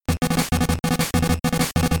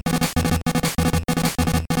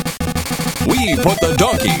We put the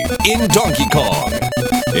donkey in Donkey Kong.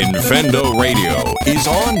 Infendo Radio is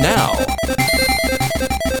on now.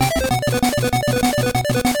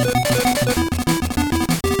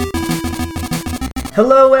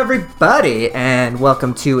 Hello everybody, and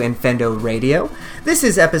welcome to Infendo Radio. This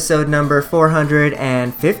is episode number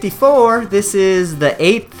 454. This is the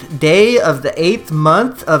 8th day of the 8th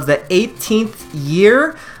month of the 18th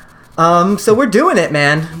year. So we're doing it,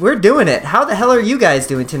 man. We're doing it. How the hell are you guys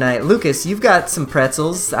doing tonight? Lucas, you've got some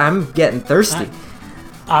pretzels. I'm getting thirsty.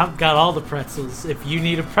 I've got all the pretzels. If you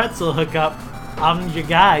need a pretzel hookup, I'm your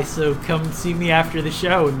guy, so come see me after the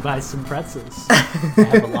show and buy some pretzels. I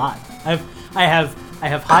have a lot. I have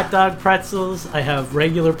hot dog pretzels, I have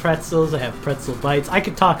regular pretzels, I have pretzel bites. I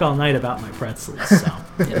could talk all night about my pretzels, so,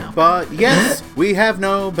 you know. But yes, we have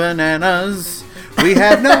no bananas. We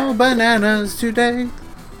have no bananas today.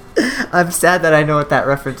 I'm sad that I know what that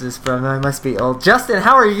reference is from. I must be old. Justin,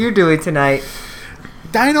 how are you doing tonight?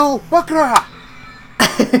 Dino Wakra!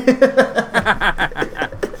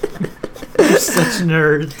 You're such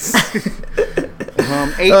nerds.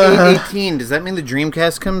 8/8/18. Does that mean the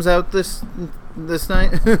Dreamcast comes out this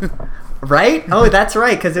night? Right? Oh, that's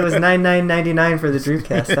right, because it was $99.99 for the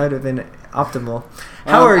Dreamcast. That would have been optimal.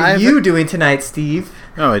 How are you doing tonight, Steve?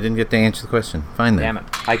 Oh, I didn't get to answer the question. Fine then. Damn it.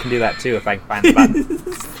 I can do that too if I can find the button.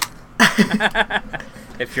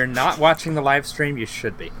 If you're not watching the live stream, you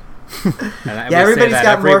should be. Yeah, everybody's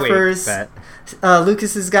got morphers.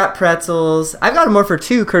 Lucas has got pretzels. I've got a morpher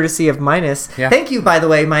too, courtesy of Minus. Yeah. Thank you, by the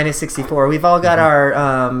way, Minus64. We've all got our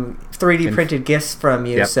 3D printed gifts from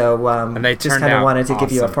you, so and they just kind of wanted to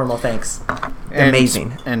give you a formal thanks.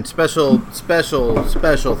 Amazing. And special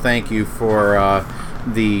thank you for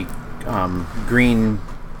the Green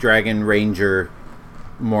Dragon Ranger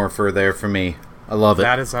morpher there for me. I love it.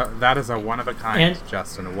 That is a one of a kind,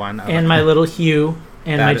 Justin. And my little Hugh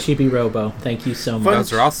and my Chibi Robo. Thank you so much.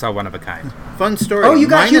 Those are also one of a kind. Fun story. Oh, you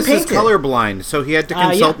got Minus is colorblind, so he had to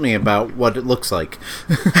consult me about what it looks like.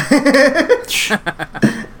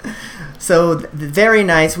 So, very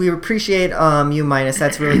nice. We appreciate you, Minus.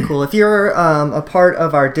 That's really cool. If you're a part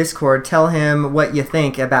of our Discord, tell him what you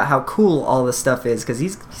think about how cool all this stuff is, because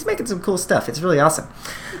he's making some cool stuff. It's really awesome.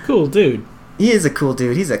 Cool dude. He is a cool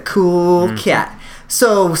dude. He's a cool cat.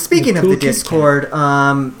 So, speaking of the Discord,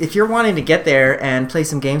 if you're wanting to get there and play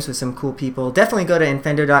some games with some cool people, definitely go to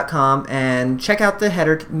Infendo.com and check out the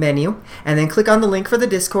header menu, and then click on the link for the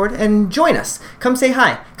Discord and join us. Come say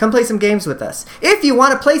hi. Come play some games with us. If you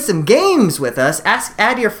want to play some games with us,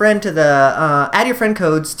 add your friend to add your friend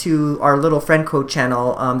codes to our little friend code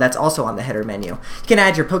channel that's also on the header menu. You can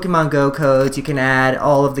add your Pokemon Go codes. You can add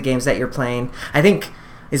all of the games that you're playing. I think...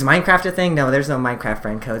 Is Minecraft a thing? No, there's no Minecraft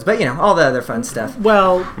friend codes. But, all the other fun stuff.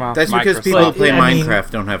 Well that's because people who play Minecraft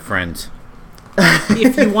don't have friends.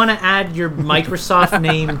 If you want to add your Microsoft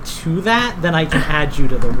name to that, then I can add you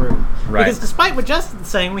to the room. Right. Because despite what Justin's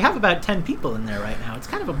saying, we have about 10 people in there right now. It's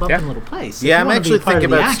kind of a bumping little place. Yeah, I'm actually thinking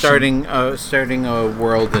about starting a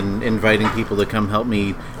world and inviting people to come help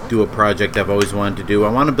me do a project I've always wanted to do. I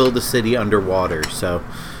want to build a city underwater, so...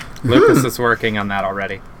 Lucas is working on that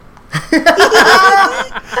already.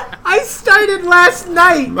 I started last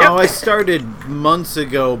night. No, I started months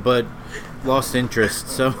ago, but lost interest.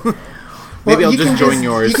 So maybe I'll just join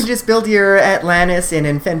yours. You can just build your Atlantis in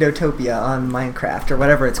Infendotopia on Minecraft or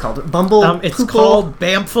whatever it's called. It's called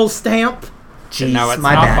Bamful Stamp. Jeez, no, it's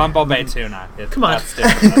my not bad. Bumblebee Tuna. Come on,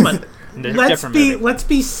 come on. Let's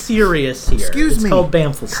be serious here. Excuse me. It's called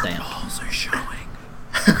Bamful Stamp. Balls are showing.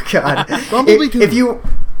 Oh God. Bumblebee Tuna.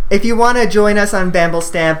 If you want to join us on Bamble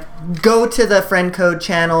Stamp, go to the friend code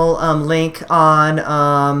channel link on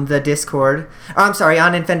the Discord. On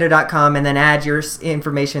Infendo.com, and then add your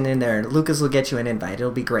information in there. Lucas will get you an invite.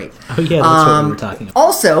 It'll be great. Oh, yeah, that's what we were talking about.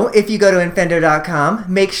 Also, if you go to Infendo.com,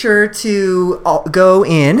 make sure to go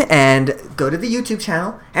in and go to the YouTube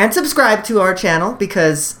channel and subscribe to our channel,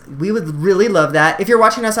 because we would really love that. If you're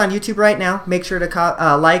watching us on YouTube right now, make sure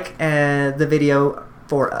to like the video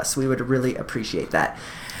for us. We would really appreciate that.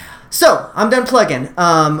 So, I'm done plugging.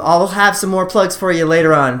 I'll have some more plugs for you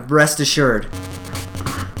later on, rest assured.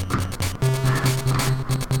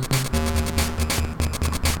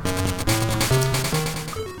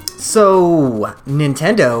 So,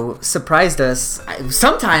 Nintendo surprised us.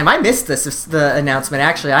 Sometime, I missed the announcement,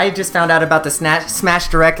 actually. I just found out about the Smash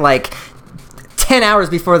Direct like 10 hours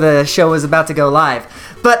before the show was about to go live.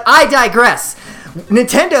 But I digress.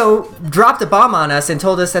 Nintendo dropped a bomb on us and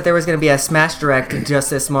told us that there was going to be a Smash Direct just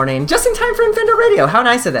this morning, just in time for Nintendo Radio. How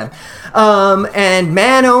nice of them. And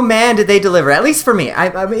man, oh man, did they deliver. At least for me.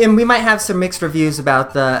 And we might have some mixed reviews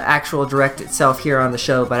about the actual Direct itself here on the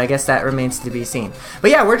show, but I guess that remains to be seen.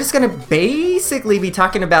 But yeah, we're just going to basically be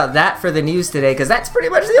talking about that for the news today, because that's pretty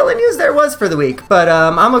much the only news there was for the week. But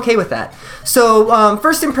I'm okay with that. So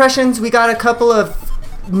first impressions, we got a couple of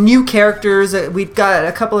new characters. We've got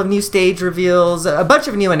a couple of new stage reveals, a bunch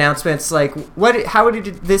of new announcements. Like, how did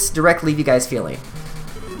this Direct leave you guys feeling?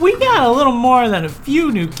 We got a little more than a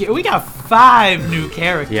few new. We got 5 new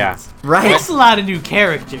characters. Yeah. Right. That's a lot of new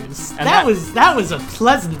characters. And that was a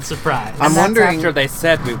pleasant surprise. I'm That's wondering. after they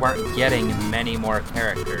said we weren't getting many more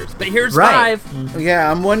characters. But here's Right. 5. Yeah,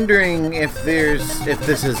 I'm wondering if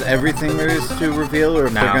this is everything there is to reveal, or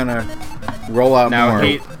if No. they're gonna roll out Now,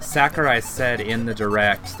 more. Sakurai said in the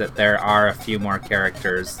Direct that there are a few more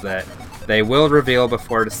characters that they will reveal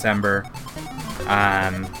before December.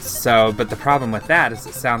 But the problem with that is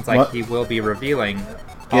it sounds like What? he will be revealing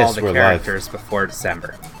all Yes, the we're characters before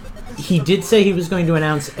December. He did say he was going to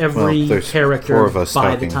announce every there's 4 character of us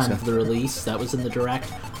by talking, the time so. of the release. That was in the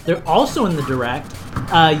Direct. They're also in the Direct.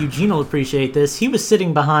 Eugene will appreciate this. He was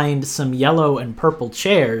sitting behind some yellow and purple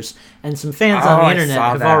chairs, and some fans on Oh, the I internet saw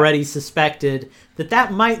have that. already suspected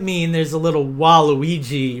that might mean there's a little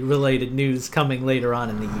Waluigi-related news coming later on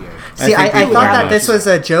in the year. See, I think people thought are that nuts. this was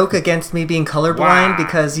a joke against me being colorblind Wow.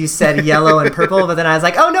 because you said yellow and purple, but then I was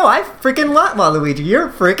like, oh no, I freaking want Waluigi. You're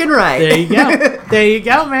freaking right. There you go. There you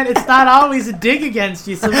go, man. It's not always a dig against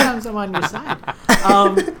you. Sometimes I'm on your side.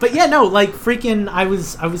 But yeah, no, like freaking, I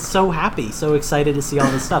was so happy, so excited to see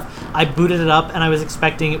all this stuff. I booted it up, and I was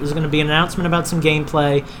expecting it was going to be an announcement about some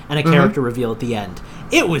gameplay and a character reveal at the end.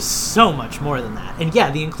 It was so much more than that. And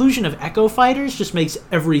yeah, the inclusion of Echo Fighters just makes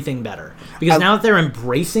everything better. Because now that they're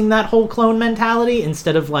embracing that whole clone mentality,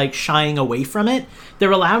 instead of like shying away from it,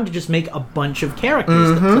 they're allowed to just make a bunch of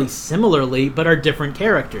characters that play similarly but are different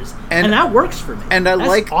characters. And that works for me. and I That's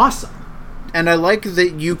like- awesome. And I like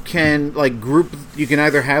that you can group. You can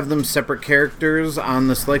either have them separate characters on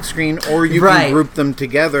the select screen, or you Right. can group them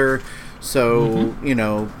together. So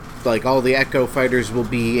all the Echo Fighters will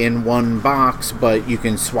be in one box, but you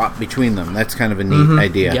can swap between them. That's kind of a neat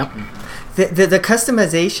idea. Yep. The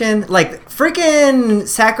customization, like, freaking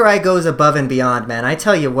Sakurai goes above and beyond, man. I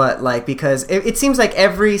tell you what, like, because it seems like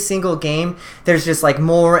every single game, there's just, like,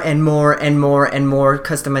 more and more and more and more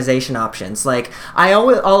customization options. Like,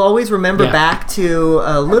 I'll always remember Yeah. back to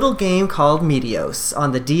a little game called Meteos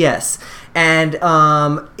on the DS. And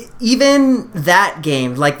even that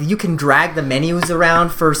game, like, you can drag the menus around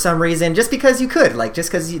for some reason, just because you could, like, just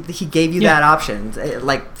because he gave you Yeah. that option,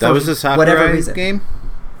 like, That for was a whatever Sakurai reason. game.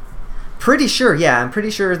 Pretty sure, yeah. I'm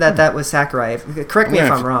pretty sure that was Sakurai. Correct me I'm if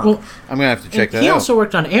gonna I'm wrong. Well, I'm gonna have to check that he out. also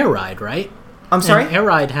worked on Air Ride, right? I'm sorry? And Air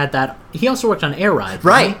Ride had that. He also worked on Air Ride,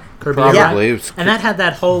 Right. Kirby Probably. Air Ride. It was- And that had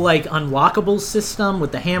that whole like unlockable system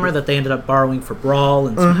with the hammer that they ended up borrowing for Brawl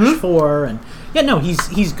and Smash 4. And yeah, no,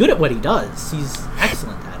 he's good at what he does. He's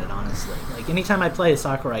excellent at it, honestly. Like anytime I play a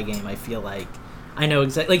Sakurai game, I feel like I know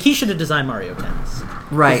exactly. Like he should have designed Mario Tennis. 'Cause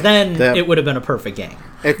Right. Then That- it would have been a perfect game.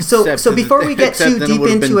 So before we get except too then deep it would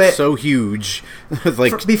have into been it- so huge.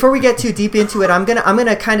 Before we get too deep into it, I'm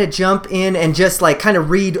gonna kind of jump in and just like kind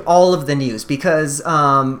of read all of the news because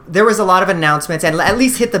there was a lot of announcements and at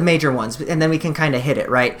least hit the major ones, and then we can kind of hit it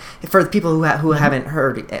right for the people who haven't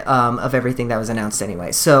heard of everything that was announced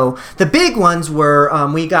anyway. So the big ones were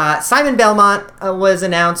we got Simon Belmont was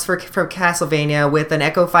announced for Castlevania with an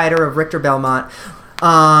Echo Fighter of Richter Belmont.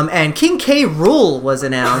 And King K. Rool was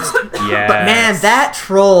announced. Yes. But man, that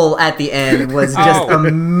troll at the end was just Oh,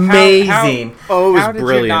 amazing. Oh, it was How did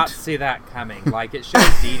brilliant. you not see that coming? Like it shows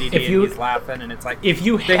DDD If you- and he's laughing, and it's like if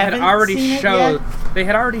you they had haven't already seen it showed yet- they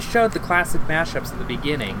had already showed the classic mashups at the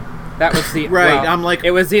beginning. That was the Right, well, I'm like-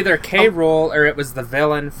 it was either K. Rool or it was the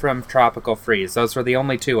villain from Tropical Freeze. Those were the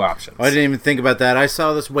only 2 options. I didn't even think about that. I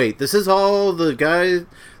saw this. Wait, this is all the guys,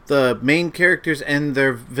 the main characters and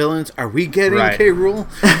their villains. Are we getting Right. K. Rool?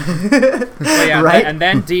 So, yeah, Right? and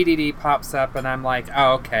then DDD pops up, and I'm like,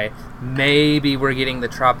 oh, okay, maybe we're getting the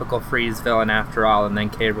Tropical Freeze villain after all, and then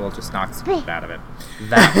K. Rool just knocks the out of it.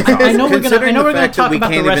 That was I awesome. know we're gonna. I Considering know the we're gonna fact that talk we about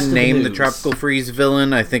the can't rest even of name the the news. Tropical Freeze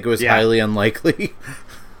villain, I think it was Yeah. highly unlikely.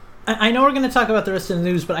 I know we're going to talk about the rest of the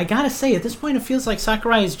news, but I gotta say, at this point, it feels like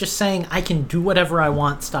Sakurai is just saying, I can do whatever I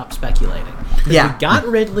want, stop speculating. 'Cause Yeah. we got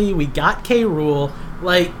Ridley, we got K. Rool,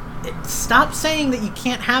 like, stop saying that you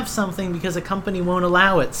can't have something because a company won't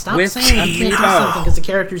allow it. Stop With saying you can't have Amiibo. something because the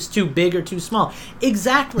character's too big or too small.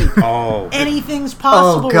 Exactly. Oh. Anything's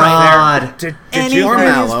possible Oh right now. God! Did Anything you or is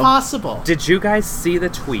Mallow. possible. Did you guys see the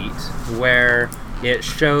tweet where it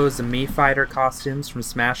shows Mii Fighter costumes from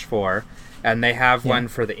Smash 4, and they have one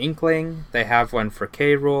for the Inkling, they have one for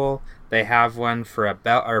K. Rool, they have one for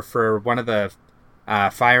for one of the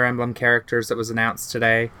Fire Emblem characters that was announced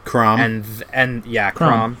today. Chrom.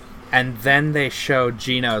 Chrom. And then they show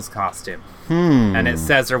Gino's costume. And it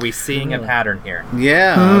says, are we seeing a pattern here?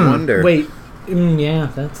 Yeah, I wonder. Wait. Yeah,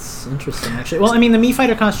 that's interesting, actually. Well, I mean, the Mii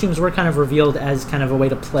Fighter costumes were kind of revealed as kind of a way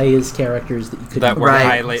to play as characters that you could that were that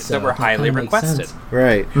highly requested.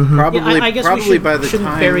 Right. Mm-hmm. Probably, I guess probably by the shouldn't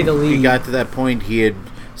time bury the he lead. got to that point, he had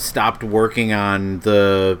stopped working on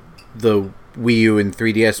the Wii U and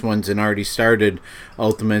 3DS ones and already started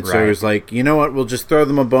Ultimate. So Right. it was like, you know what? We'll just throw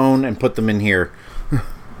them a bone and put them in here.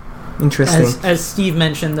 Interesting. As Steve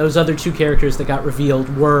mentioned, those other two characters that got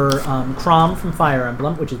revealed were Chrom from Fire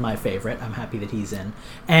Emblem, which is my favorite. I'm happy that he's in.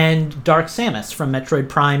 And Dark Samus from Metroid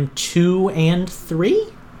Prime 2 and 3,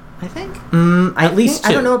 I think. At least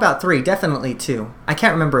I don't two. know about 3. Definitely 2. I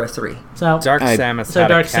can't remember a 3. So Dark Samus so had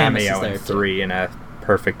Dark a Samus cameo is there, in too. 3 and a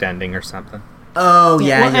perfect ending or something. Oh,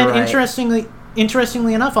 yeah, well, you're and right.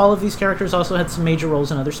 interestingly enough, all of these characters also had some major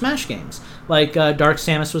roles in other Smash games. Like Dark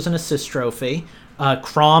Samus was an assist trophy.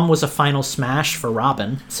 Chrom was a final smash for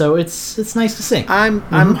Robin. So it's nice to see.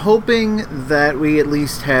 I'm hoping that we at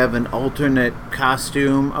least have an alternate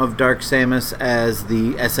costume of Dark Samus as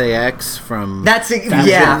the SAX from...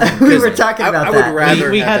 Yeah, we were talking about I that. would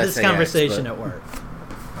rather we have had this SAX, conversation but- at work.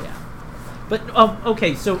 Yeah. But,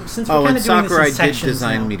 okay, so since we're Oh, kind and of doing this Sakurai in did sections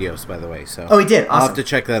design now, Meteos, by the way. So Oh, he did? I'll have Awesome. to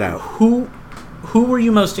check that out. who were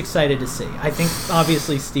you most excited to see? I think,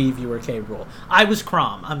 obviously, Steve, you were K. Rool. I was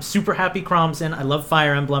Chrom. I'm super happy Chrom's in. I love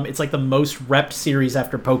Fire Emblem. It's like the most repped series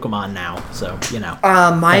after Pokemon now. So, you know.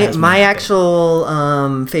 My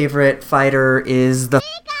actual favorite fighter is the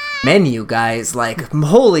menu, guys. Like,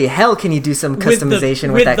 holy hell, can you do some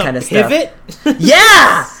customization with that kind of stuff? pivot?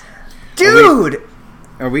 Yeah! Dude!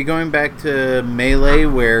 Are we going back to Melee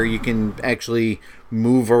where you can actually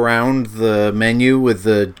move around the menu with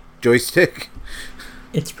the joystick?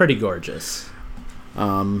 It's pretty gorgeous.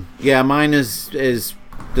 Yeah, mine is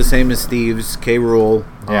the same as Steve's, K. Rool.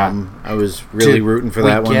 Yeah. I was really Dude, rooting for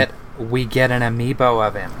that one. We get an amiibo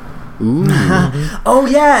of him. Ooh. Oh,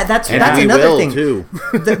 yeah, that's And we another will, thing. too.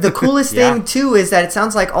 The coolest Yeah. thing, too, is that it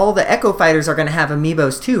sounds like all the Echo Fighters are going to have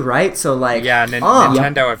amiibos, too, right? So, like... Yeah,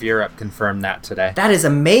 Nintendo of Europe confirmed that today. That is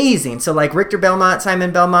amazing. So, like, Richter Belmont, Simon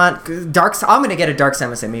Belmont, I'm going to get a Dark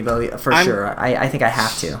Samus amiibo for sure. I think I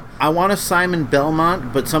have to. I want a Simon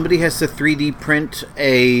Belmont, but somebody has to 3D print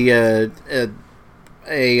a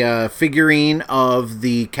figurine of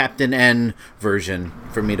the Captain N version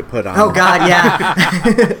for me to put on. Oh, God, yeah.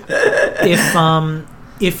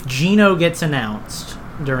 If Gino gets announced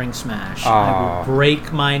during Smash, I will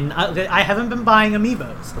break mine. I haven't been buying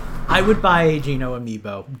amiibos. I would buy a Gino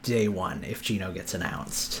amiibo day one if Gino gets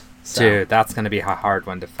announced. So, Dude, that's going to be a hard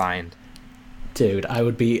one to find. dude, I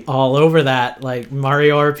would be all over that. Like,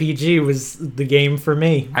 Mario RPG was the game for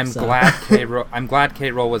me. I'm glad K.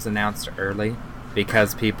 Rool was announced early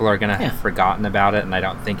because people are going to have forgotten about it, and I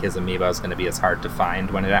don't think his amiibo is going to be as hard to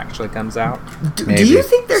find when it actually comes out. Do you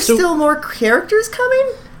think there's still more characters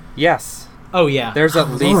coming? Yes. Oh yeah, There's at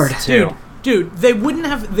least Lord. two. Dude, they wouldn't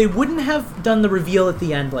have done the reveal at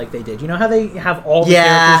the end like they did. You know how they have all the Yeah.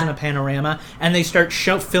 characters in a panorama and they start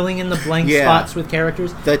filling in the blank Yeah. spots with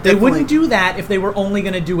characters? That They wouldn't definitely- do that if they were only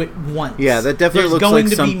going to do it once. Yeah, that definitely There's looks going like to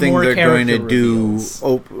be something more they're going to character do reveals.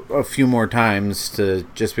 a few more times to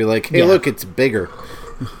just be like, hey, Yeah. look, it's bigger.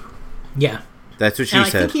 Yeah. That's what she And I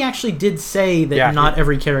said. think he actually did say that Yeah, not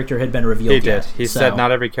every character had been revealed He did. yet. He so- said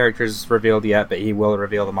not every character is revealed yet, but he will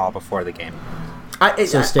reveal them all before the game.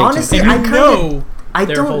 So stay tuned. honestly, And I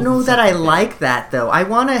they're don't holding know that I something like that though. I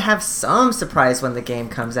want to have some surprise when the game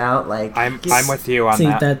comes out. Like I'm with you on See,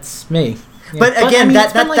 that. that's me. Yeah. But again, I mean,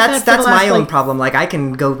 it's been like that's that for the my last, own like- problem. Like I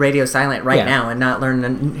can go radio silent right Yeah. now and not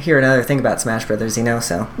hear another thing about Smash Brothers. You know,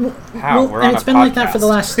 so How? Well, We're and on it's a been like that for the podcast.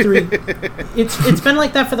 last three. It's been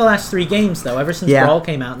like that for the last three games though. Ever since Yeah. Brawl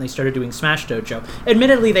came out and they started doing Smash Dojo.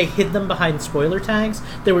 Admittedly, they hid them behind spoiler tags.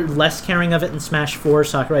 They were less caring of it in Smash 4.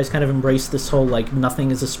 Sakurai's kind of embraced this whole like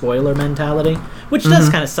nothing is a spoiler mentality, which does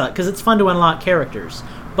kind of suck because it's fun to unlock characters.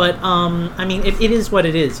 But I mean, it is what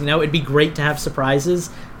it is. You know, it'd be great to have surprises.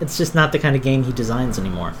 It's just not the kind of game he designs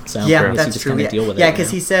anymore. So I yeah, guess you that's just true. kinda Yeah, deal with it, yeah, you because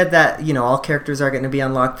know? he said that all characters are going to be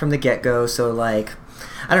unlocked from the get go. So like,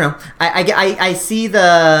 I don't know. I see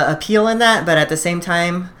the appeal in that, but at the same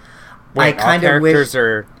time, I Wait, kind of wish.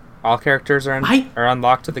 all characters are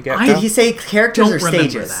unlocked at the get-go? Did he say characters don't or remember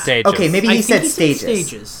stages? that. Stages. Okay, maybe I he think said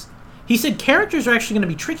stages. He said characters are actually going to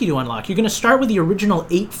be tricky to unlock. You're going to start with the original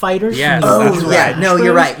 8 fighters. Yes, from the that's original right. No,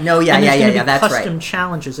 you're right. No, yeah, and there's yeah, gonna yeah, be that's custom right.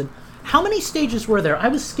 challenges, How many stages were there? I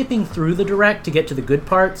was skipping through the direct to get to the good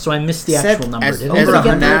part, so I missed the actual number. As, Did as anybody of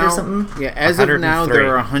get that? now, or something? yeah, as of now, 103.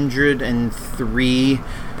 there are 103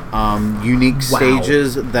 unique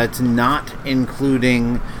stages. That's not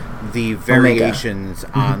including the variations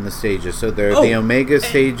on the stages. So there are the Omega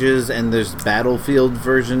stages, and there's Battlefield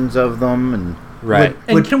versions of them, and Right.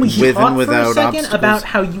 And can we with talk and for a without second obstacles. about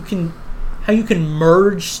how you can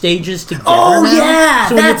merge stages together? Oh, now? yeah,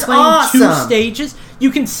 So when that's you're playing two awesome. stages, you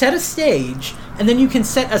can set a stage, and then you can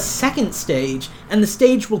set a second stage, and the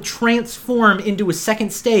stage will transform into a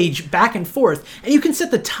second stage back and forth. And you can set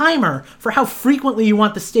the timer for how frequently you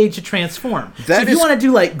want the stage to transform. So That if you is- want to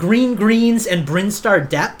do like Green Greens and Brinstar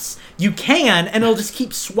Depths, you can, and it'll just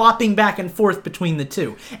keep swapping back and forth between the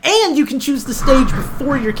two. And you can choose the stage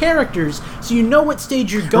before your characters, so you know what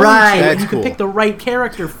stage you're going Right. to, and That's you can cool. pick the right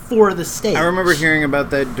character for the stage. I remember hearing about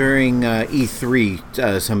that during E3.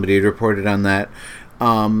 Somebody had reported on that.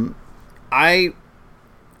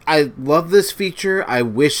 I love this feature. I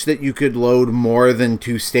wish that you could load more than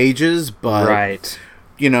 2 stages, but Right.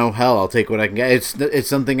 you know, hell, I'll take what I can get. It's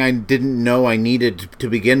something I didn't know I needed to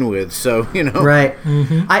begin with. So you know, Right.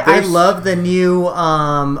 I There's- love the new.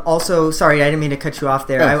 Also, sorry, I didn't mean to cut you off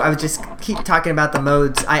there. Oh. I would just keep talking about the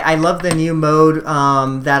modes. I love the new mode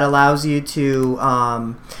that allows you to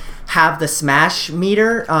have the smash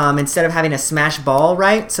meter instead of having a smash ball,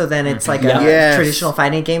 right? So then it's like a Yes. traditional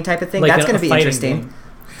fighting game type of thing. Like That's a going to be fighting interesting. game.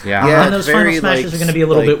 Yeah. Yeah, And it's those final very, smashes are gonna be a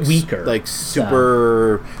little bit weaker, like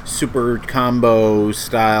so. super combo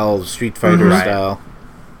style, Street Fighter Right. style.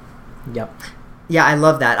 Yep. Yeah, I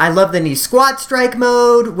love that. I love the new squad strike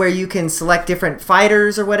mode where you can select different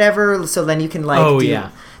fighters or whatever. So then you can like Oh, do yeah.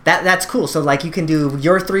 that's cool. So like you can do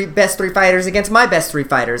your best three fighters against my best 3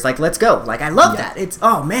 fighters. Like let's go. Like I love Yeah. that. It's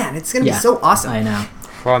oh man, it's gonna Yeah. be so awesome. I know.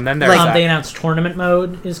 Well, and then there's Like, that. They announced tournament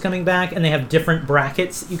mode is coming back, and they have different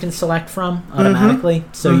brackets that you can select from automatically.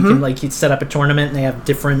 So you can like you set up a tournament, and they have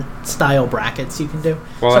different style brackets you can do.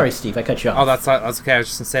 Well, Sorry, Steve, I cut you off. Oh, that's okay. I was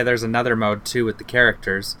just gonna say there's another mode too with the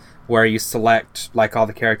characters where you select like all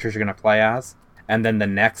the characters you're gonna play as, and then the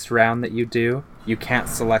next round that you do, you can't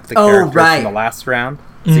select the Oh, characters right. from the last round,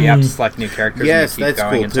 so you have to select new characters. Yes, and you keep that's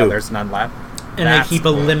going cool, until too. there's none left. and That's they keep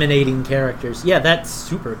cool. eliminating characters. Yeah, that's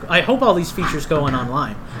super cool. I hope all these features go on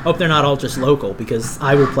online. Hope they're not all just local, because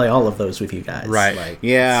I will play all of those with you guys. Right. Like,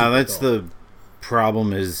 Yeah, super that's cool. the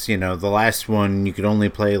problem is, you know, the last one you could only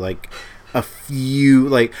play like a few,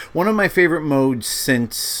 like one of my favorite modes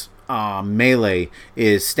since Melee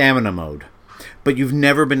is stamina mode. But you've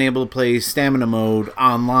never been able to play stamina mode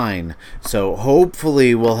online. So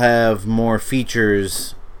hopefully we'll have more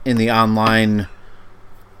features in the online,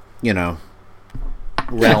 you know,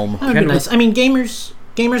 realm. That would be nice. I mean, gamers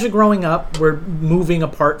are growing up. We're moving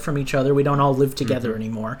apart from each other. We don't all live together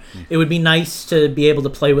anymore. It would be nice to be able to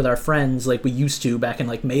play with our friends like we used to back in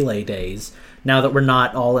like Melee days. Now that we're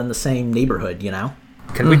not all in the same neighborhood, you know.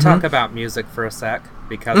 Can we talk about music for a sec?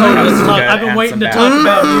 Because Oh, I have let's some talk. good I've been and waiting some to bad. talk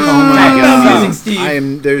about music. Oh my Talk about god! music,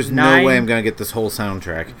 Steve. There's no Nine- way I'm gonna get this whole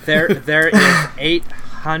soundtrack. There is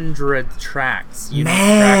 800 tracks, unique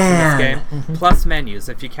Man. tracks in this game, plus menus.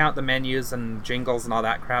 If you count the menus and jingles and all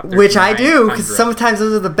that crap, there's Which I do, because 900. sometimes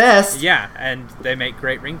those are the best. Yeah, and they make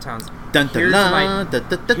great ringtones. Dun, dun, Here's dun, my dun,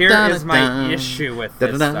 dun, dun, here dun, is my dun. issue with Dun,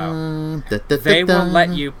 this dun, though. dun, dun, dun, They dun. will let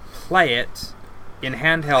you play it in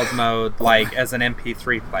handheld mode, like as an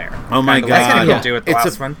MP3 player. Oh my Kinda like god! how they do with the It's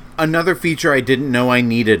last one. another feature I didn't know I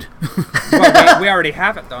needed. Well, we already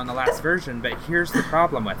have it though in the last version, but here's the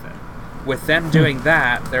problem with it. With them doing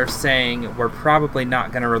that, they're saying we're probably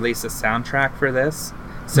not going to release a soundtrack for this,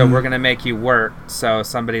 so we're going to make you work. So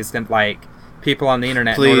somebody's going to people on the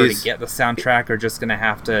internet in order Please. to get the soundtrack are just going to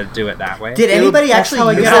have to do it that way. Did anybody That's how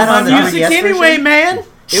I actually use get all that on my the music 3DS anyway, version? man.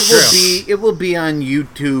 It will be on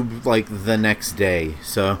YouTube like the next day.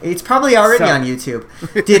 So It's probably already So- on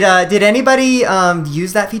YouTube. Did anybody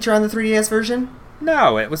use that feature on the 3DS version?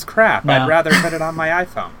 No, it was crap. No. I'd rather put it on my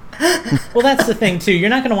iPhone. Well, that's the thing too. You're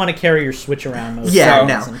not going to want to carry your Switch around most Yeah, of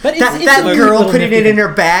the no. season. But that it's that a cute girl little putting nifty it in thing.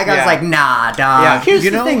 her bag, I was Yeah. like, nah, dog. Yeah. Here's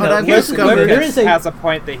You the know thing, what though. I've Here's the thing, discovered? there is a has a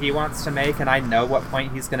point that he wants to make, and I know what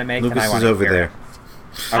point he's going to make, and I Lucas want is to over hear there. it.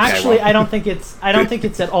 Okay, Actually, well. I don't think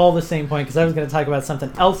it's at all the same point, because I was going to talk about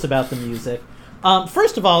something else about the music.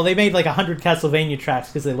 First of all, they made like 100 Castlevania tracks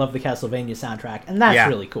because they love the Castlevania soundtrack, and that's Yeah.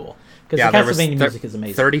 really cool because Yeah, the there was Castlevania music is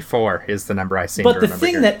amazing. 34 is the number I seem But to the remember thing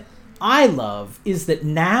hearing. that I love is that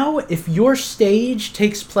now, if your stage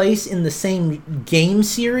takes place in the same game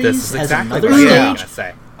series This is as exactly another what I was stage, going to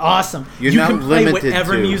say. awesome. You're you not can play limited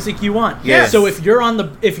whatever to- music you want. Yes. So if you're on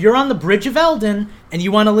the Bridge of Eldon and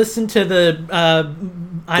you want to listen to the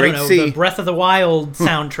I don't know, the Breath of the Wild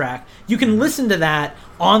soundtrack. You can listen to that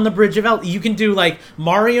on the Bridge of Elders. You can do like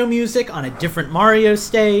Mario music on a different Mario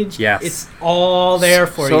stage. Yes. It's all there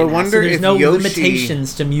for you. So I wonder there's if no Yoshi,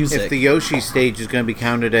 limitations to music. If the Yoshi stage is going to be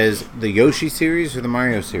counted as the Yoshi series or the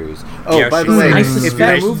Mario series. Oh, Yoshi by the way, I if you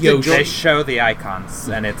suspect remove Yoshi. They show the icons,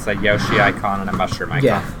 and it's a Yoshi icon and a mushroom icon.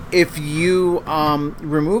 Yeah. if you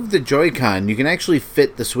remove the Joy-Con, you can actually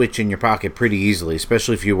fit the Switch in your pocket pretty easily,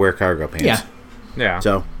 especially if you wear cargo pants. Yeah. Yeah.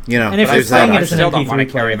 So, you know, And if But you're there's that playing it I as an still don't MP3 want to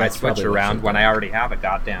carry player, my that's Switch probably what around you when do. I already have a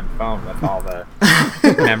goddamn phone with all the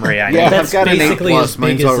memory I need. Yeah, That's I've got an 8 basically Plus. as big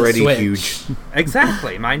Mine's as the already Switch. huge.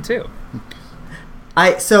 Exactly, mine too.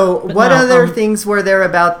 So what no, other things were there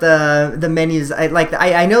about the menus?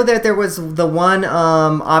 I know that there was the one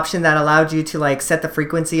option that allowed you to like set the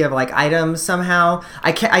frequency of like items somehow.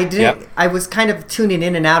 Yep. I was kind of tuning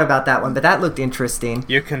in and out about that one, but that looked interesting.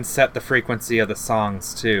 You can set the frequency of the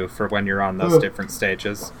songs too for when you're on those different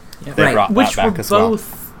stages. Yeah. They brought Which that were back as well.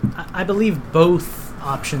 both, I believe, both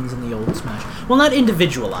options in the old Smash. Well, not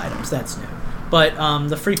individual items, that's new. But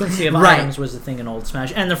the frequency of Right. items was the thing in old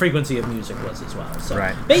Smash, and the frequency of music was as well. So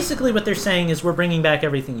Right. basically what they're saying is we're bringing back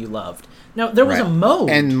everything you loved. Now, there was Right. a mode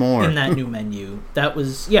And more. in that new menu that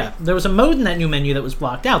was, there was a mode in that new menu that was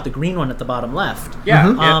blocked out, the green one at the bottom left. Yeah,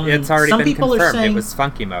 Mhm. it's already Some been people are confirmed. saying- It was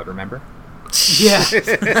funky mode, remember?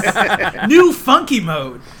 Yeah. New funky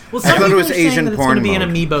mode. Well, some thought it people was are saying Asian that it's going to porn be an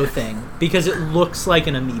mode. amiibo thing because it looks like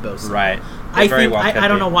an amiibo thing. Right. I It very think well could I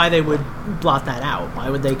don't be. know why they would blot that out. Why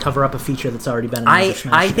would they cover up a feature that's already been in another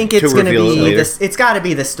Smash I game? think it's To going to reveal it be later. this. It's got to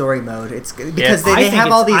be the story mode. It's because I they think have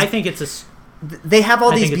it's- all these. I think it's a. They have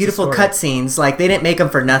all I these think it's a beautiful story. cutscenes. Like they didn't make them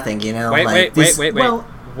for nothing, you know. Wait, like, wait, this- wait. Well-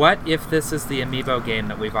 What if this is the amiibo game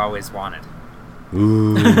that we've always wanted?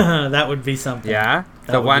 That would be something. Yeah?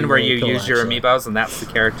 That The would one be where really you cool, use your actually. amiibos and that's the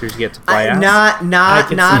characters you get to play as? Not I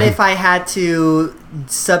could see if I had to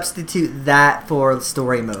substitute that for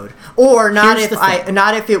story mode, or not Here's if the thing.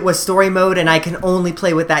 not if it was story mode and I can only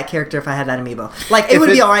play with that character if I had that amiibo. Like it If would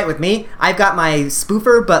it- be all right with me. I've got my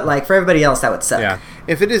spoofer, but like for everybody else, that would suck. Yeah.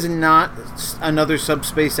 If it is not another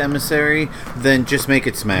Subspace Emissary, then just make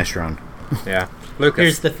it Smash Run. Yeah. Lucas.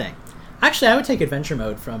 Here's the thing. Actually, I would take adventure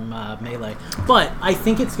mode from Melee, but I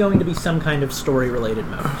think it's going to be some kind of story-related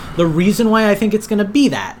mode. The reason why I think it's going to be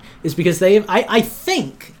that is because they have, I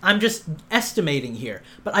think, I'm just estimating here,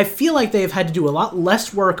 but I feel like they have had to do a lot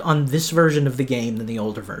less work on this version of the game than the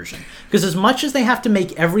older version. Because as much as they have to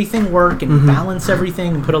make everything work and balance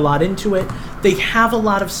everything and put a lot into it, they have a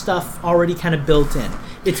lot of stuff already kind of built in.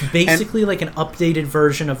 It's basically like an updated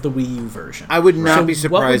version of the Wii U version. I would not So be what would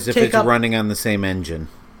surprised if take it's up- running on the same engine.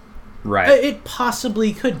 Right. It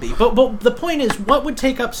possibly could be. But the point is, what would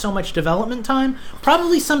take up so much development time?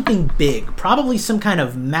 Probably something big. Probably some kind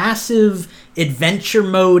of massive adventure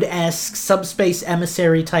mode-esque subspace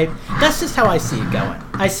emissary type. That's just how I see it going.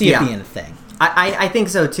 I see it Yeah. being a thing. I think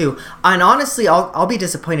so too. And honestly, I'll be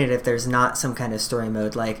disappointed if there's not some kind of story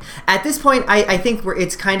mode. Like at this point, I think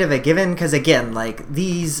it's kind of a given because again, like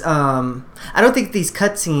these, I don't think these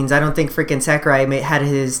cutscenes. I don't think freaking Sakurai had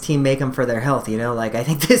his team make them for their health. You know, like I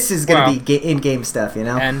think this is gonna Well, be in-game stuff. You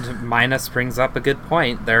know, And Minus brings up a good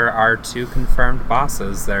point. There are 2 confirmed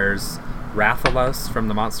bosses. There's Rathalos from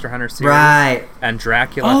the Monster Hunter series. Right. And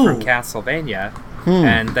Dracula Oh. from Castlevania.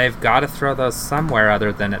 And they've got to throw those somewhere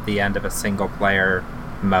other than at the end of a single-player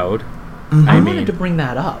mode. I I wanted mean, to bring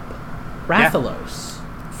that up. Rathalos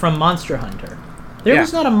from Monster Hunter. There Yeah.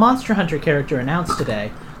 was not a Monster Hunter character announced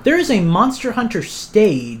today. There is a Monster Hunter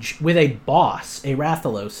stage with a boss, a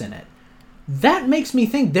Rathalos in it. That makes me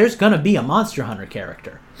think there's gonna be a Monster Hunter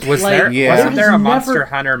character. was Like, there, yeah. wasn't there a has Monster never-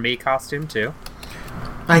 Hunter me costume, too?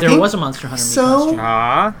 There think was a Monster Hunter so.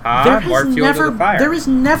 costume. More fuel to the fire. There has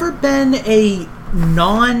never been a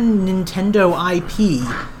non-Nintendo IP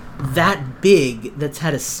that big that's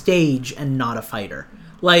had a stage and not a fighter.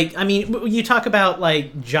 Like, I mean, you talk about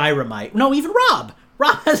like Gyromite. No, even Rob.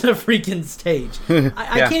 Rob has a freaking stage. I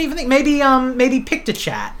Yeah. can't even think. Maybe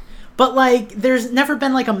Pictochat. But like, there's never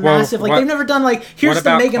been like a massive. Like, what- they've never done like here's the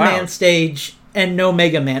about Mega Man Cloud? stage and no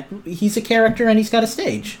Mega Man. He's a character and he's got a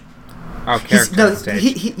stage. Oh, character no, and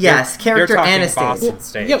stage. yes, character you're talking and a stage. boss and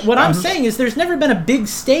stage. Yeah, what I'm saying is there's never been a big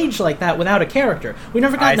stage like that without a character. We've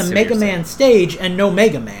never gotten I a see what Mega you're Man saying. stage and no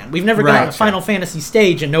Mega Man. We've never gotten Right. a Final Fantasy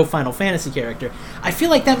stage and no Final Fantasy character. I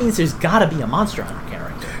feel like that means there's got to be a Monster Hunter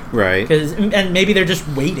character. Right. And maybe they're just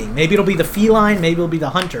waiting. Maybe it'll be the feline, maybe it'll be the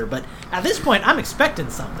hunter. But at this point, I'm expecting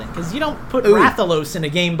something because you don't put Rathalos in a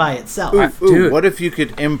game by itself. Ooh, Dude. what if you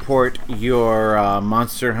could import your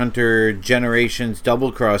Monster Hunter Generations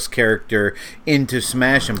Double Cross character into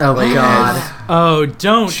Smash and Oh, play God. as... Oh,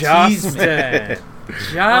 don't tease me. Justin!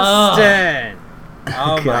 Justin!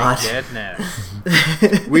 Oh my God.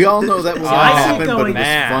 goodness. We all know that will I not see it happen, but it going- was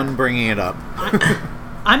Man. fun bringing it up.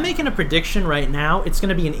 I'm making a prediction right now. It's going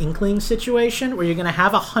to be an Inkling situation where you're going to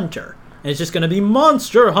have a hunter. And it's just going to be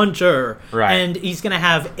Monster Hunter. Right. And he's going to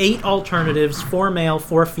have 8 alternatives, 4 male,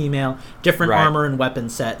 4 female, different Right. armor and weapon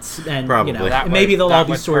sets. And, Probably. you know, That and maybe would- they'll that all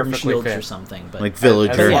be would sword and perfectly shields fit. or something. But Like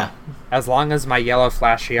Villager. yeah. As long as my yellow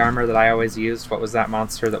flashy armor that I always used, what was that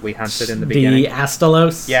monster that we hunted in the beginning? The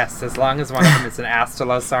Astalos. Yes, as long as one of them is an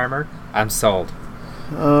Astalos armor, I'm sold.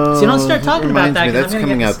 So don't start talking about that because That's I'm going to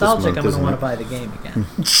coming get out this nostalgic. month, I'm going to isn't want it? to buy the game again.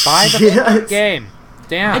 Buy the Yes. fucking game.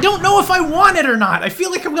 Damn. I don't know if I want it or not. I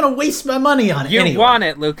feel like I'm going to waste my money on it. You anyway. want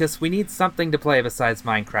it, Lucas. We need something to play besides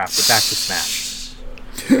Minecraft. But back to Smash.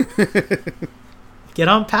 Get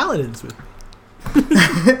on Paladins with me.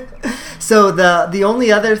 So the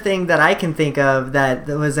only other thing that I can think of that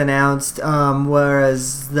was announced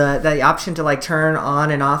was the option to like turn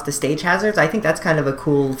on and off the stage hazards. I think that's kind of a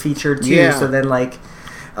cool feature too. Yeah. So then like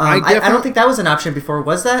I I don't definitely- think that was an option before.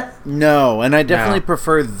 Was that? No, and I definitely No.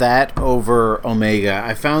 prefer that over Omega.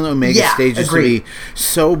 I found Omega Yeah, stages agreed. to be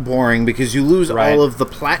so boring because you lose Right. all of the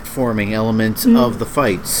platforming elements of the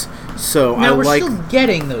fights. So Now I we're like still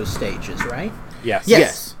getting those stages, right? Yes.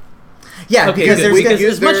 Yes. Yeah, Okay, because good. there's Because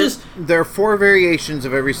gonna- as much as there are 4 variations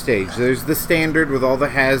of every stage. There's the standard with all the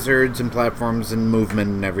hazards and platforms and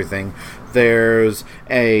movement and everything. There's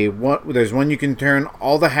one you can turn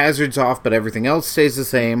all the hazards off, but everything else stays the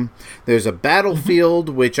same. There's a battlefield,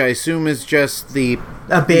 which I assume is just the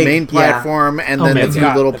A big- main yeah. platform, and then Omega. the 2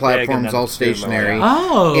 Got little the big and platforms then all the 2 little, stationary yeah.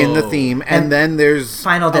 Oh. in the theme. And then there's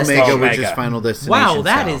Final Omega, Destination. which is Omega. Final Destination. Wow,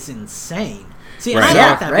 that style. is insane. See, Right. and I Yeah,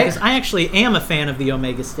 like that right? because I actually am a fan of the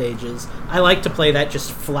Omega stages. I like to play that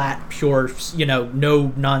just flat, pure,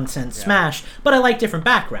 no nonsense Smash, but I like different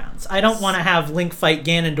backgrounds. I don't want to have Link fight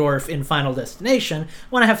Ganondorf in Final Destination. I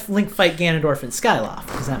want to have Link fight Ganondorf in Skyloft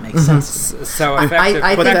because that makes sense. So I effective.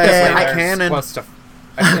 think that- effectively, I there's can and- close to.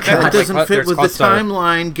 That doesn't fit there's with the close to-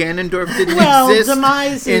 timeline. Ganondorf didn't Well, exist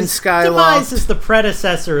Demise in is Skyloft. the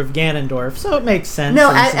predecessor of Ganondorf, so it makes sense. No,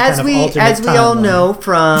 in some as kind of we alternate all timeline. know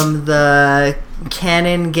from the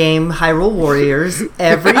canon game Hyrule Warriors,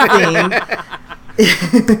 everything.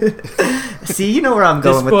 See, you know where I'm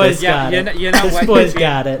This going with boy's this. Yeah, got it. you know This what? boy's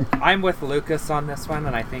got it. I'm with Lucas on this one,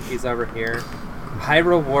 and I think he's over here.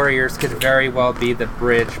 Hyrule Warriors could very well be the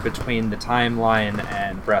bridge between the timeline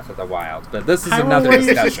and Breath of the Wild, but this is Hyrule another Warriors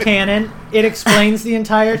is discussion. canon. It explains the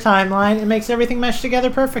entire timeline. It makes everything mesh together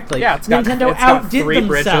perfectly. Yeah, Nintendo it's got outdid 3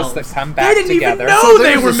 bridges themselves. that come They back didn't together. even know So they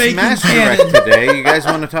there's were a making Smash canon. Direct today. You guys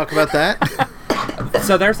want to talk about that?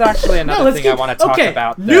 So there's actually another thing I want to talk okay,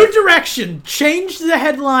 about. new that- direction. Change the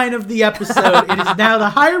headline of the episode. It is now the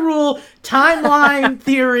Hyrule Timeline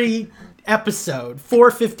Theory episode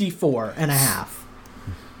 454 and a half.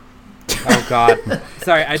 Oh God!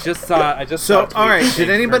 Sorry, I just saw. So, saw a tweet all right. that Did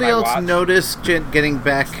came anybody through my else watch. notice getting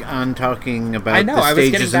back on talking about I know. the I was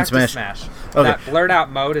getting stages in back Smash? to Smash. Okay. That blurred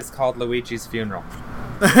out mode is called Luigi's Funeral.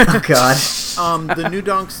 Oh God. The New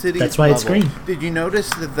Donk City. That's why it's level. green. Did you notice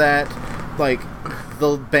that like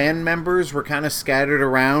the band members were kind of scattered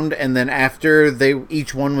around, and then after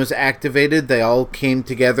each one was activated, they all came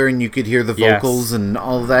together, and you could hear the Yes. vocals and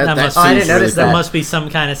all of that. That That must I seems didn't notice really There that. cool. must be some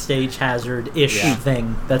kind of stage hazard-ish Yeah.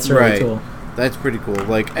 thing. That's really Right. cool. That's pretty cool.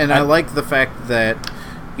 Like, and I like the fact that,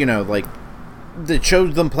 like, it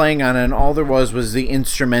showed them playing on it, and all there was the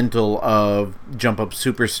instrumental of Jump Up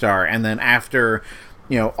Superstar, and then after,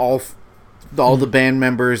 all the band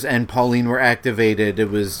members and Pauline were activated, it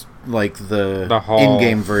was like the whole-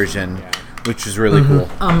 in-game version, which is really cool.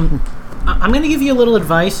 I'm going to give you a little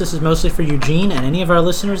advice. This is mostly for Eugene and any of our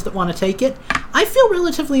listeners that want to take it. I feel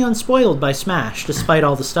relatively unspoiled by Smash, despite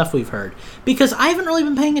all the stuff we've heard, because I haven't really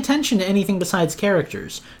been paying attention to anything besides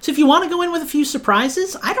characters. So if you want to go in with a few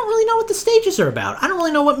surprises, I don't really know what the stages are about. I don't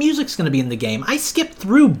really know what music's going to be in the game. I skipped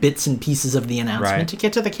through bits and pieces of the announcement Right. to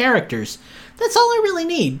get to the characters. That's all I really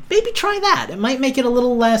need. Maybe try that. It might make it a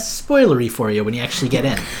little less spoilery for you when you actually get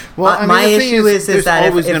in. Well, I mean, my the thing issue is there's that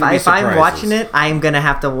always if gonna be I'm surprises. watching it, I'm gonna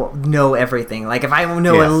have to know everything. Like if I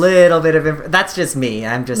know Yes. a little bit of that's just me.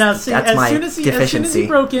 I'm just Now, see, that's as my soon as he deficiency.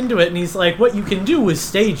 broke into it, and he's like, "What you can do with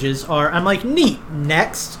stages are," I'm like, "Neat,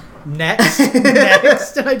 next, next,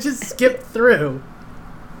 next," and I just skipped through.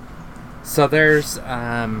 So there's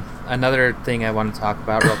another thing I want to talk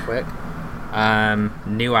about real quick.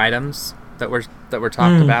 New items that were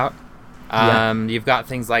talked about. You've got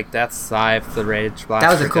things like Death's Scythe, the Rage Blaster.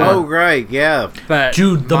 That was a cool- Oh, right, yeah. But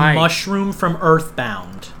Dude, the my, mushroom from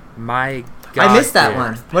Earthbound. My God, I missed that dude.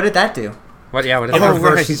 one. What did that do? What? Yeah. What is It Oh, that? right.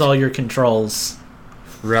 reverses all your controls.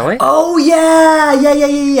 Really? Oh yeah.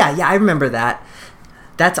 I remember that.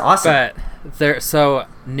 That's awesome. But So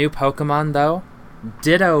new Pokemon though,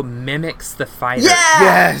 Ditto mimics the fighter.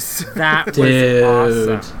 Yes. That was Dude.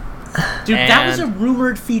 awesome. Dude, that was a And-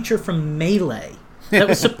 rumored feature from Melee. That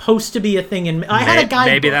was supposed to be a thing in. I had a guidebook.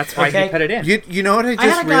 Maybe that's why okay? he put it in. You know what I I just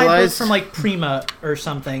had a guidebook realized? from like Prima or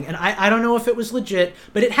something, and I don't know if it was legit,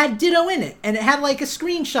 but it had Ditto in it, and it had like a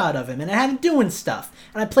screenshot of him, and it had him doing stuff.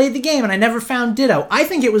 And I played the game, and I never found Ditto. I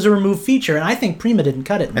think it was a removed feature, and I think Prima didn't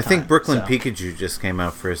cut it in I think time, Brooklyn so. Pikachu just came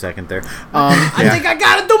out for a second there. I think I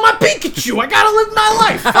gotta do my Pikachu. I gotta live my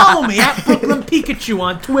life. Follow me at Brooklyn Pikachu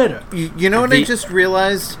on Twitter. You know what I just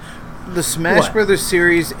realized? The Smash What? Brothers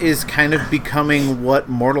series is kind of becoming what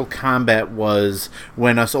Mortal Kombat was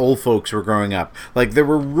when us old folks were growing up. Like, there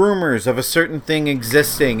were rumors of a certain thing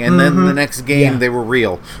existing, and then the next game Yeah. they were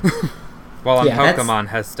real. Well, and Yeah, that's- Pokemon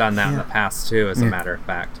has done that in the past too, as a matter of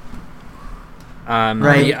fact.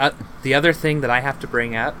 Right. The other thing that I have to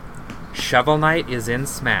bring up, Shovel Knight is in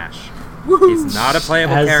Smash. He's not a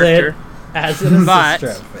playable character, As an but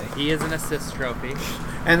assist trophy. he is an assist trophy.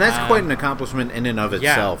 And that's quite an accomplishment in and of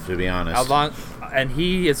itself, to be honest. And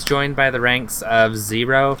he is joined by the ranks of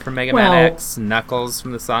Zero from Mega Man Well- X, Knuckles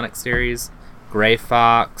from the Sonic series, Gray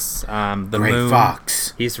Fox, the Gray Moon.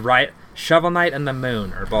 Fox. He's right. Shovel Knight and the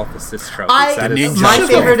Moon are both assist trophies. That is Ninja my Shovel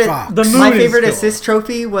favorite Fox. The Moon my is favorite cool. assist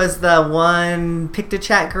trophy was the one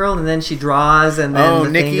Pictochat girl, and then she draws, and then Oh,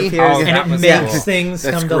 the Nikki? thing appears. Oh, And that it was makes cool. things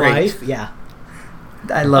That's come to great. life. Yeah.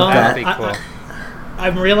 I love That that. would be cool.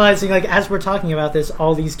 I'm realizing, like, as we're talking about this,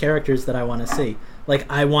 all these characters that I want to see. Like,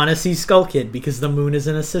 I want to see Skull Kid because the Moon is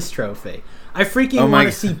an assist trophy. I freaking Oh my want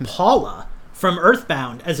to see Paula from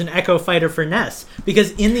Earthbound as an Echo Fighter for Ness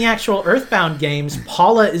because in the actual Earthbound games,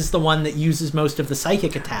 Paula is the one that uses most of the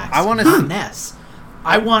psychic attacks. I wanna not see- Ness.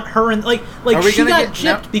 I want her and like Are we she gonna got get-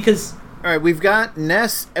 gypped now- because All right, we've got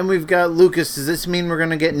Ness and we've got Lucas. Does this mean we're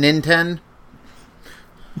going to get Nintendo?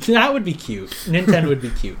 that would be cute. Nintendo would be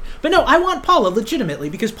cute. But no, I want Paula legitimately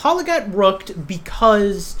because Paula got rooked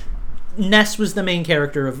because Ness was the main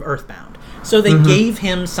character of Earthbound. So they gave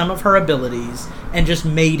him some of her abilities and just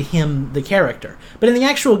made him the character. But in the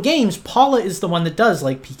actual games, Paula is the one that does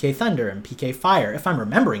like PK Thunder and PK Fire, if I'm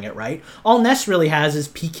remembering it right. All Ness really has is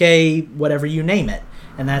PK whatever you name it.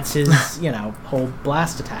 And that's his, whole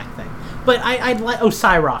blast attack thing. But I'd like... Oh,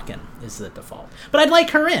 Cyrocken is the default. But I'd like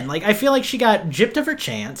her in. Like, I feel like she got gypped of her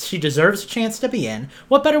chance. She deserves a chance to be in.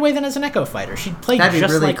 What better way than as an Echo Fighter? She'd play That'd be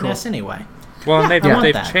just really like cool. Ness anyway. Well, Yeah, and I want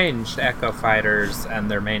they've that. changed Echo Fighters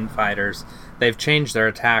and their main fighters. They've changed their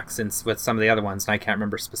attacks with some of the other ones, and I can't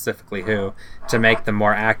remember specifically who, to make them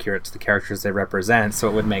more accurate to the characters they represent. So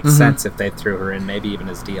it would make sense if they threw her in, maybe even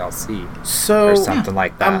as DLC So or something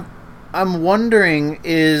like that. I'm wondering,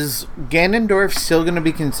 is Ganondorf still going to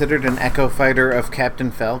be considered an Echo Fighter of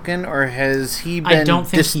Captain Falcon, or has he been I don't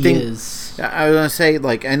think he distinct? is. I was going to say,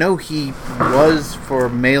 like, I know he was for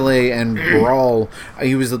Melee and Brawl.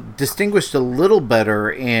 He was distinguished a little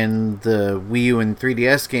better in the Wii U and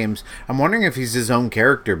 3DS games. I'm wondering if he's his own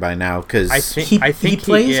character by now, because I think He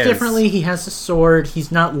plays is. differently. He has a sword.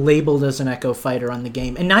 He's not labeled as an Echo Fighter on the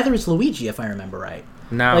game, and neither is Luigi, if I remember right.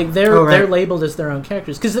 No. Like they're Oh, right. they're labeled as their own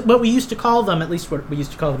characters because what we used to call them, at least what we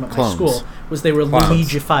used to call them at Clones. my school, was they were Clones.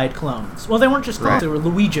 Luigified clones. Well, they weren't just clones; Right. they were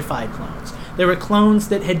Luigified clones. They were clones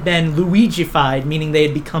that had been Luigified, meaning they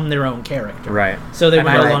had become their own character. Right. So they And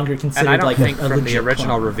were I- no longer considered And I don't like think a from the legit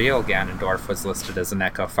original clone. reveal, Ganondorf was listed as an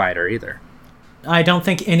Echo Fighter either. I don't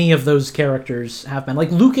think any of those characters have been.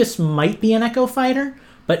 Like Lucas might be an Echo Fighter,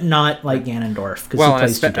 but not like Ganondorf because Well, he and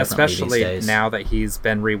plays too differently especially these days. now that he's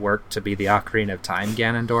been reworked to be the Ocarina of Time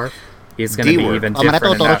Ganondorf, he's going to be D-word. even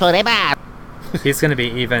different enough. He's going to be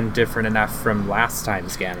even different enough from last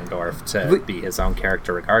time's Ganondorf to be his own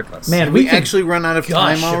character regardless. Man, we could actually run out of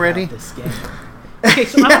gush time already. about this game. Okay,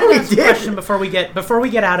 so I Yeah, wanted we to ask a did. question before we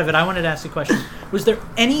get out of it. I wanted to ask a question. Was there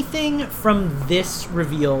anything from this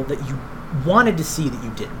reveal that you wanted to see that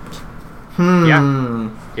you didn't?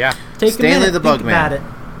 Yeah. Take Stanley a minute, the think Bugman. about it.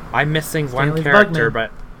 I'm missing Stanley one the character, Bugman.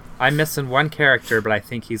 but I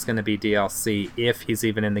think he's going to be DLC if he's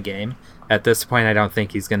even in the game. At this point, I don't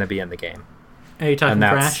think he's going to be in the game. Are you talking And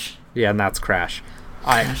that's Crash? Yeah, and that's Crash.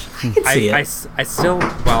 I can see it. I still,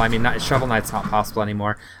 well, I mean, Shovel Knight's not possible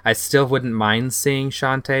anymore. I still wouldn't mind seeing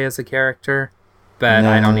Shantae as a character, but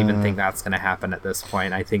I don't even think that's going to happen at this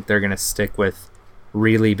point. I think they're going to stick with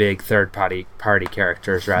really big third-party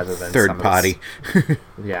characters rather than Third some of party. this-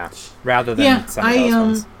 yeah, rather than Yeah, some of those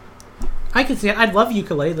ones. I could see it. I'd love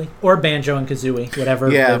Ukulele or Banjo and Kazooie, whatever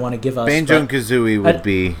Yeah, they want to give us. Banjo and but Kazooie would I-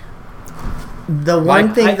 be. The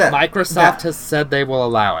one thing that Microsoft that- has said they will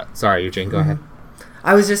allow it. Sorry, Eugene, go ahead.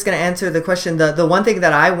 I was just going to answer the question. The one thing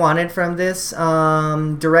that I wanted from this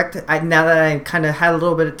direct, now that I kind of had a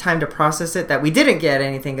little bit of time to process it, that we didn't get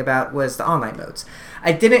anything about was the online modes.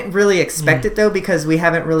 I didn't really expect it, though, because we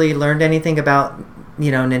haven't really learned anything about,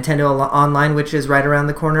 Nintendo Online, which is right around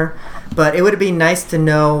the corner. But it would be nice to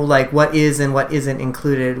know, like, what is and what isn't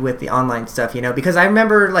included with the online stuff, because I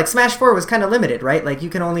remember, like, Smash 4 was kind of limited, right? Like, you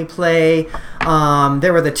can only play,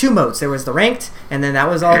 there were the 2 modes. There was the ranked, and then that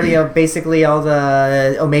was all the, basically all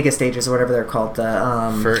the Omega stages, or whatever they're called.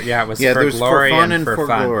 It was for glory and for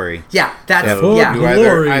fun. Glory. Yeah, that's, You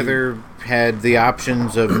either had the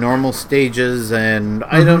options of normal stages and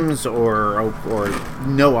items, or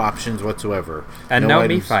no options whatsoever. And no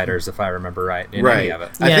Mii Fighters, if I remember right, in any of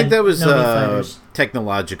it. I think that was a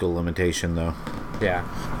technological limitation, though. Yeah.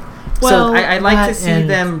 Well, so I'd like to see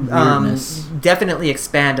them definitely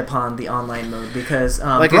expand upon the online mode, because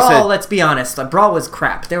like Brawl, I said, let's be honest, Brawl was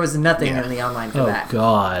crap. There was nothing in the online for that. Oh,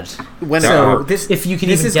 God. This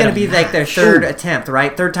is going to be like their third attempt,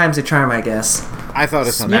 right? Third time's a charm, I guess. I thought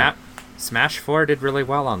of something. Smash 4 did really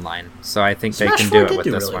well online, so I think they can do it with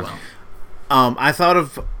this one. I thought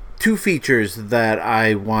of 2 features that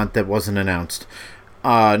I want that wasn't announced.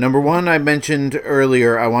 Number 1, I mentioned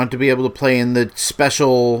earlier, I want to be able to play in the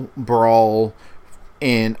special Brawl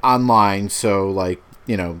in online, so like,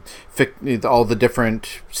 all the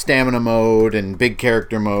different stamina mode and big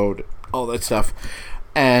character mode, all that stuff.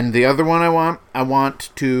 And the other one I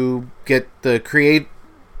want to get the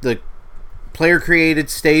player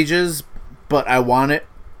created stages, but I want it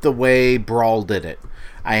the way Brawl did it.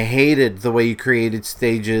 I hated the way you created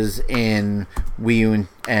stages in Wii U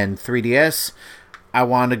and 3DS. I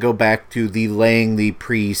want to go back to laying the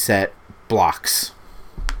preset blocks.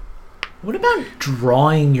 What about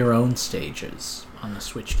drawing your own stages on the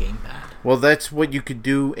Switch gamepad? Well, that's what you could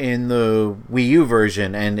do in the Wii U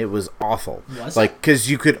version, and it was awful. Was it?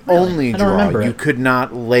 Because you could only draw. You could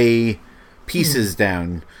not lay pieces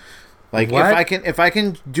down. Like, if I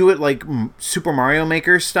can do it like Super Mario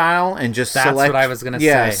Maker style and just select... That's what I was going to say.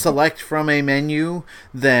 Yeah, select from a menu,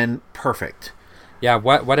 then perfect. Yeah,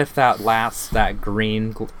 what if that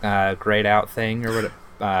green grayed out thing, or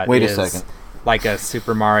what Wait a second. Like a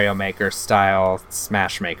Super Mario Maker style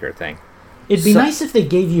Smash Maker thing? It'd be nice if they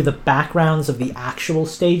gave you the backgrounds of the actual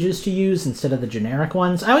stages to use instead of the generic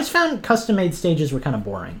ones. I always found custom-made stages were kind of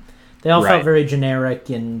boring. They all felt very generic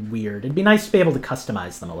and weird. It'd be nice to be able to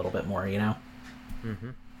customize them a little bit more,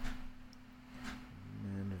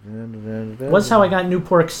 Was how I got New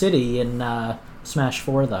Pork City in Smash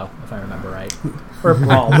 4, though, if I remember right. Or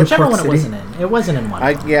Brawl, whichever one it wasn't in. It wasn't in one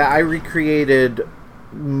of them. Yeah, I recreated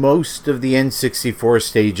most of the N64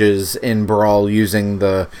 stages in Brawl using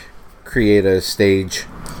the Create a Stage.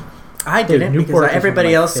 I didn't, because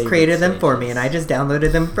everybody else created them for me, and I just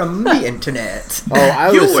downloaded them from the internet. Oh, I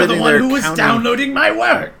was You were the one who was downloading my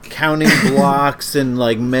work! Counting blocks and,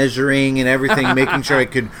 like, measuring and everything, making sure I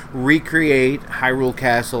could recreate Hyrule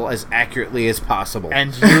Castle as accurately as possible.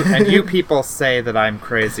 And you people say that I'm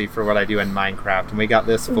crazy for what I do in Minecraft, and we got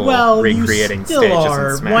this fool recreating stages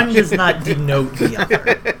in Smash. One does not denote the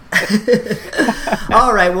other.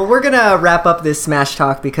 All right, well, we're going to wrap up this Smash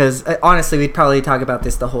talk, because, honestly, we'd probably talk about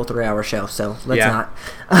this the whole 3-hour show, so let's not.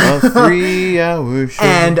 A 3-hour show.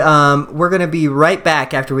 And we're going to be right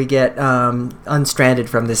back after we get unstranded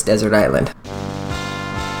from this desert island.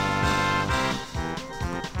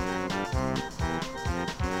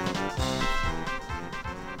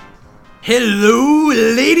 Hello,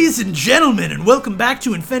 ladies and gentlemen, and welcome back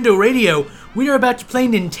to Infendo Radio. We are about to play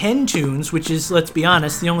Nintendoons, which is, let's be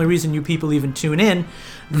honest, the only reason you people even tune in.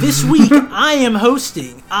 This week, I am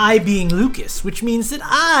hosting, I being Lucas, which means that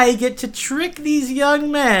I get to trick these young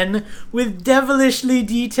men with devilishly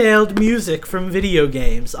detailed music from video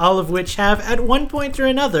games, all of which have, at one point or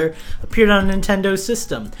another, appeared on a Nintendo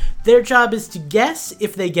system. Their job is to guess.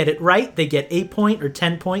 If they get it right, they get 8 points, or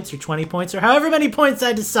 10 points, or 20 points, or however many points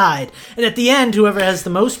I decide. And at the end, whoever has the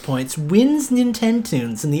most points wins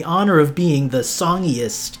Nintendoons in the honor of being the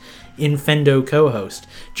songiest Infendo co-host.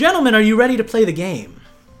 Gentlemen, are you ready to play the game?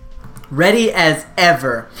 Ready as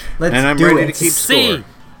ever. Let's do it. And I'm ready to keep score.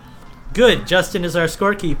 Good. Justin is our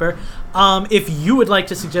scorekeeper. If you would like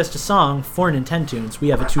to suggest a song for Nintendoons, we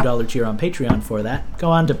have a $2 tier on Patreon for that.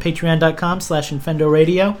 Go on to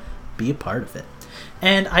patreon.com/InfendoRadio. Be a part of it.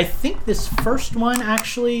 And I think this first one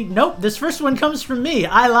actually... Nope, this first one comes from me.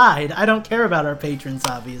 I lied. I don't care about our patrons,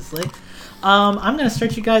 obviously. I'm going to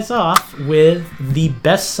start you guys off with the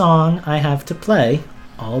best song I have to play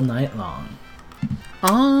all night long.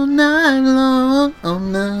 All night long, all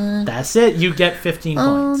night. That's it. You get 15 points.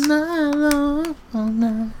 All night long, all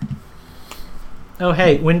night. Oh,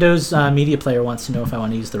 hey, Windows Media Player wants to know if I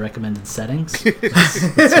want to use the recommended settings. Let's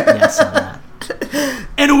hit yes on that.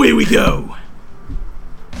 And away we go.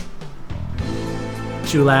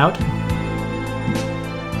 Too loud?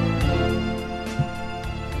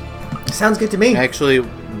 Sounds good to me. Actually,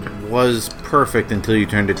 was perfect until you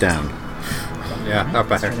turned it down. Yeah, not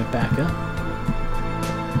better. Turn it back up.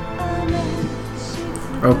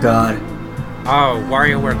 Oh God. Oh,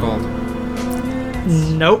 WarioWare Gold.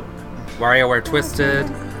 Nope. WarioWare Twisted.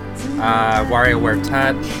 WarioWare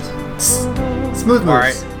Touched. Smooth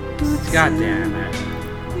moves. God damn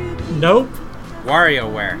it. Nope.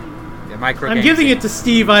 WarioWare. Yeah, micro I'm games. giving it to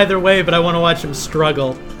Steve either way, but I want to watch him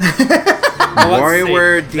struggle.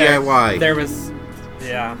 WarioWare DIY. There was...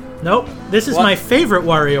 Yeah. Nope. This is What? my favorite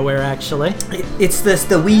WarioWare, actually. It's the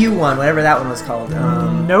Wii U one, whatever that one was called.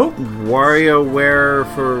 Nope.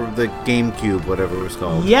 WarioWare for the GameCube, whatever it was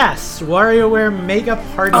called. Yes, WarioWare Mega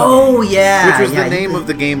Party. Oh yeah. Which was yeah, the name of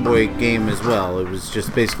the Game Boy game as well. It was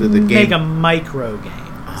just basically the game. Mega Micro Games.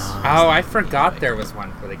 Oh, I forgot there was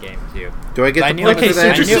one for the GameCube. Do I get I the knew point it Okay, was, for so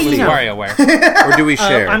that? I knew just it so was you know- WarioWare. Or do we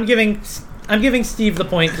share? I'm giving Steve the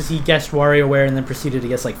point because he guessed WarioWare and then proceeded to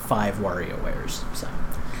guess like 5 WarioWares. So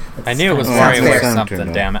I knew it was Sounds WarioWare fair.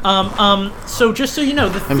 something, damn it. So just so you know,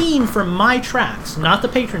 the theme for my tracks, not the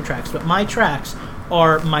patron tracks, but my tracks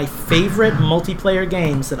are my favorite multiplayer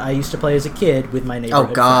games that I used to play as a kid with my neighborhood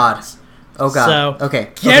Oh God. friends. Oh God. So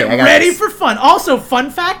okay. Get okay, I got ready this. for fun. Also, fun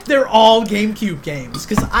fact, they're all GameCube games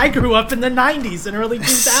because I grew up in the 90s and early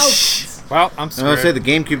 2000s. Well, I'm I was screwed. gonna say the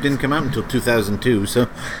GameCube didn't come out until 2002, so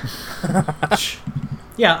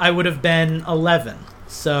Yeah, I would have been 11.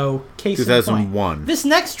 So, case in point. 2001. This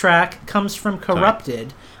next track comes from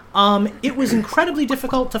Corrupted. It was incredibly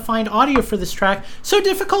difficult to find audio for this track, so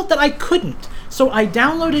difficult that I couldn't. So I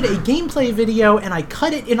downloaded a gameplay video and I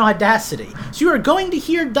cut it in Audacity. So you are going to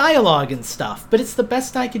hear dialogue and stuff, but it's the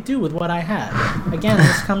best I could do with what I had. Again,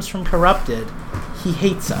 this comes from Corrupted. He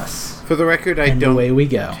hates us. for the record, I And don't away we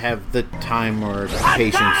go. have the time or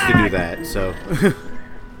patience to do that. So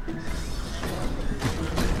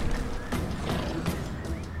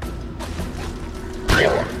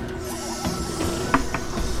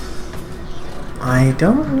I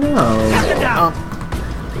don't know.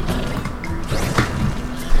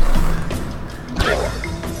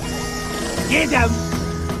 Get down.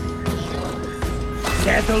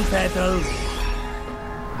 Settle.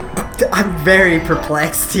 I'm very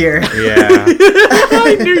perplexed here. yeah,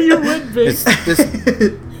 I knew you would be.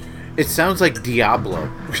 it sounds like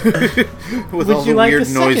Diablo with all Would the you like weird a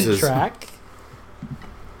second noises. track?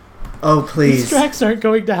 Oh These please. tracks aren't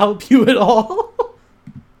going to help you at all.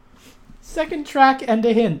 Second track and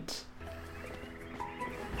a hint.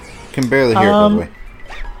 Can barely hear it, by the way.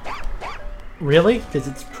 Really? Because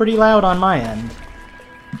it's pretty loud on my end.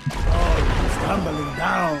 Tumbling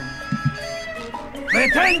down.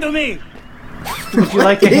 Return to me. Would you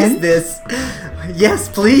like a What is hint? this? Yes,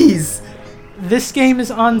 please. This game is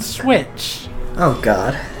on Switch. Oh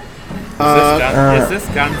God. Is this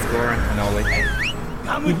gun score and cannoli?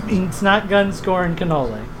 Come with me. It's not Gun, Score, and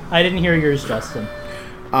Cannoli. I didn't hear yours, Justin.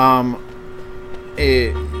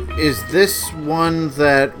 Is this one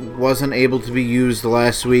that wasn't able to be used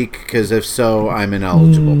last week? Because if so, I'm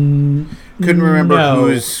ineligible. Couldn't remember no.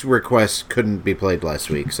 whose request couldn't be played last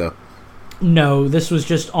week. So No, this was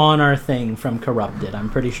just on our thing from Corrupted. I'm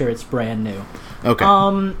pretty sure it's brand new.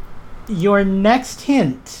 okay. Your next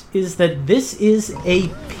hint is that this is a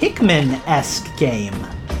Pikmin-esque game.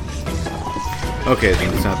 Okay,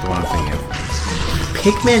 then it's not the one I'm thinking of.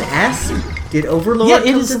 Pikmin S? Did Overlord Yeah, it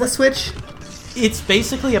come is to the li- Switch? It's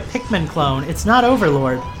basically a Pikmin clone. It's not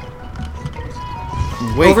Overlord.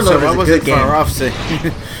 Wait, Overlord so is I a wasn't good far game. off saying.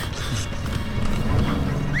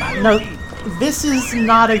 No, this is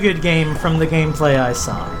not a good game from the gameplay I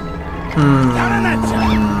saw.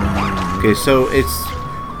 Okay, so it's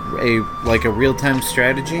a real-time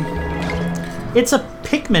strategy. It's a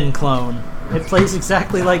Pikmin clone. It plays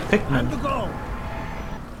exactly like To Pikmin. go.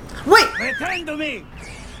 Wait! Return to me.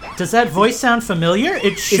 Does that voice sound familiar?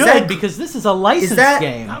 It should, that- because this is a licensed that-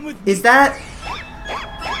 game. Come with me. Is that...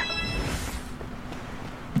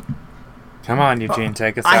 Come on, Eugene,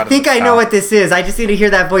 take us out I of think the I know top. what this is. I just need to hear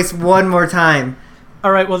that voice one more time.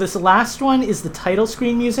 All right, well, this last one is the title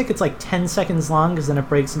screen music. It's like 10 seconds long because then it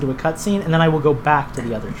breaks into a cutscene, and then I will go back to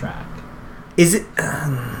the other track. Is it...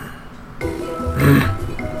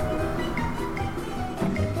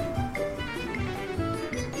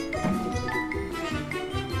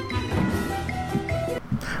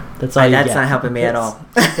 That's all you that's get. not helping me at all.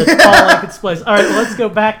 That's all I could splice. All right, well, let's go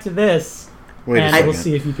back to this, Wait a and second. we'll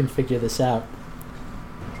see if you can figure this out.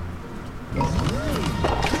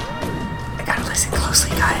 I gotta listen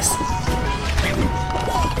closely, guys.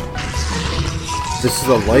 This is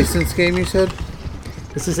a licensed game, you said?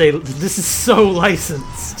 This is so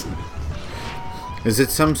licensed. Is it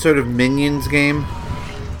some sort of Minions game?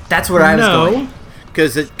 That's where I was going.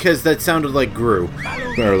 Because that sounded like Gru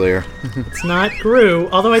earlier. It's not Gru.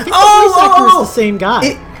 Although I think the voice actor is the same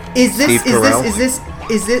guy. Is this?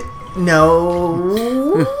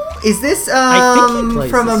 No. Is this I think he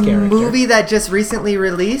plays from a this character. movie that just recently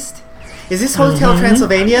released? Is this Hotel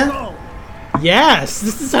Transylvania? Yes,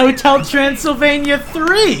 this is Hotel Transylvania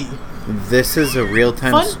 3. This is a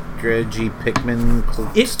real-time Fun. strategy Pikmin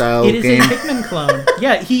style It is game. a Pikmin clone.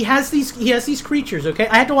 Yeah, he has these creatures, okay?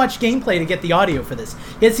 I had to watch gameplay to get the audio for this.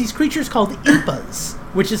 He has these creatures called Impas,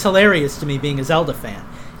 which is hilarious to me being a Zelda fan.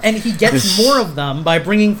 And he gets more of them by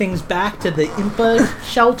bringing things back to the Impa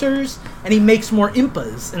shelters, and he makes more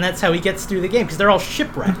Impas, and that's how he gets through the game, because they're all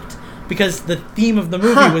shipwrecked. Because the theme of the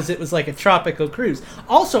movie was it was like a tropical cruise.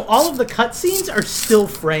 Also, all of the cutscenes are still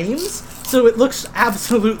frames, so it looks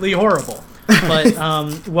absolutely horrible. But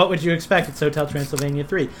what would you expect? It's Hotel Transylvania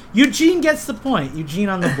 3. Eugene gets the point. Eugene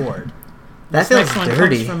on the board. That This feels next one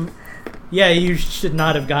dirty. comes from... Yeah, you should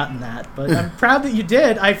not have gotten that, but I'm proud that you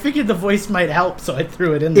did. I figured the voice might help, so I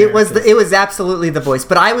threw it in there. It was absolutely the voice,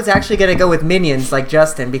 but I was actually gonna go with Minions like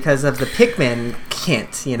Justin because of the Pikmin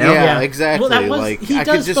hint, you know? Yeah, Yeah. exactly. Well, that was- like he I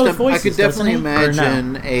does could both voices, I could definitely doesn't he? Or no?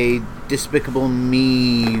 imagine a Despicable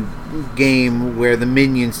Me game where the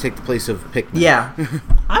minions take the place of Pikmin. Yeah.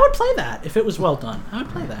 I would play that if it was well done. I would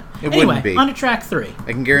play that. It anyway, wouldn't be. on to track 3.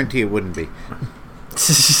 I can guarantee it wouldn't be.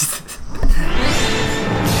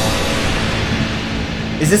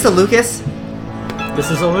 Is this a Lucas?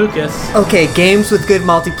 This is a Lucas. Okay, games with good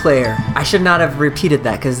multiplayer. I should not have repeated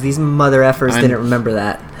that because these mother effers didn't remember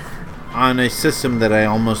that. On a system that I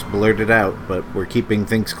almost blurted out, but we're keeping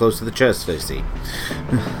things close to the chest, I see.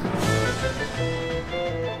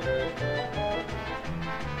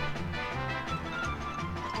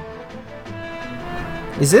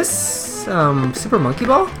 Is this Super Monkey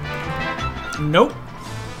Ball? Nope.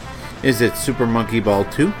 Is it Super Monkey Ball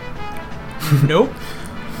 2? Nope.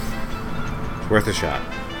 Worth a shot.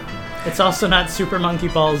 It's also not Super Monkey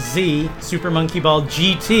Ball Z, Super Monkey Ball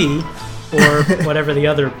GT, or whatever the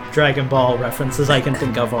other Dragon Ball references I can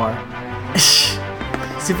think of are.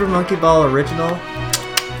 Super Monkey Ball original?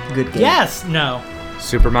 Good game. Yes. No.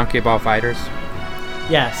 Super Monkey Ball Fighters.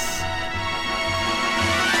 Yes.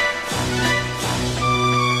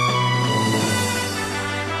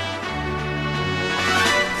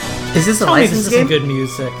 Is this a Tell me this licensed isn't game? good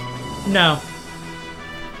music. No.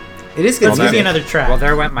 It is good Let's give music. you another track. Well,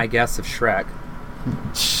 there went my guess of Shrek.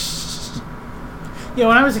 Yeah,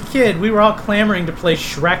 when I was a kid, we were all clamoring to play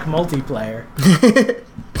Shrek multiplayer.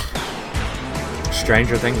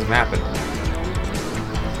 Stranger things have happened.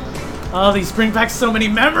 Oh, these bring back so many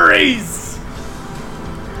memories!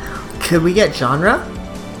 Could we get genre?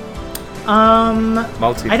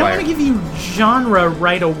 Multiplayer. I don't want to give you genre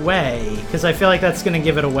right away, because I feel like that's going to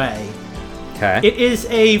give it away. Okay. It is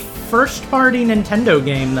a first-party Nintendo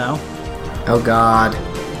game, though. Oh god.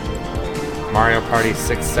 Mario Party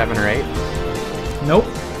 6, 7, or 8? Nope.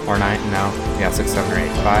 Or 9? No. Yeah, 6, 7, or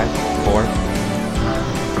 8. 5, 4.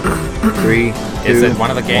 3, 2, Is it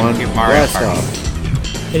one of the GameCube 1, Mario blast Party?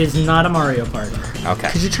 off. It is not a Mario Party.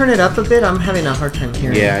 Okay. Could you turn it up a bit? I'm having a hard time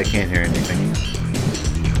hearing. Yeah, I can't hear anything.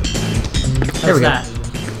 There we go. How's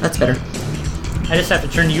that? That's better. I just have to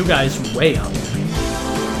turn you guys way up.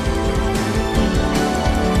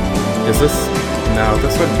 Is this... No,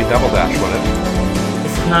 this wouldn't be Double Dash, would it?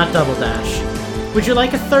 This is not Double Dash. Would you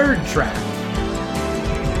like a third track?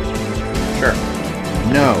 Sure.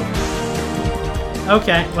 No.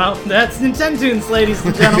 Okay, well, that's Nintendoons, ladies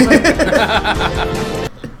and gentlemen.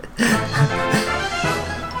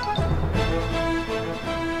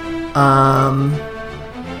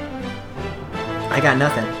 I got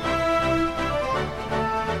nothing.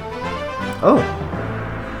 Oh.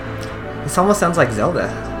 This almost sounds like Zelda.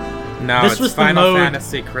 No, This it's was the Final mode-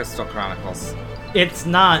 Fantasy Crystal Chronicles. It's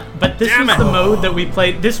not, but this Damn was it. the mode that we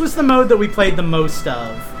played. This was the mode that we played the most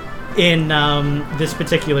of in this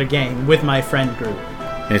particular game with my friend group.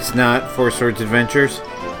 It's not Four Swords Adventures.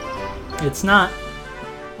 It's not.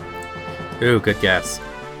 Ooh, good guess.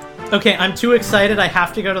 Okay, I'm too excited. I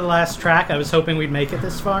have to go to the last track. I was hoping we'd make it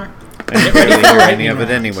this far. I didn't ready really for hear it. any of it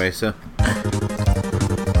anyway, so.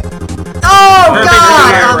 Oh Kirby's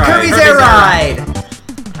god! Air Ride. Kirby's Kirby's Air Air Ride!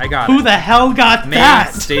 I got Who it. the hell got Me,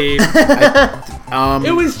 that? Steve.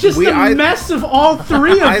 It was just a mess of all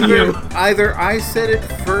three of you. Either I said it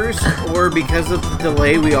first, or because of the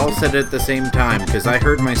delay, we all said it at the same time. Because I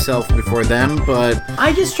heard myself before them, but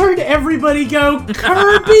I just heard everybody go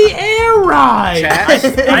Kirby Air Ride.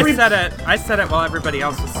 I said it while everybody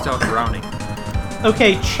else was still groaning.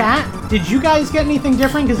 Okay, chat. Did you guys get anything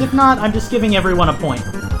different? Because if not, I'm just giving everyone a point.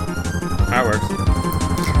 That works.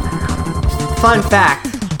 Fun fact.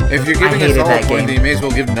 If you're giving us all a point, then you may as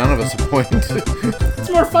well give none of us a point. It's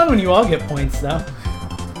more fun when you all get points, though.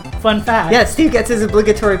 Fun fact. Yeah, Steve gets his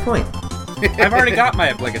obligatory point. I've already got my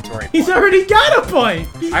obligatory point. He's already got a point!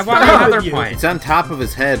 I want another point. It's on top of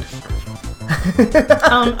his head.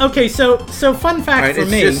 Okay, so fun fact for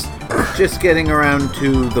me. It's just getting around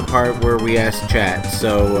to the part where we ask chat,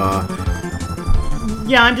 so,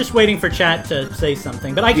 Yeah, I'm just waiting for chat to say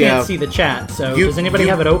something, but I can't see the chat, so does anybody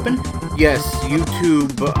have it open? Yes,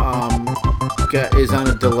 YouTube is on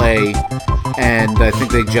a delay, and I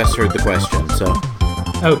think they just heard the question, so...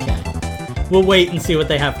 Okay. We'll wait and see what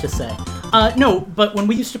they have to say. No, but when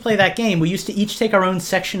we used to play that game, we used to each take our own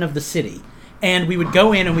section of the city. And we would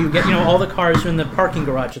go in and we would get, all the cars are in the parking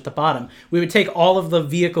garage at the bottom. We would take all of the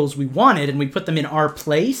vehicles we wanted and we'd put them in our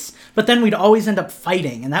place, but then we'd always end up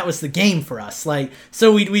fighting, and that was the game for us.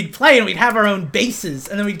 So we'd play and we'd have our own bases,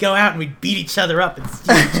 and then we'd go out and we'd beat each other up and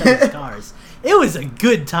steal each other's cars. It was a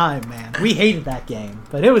good time, man. We hated that game,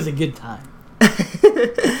 but it was a good time.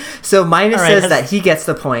 So Minus says that he gets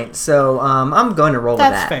the point, so I'm going to roll with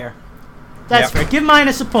that. That's fair. That's fair. Give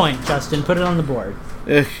Minus a point, Justin. Put it on the board.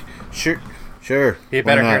 Sure. You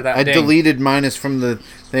better hear that I ding. deleted Minus from the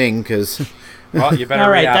thing, because... Well, you better All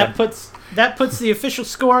right, that puts the official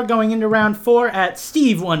score going into round 4 at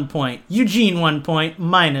Steve 1 point, Eugene 1 point,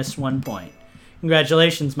 Minus 1 point.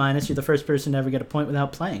 Congratulations, Minus. You're the first person to ever get a point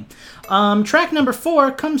without playing. Track number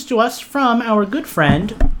 4 comes to us from our good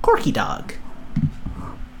friend, Corky Dog.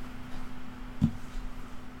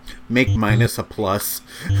 Make Minus a plus.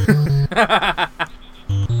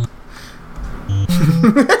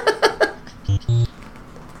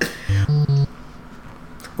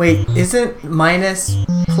 Wait, isn't minus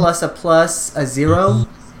plus a plus a 0?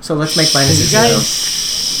 So let's make minus a 0. Did you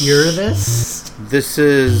guys hear this? This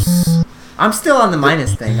is... I'm still on the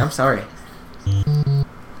minus thing. I'm sorry.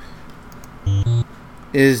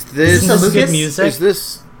 Is this... Is this good music? Is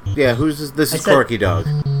this... Yeah, who's this? This is Corky Dog.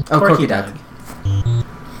 Oh, Corky Dog.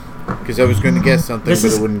 Because I was going to guess something, but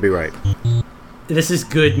it wouldn't be right. This is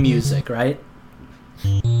good music, right?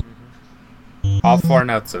 All 4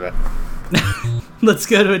 notes of it. Let's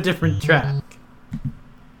go to a different track.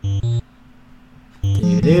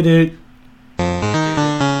 Do-do-do.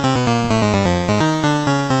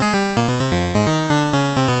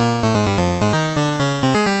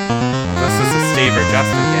 This is a Steve or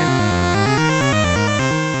Justin game.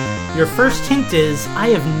 Your first hint is, I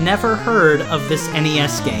have never heard of this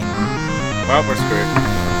NES game. Well, we're screwed.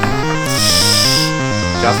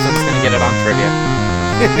 Justin's gonna get it on trivia.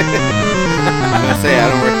 I'm gonna say I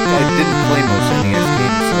didn't play most NES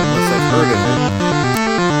games, so unless I've heard of it.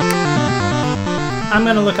 I'm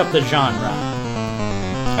gonna look up the genre.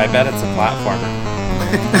 I bet it's a platformer.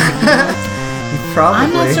 Probably.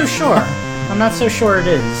 I'm not so sure. I'm not so sure it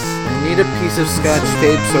is. I need a piece of Scotch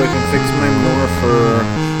tape so I can fix my morpher.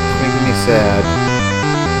 It's making me sad.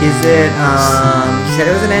 Is it, he said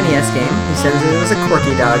it was an NES game. He said it was a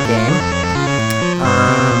Corky Dog game.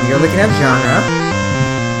 You're looking at genre.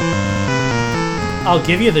 I'll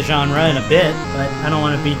give you the genre in a bit, but I don't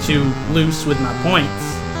want to be too loose with my points.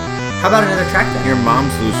 How about another track then? Your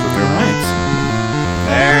mom's loose with her points.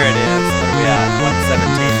 There it is. What are we at?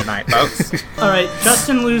 117 tonight, folks. Alright,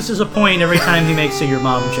 Justin loses a point every time he makes a your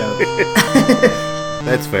mom joke.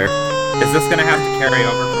 That's fair. Is this gonna have to carry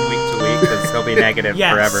over from week to week? Because he'll be negative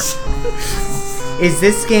forever. Is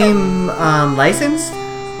this game licensed?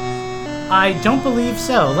 I don't believe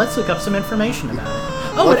so. Let's look up some information about it.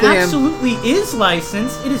 Oh, Luckily, it absolutely is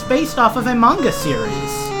licensed. It is based off of a manga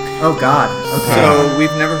series. Oh god. Okay. So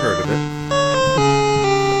we've never heard of it.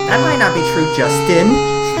 That might not be true, Justin.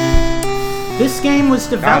 This game was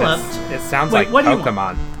developed... God, it sounds Wait, like what do you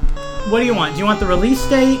Pokemon. What do you want? Do you want the release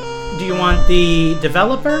date? Do you want the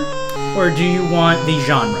developer? Or do you want the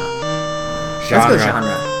genre? Let's go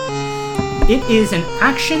genre. It is an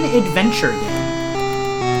action-adventure game.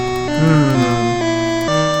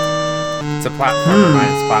 It's a platformer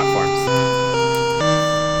minus platforms.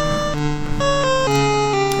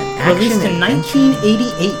 Released in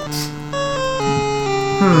 1988.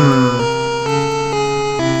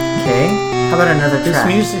 Okay. How about another track?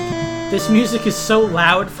 This music is so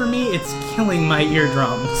loud for me, it's killing my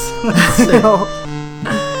eardrums. Let's see.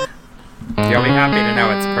 You You'll be happy to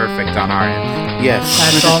know it's perfect on our end. Yes.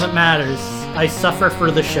 That's all that matters. I suffer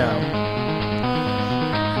for the show.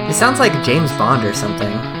 It sounds like James Bond or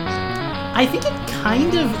something. I think it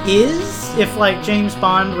kind of is, if like James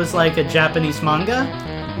Bond was like a Japanese manga.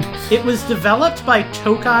 It was developed by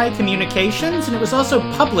Tokai Communications, and it was also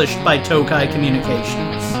published by Tokai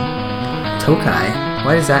Communications. Tokai?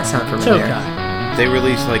 Why does that sound familiar? Tokai. They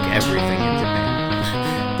release like everything in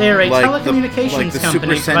Japan. They are a Like telecommunications the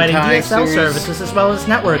company Super providing Sentai DSL series? services as well as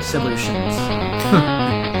network solutions.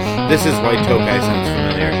 This is why Tokai sounds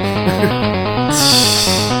familiar.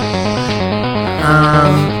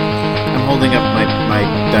 I'm holding up my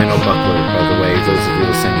Dino Buckler, by the way, those of you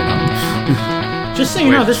listening at home. Just so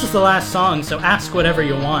you know, this is the last song, so ask whatever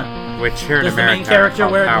you want. Which here in Does the America main character are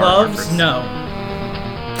called wear power gloves? numbers. No.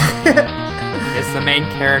 Is the main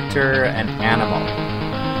character an animal?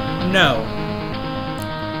 No.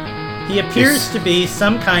 He appears to be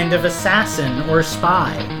some kind of assassin or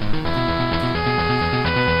spy.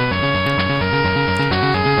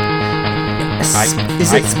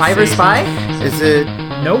 Is it Spy vs. Spy? Is it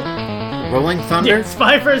Nope. Rolling Thunder? Yeah,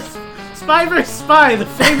 Spy vs. Spy, the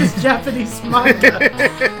famous Japanese manga.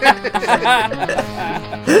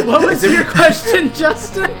 What was your question,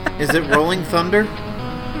 Justin? Is it Rolling Thunder?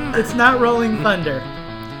 It's not Rolling Thunder.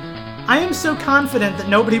 I am so confident that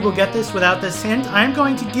nobody will get this without this hint. I am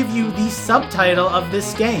going to give you the subtitle of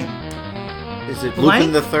this game. Is it Blank,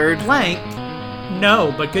 Lupin the Third? Blank.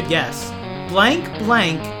 No, but good guess. Blank,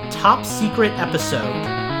 blank, top secret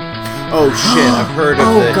episode. Oh shit, I've heard of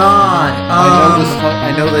it. Oh god.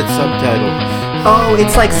 I know that subtitle. Oh,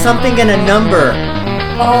 it's like something and a number.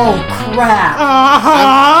 Oh crap.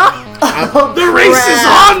 Uh-huh! The race is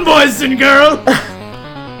on, boys and girls!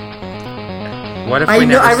 What if I we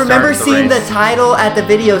know. never I remember start seeing the race? title at the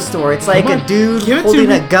video store. It's like Come a on, dude give it to holding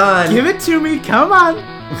me. a gun. Give it to me, come on!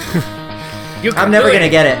 I'm never gonna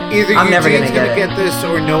get it. Either I'm never Eugene's gonna get it. this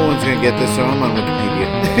or no one's gonna get this, so I'm on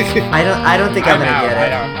Wikipedia. I don't think I'm gonna out. get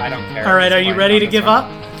it. I don't care. Alright, at are this you point ready on to this give one.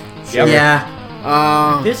 up? Yep.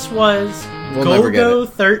 Yeah. This was We'll never get Golgo it.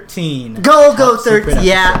 13. Go Top secret 13.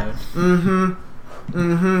 Yeah. episode.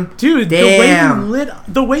 Mm-hmm. Dude, Damn.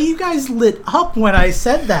 the way you guys lit up when I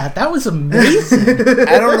said that was amazing.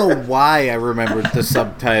 I don't know why I remembered the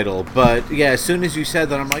subtitle, but yeah, as soon as you said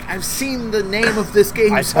that, I'm like, I've seen the name of this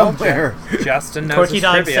game I told somewhere. you. Justin knows Corky his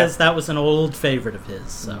Dog trivia. says that was an old favorite of his,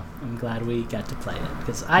 so I'm glad we got to play it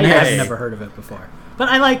because I Nice. have never heard of it before. But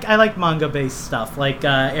I like manga-based stuff, like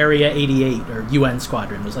Area 88 or UN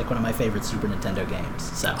Squadron was like one of my favorite Super Nintendo games.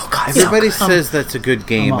 So Everybody says that's a good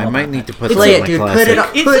game. all I might about need that. to put Play that it, in my dude.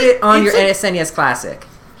 classic. Put it on your it's SNES Classic.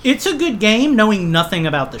 It's a good game, knowing nothing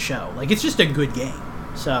about the show. Like it's just a good game.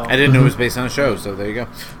 So I didn't know it was based on a show, so there you go.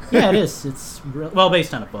 yeah, it is. It's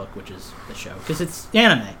based on a book, which is the show, because it's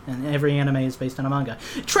anime, and every anime is based on a manga.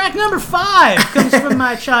 Track number 5 comes from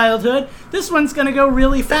my childhood. This one's gonna go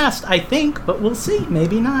really fast, I think, but we'll see.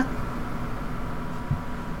 Maybe not.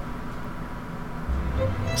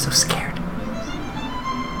 I'm so scared.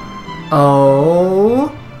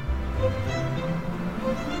 Oh.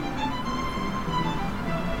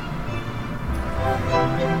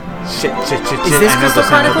 Shit. Is this Crystal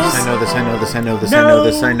Chronicles? I know this. No,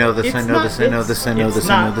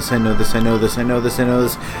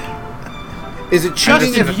 Is it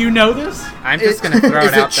cheating Justin, if do you know this? I'm just gonna throw Is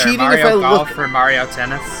it it out there. cheating if Mario I Golf look- or Mario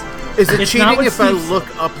Tennis? is it It's not cheating what if I Steve- look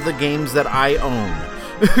up the games that I own?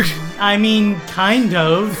 I mean, kind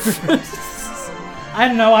of. I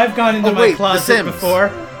don't know. I've gone into Oh, my wait, The closet Sims. before.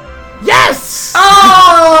 Yes!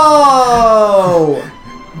 Oh!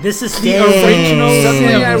 This is the Dang. original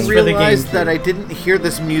Suddenly I Sims for the realized GameCube. that I didn't hear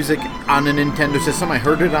this music on a Nintendo system. I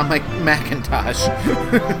heard it on my Macintosh.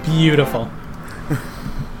 Beautiful.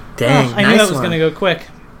 Dang, I knew nice that was one. going to go quick.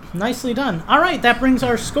 Nicely done. All right, that brings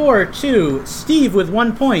our score to Steve with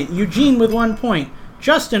 1 point, Eugene with 1 point,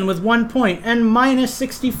 Justin with 1 point, and minus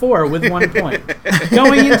 64 with 1 point.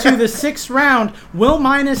 Going into the 6th round, will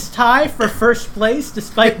Minus tie for first place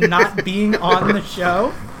despite not being on the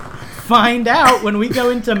show? Find out when we go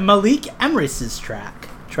into Malik Emrys's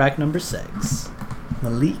track number 6.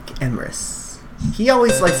 Malik Emrys. He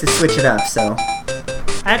always likes to switch it up, so.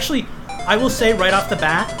 Actually, I will say right off the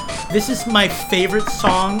bat, this is my favorite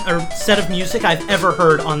song or set of music I've ever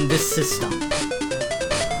heard on this system.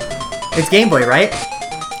 It's Game Boy, right?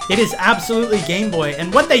 It is absolutely Game Boy,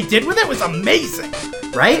 and what they did with it was amazing.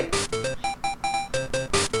 Right?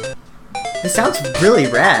 This sounds really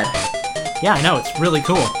rad. Yeah, I know, it's really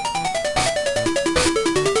cool.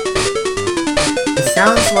 It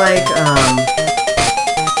sounds like,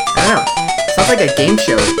 I don't know. Sounds like a game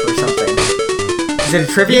show or something. Is it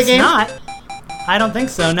a trivia It's game? not. I don't think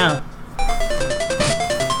so, no.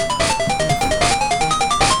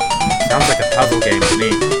 puzzle game to me.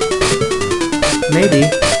 Maybe.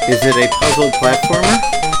 Is it a puzzle platformer?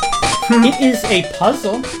 It is a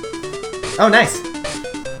puzzle. Oh, nice.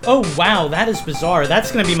 Oh, wow, that is bizarre.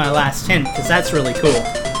 That's going to be my last hint, because that's really cool.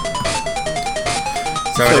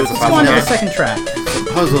 So it is a Let's go puzzle on to the game. second track. It's a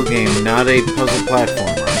puzzle game, not a puzzle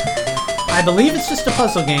platformer. I believe it's just a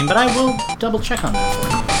puzzle game, but I will double check on that for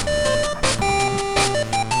you.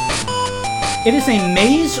 It is a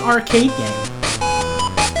maze arcade game.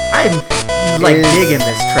 I'm digging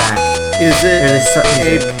this track. Is There's some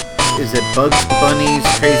it music. is it Bugs Bunny's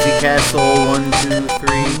Crazy Castle 1, 2,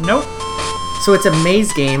 3? Nope. So it's a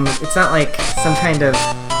maze game. It's not like some kind of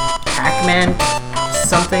Pac-Man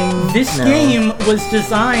something. This No. game was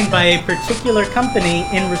designed by a particular company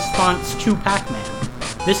in response to Pac-Man.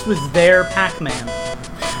 This was their Pac-Man.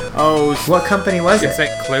 Oh, What company was Is it?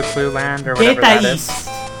 it Clue Clue Land or whatever that Data is? East.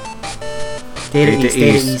 Data Data East,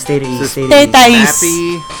 Data East. East, Data East, Is this Data East.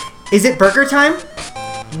 Happy. Is it Burger Time?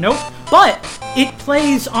 Nope. But it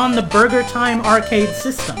plays on the Burger Time arcade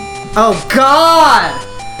system. Oh God!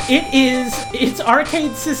 Its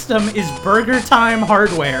arcade system is Burger Time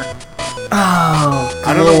hardware. Oh,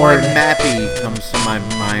 I don't know why Lord. Mappy comes to my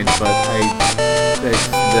mind, but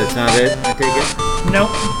that's not it. I take it. Nope.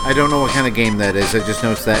 I don't know what kind of game that is. I just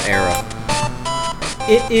know it's that era.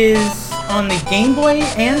 It is on the Game Boy,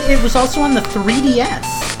 and it was also on the 3DS.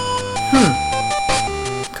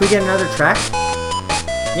 Could we get another track?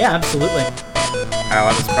 Yeah, absolutely. Oh,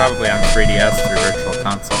 it was probably on 3DS through Virtual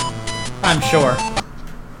Console. I'm sure.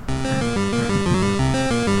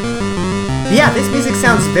 Yeah, this music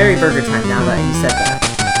sounds very Burger Time now that you said that.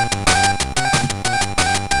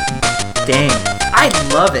 Dang. I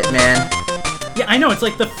love it, man. Yeah, I know. It's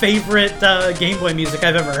like the favorite Game Boy music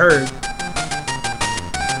I've ever heard.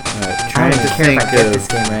 I Trying don't to even care think if I get of this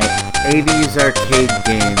game right. 80s arcade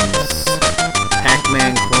games.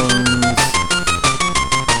 Pac-Man clones.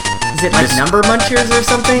 Is it like Miss- Number Munchers or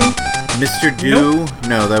something? Mr. Do?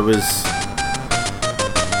 No, that was...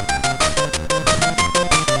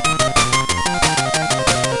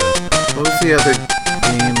 What was the other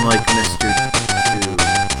game like Mr.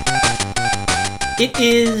 Do? It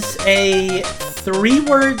is a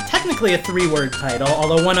technically a three-word title,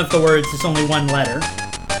 although one of the words is only one letter.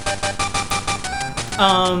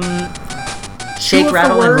 Shake, of the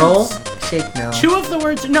rattle, and roll? words- Shake, no. Two of the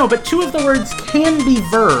words can be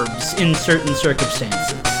verbs in certain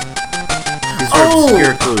circumstances. These are Oh!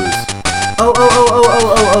 obscure clues.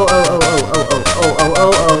 Oh.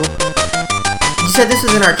 You said this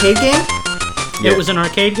was an arcade game? Yeah. It was an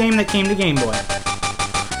arcade game that came to Game Boy.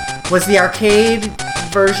 Was the arcade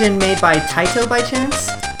version made by Taito by chance?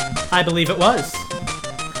 I believe it was.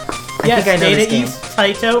 I Yes, think I know Data this game. East,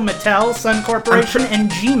 Taito, Mattel, Sun Corporation, and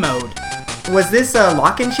G-Mode. Was this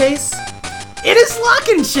Lock and Chase? It is Lock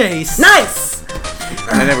and Chase! Nice!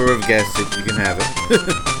 I never would have guessed it. You can have it.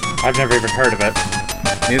 I've never even heard of it.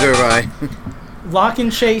 Neither have I. Lock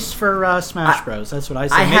and Chase for Smash Bros. That's what I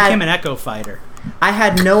say. Make him an Echo Fighter. I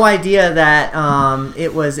had no idea that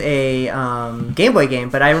it was a Game Boy game,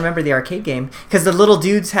 but I remember the arcade game because the little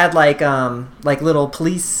dudes had like little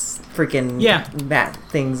police freaking bat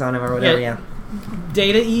things on them or whatever. Yeah.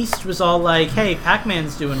 Data East was all like, "Hey,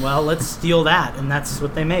 Pac-Man's doing well. Let's steal that," and that's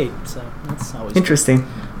what they made. So that's always Interesting.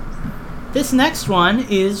 Cool. This next one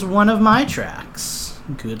is one of my tracks.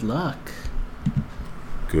 Good luck.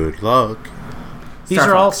 Good luck. These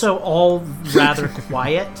Star are Fox. also all rather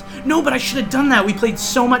quiet. No, but I should have done that. We played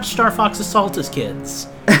so much Star Fox Assault as kids.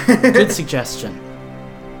 Good suggestion.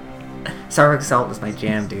 Star Fox Assault was my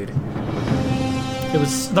jam, dude. It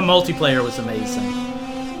was the multiplayer was amazing.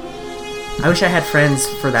 I wish I had friends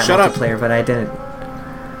for that Shut up. multiplayer, but I didn't.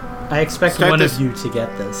 I expect Start one this. of you to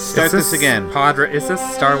get this. Start Is this- this again. Is this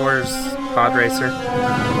Star Wars Pod Racer?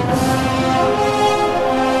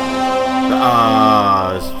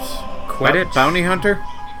 Quidditch? Bounty Hunter?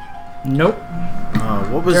 Nope.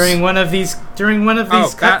 What was... During one of these Oh,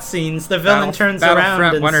 cutscenes, the villain turns around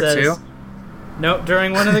Battlefront and 1 or says, 2? "Nope."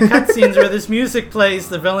 During one of the cutscenes where this music plays,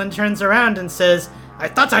 the villain turns around and says, "I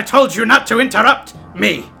thought I told you not to interrupt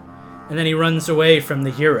me," and then he runs away from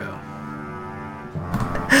the hero.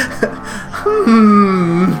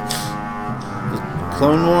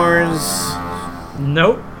 Clone Wars?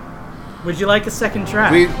 Nope. Would you like a second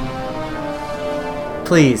track?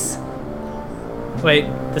 Please. Wait,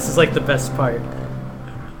 this is like the best part.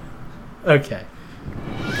 Okay.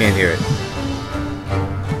 Can't hear it.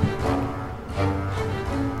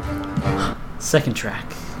 Second track.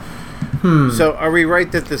 So, are we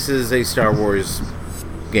right that this is a Star Wars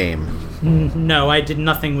game? No, I did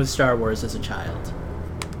nothing with Star Wars as a child.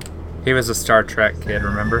 He was a Star Trek kid,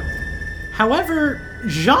 remember? However,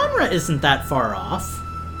 genre isn't that far off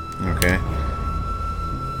Okay.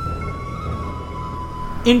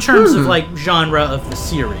 in terms of like genre of the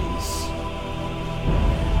series.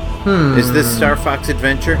 Is this Star Fox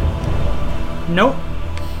Adventure? Nope.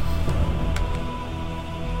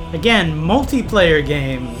 Again, multiplayer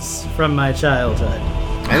games from my childhood.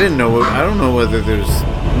 I didn't know. I don't know whether there's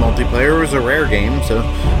multiplayer. It was a rare game, so.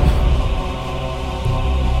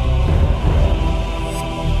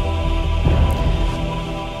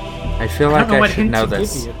 I feel I like don't know I what should hint know to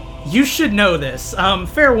this. give you. You should know this.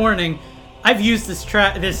 Fair warning, I've used this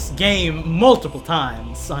game multiple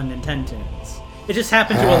times on Nintendo's. It just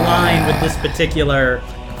happened to align with this particular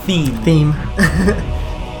theme.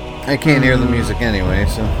 I can't hear the music anyway,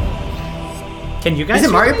 so. Can you guys Is it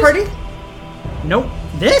hear Mario this? Party? Nope.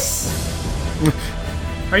 This?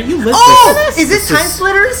 Are you listening Oh! to this? Is this Time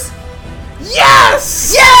Splitters?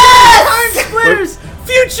 Yes! Yes! Time Splitters!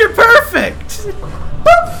 Future Perfect!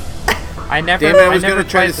 I never, Damn it, I I was never gonna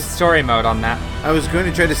try played to the story mode on that. I was going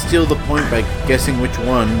to try to steal the point by guessing which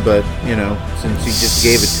one, but, you know, since you just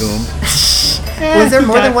gave it to him. Was there you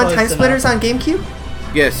more got than one close Time enough. Splitters on GameCube?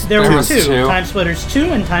 Yes. There There were was two. two. Time Splitters 2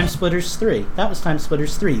 and Time Splitters 3. That was Time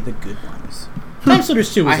Splitters 3, the good ones. Time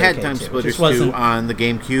Splitters 2 was I had okay Time too. It Splitters just 2 wasn't. on the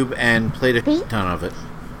GameCube and played a ton of it.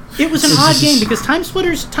 It was an odd game because Time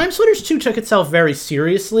Splitters 2 took itself very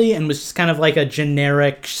seriously and was just kind of like a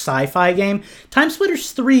generic sci-fi game. Time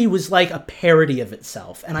Splitters 3 was like a parody of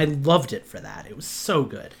itself, and I loved it for that. It was so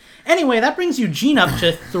good. Anyway, that brings Eugene up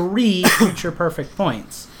to 3 future perfect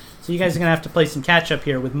points. So you guys are going to have to play some catch-up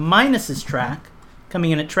here with Minus's track,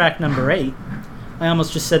 coming in at track number 8. I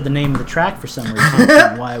almost just said the name of the track for some reason. I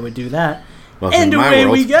don't know why I would do that. Welcome And to my away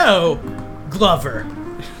world. we go! Glover.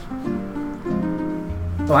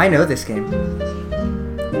 Oh, I know this game.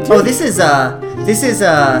 Oh, this is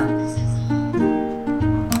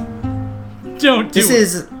Don't do this it.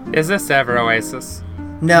 is Is this ever Oasis?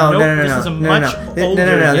 no, Nope, no, no, this no, is a no, much no, no, older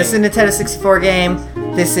no, no. This is a game. Nintendo 64 game.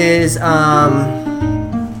 This is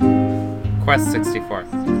Quest 64.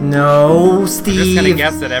 no, I'm just gonna Steve.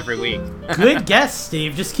 guess it every week. Good guess,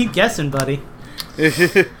 Steve. Just keep guessing, buddy.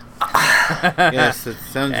 Yes, it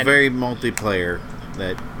sounds very multiplayer,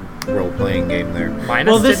 that role-playing game there.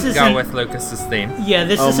 Minus Well, this didn't go isn't- with Lucas's theme. Yeah,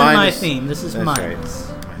 this Oh, isn't my Minus. theme. This is That's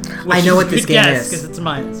Minus. I know what this game is. because it's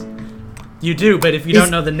Minus. You do, but if you don't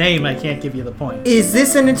know the name, I can't give you the point. Is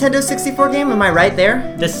this a Nintendo 64 game? Am I right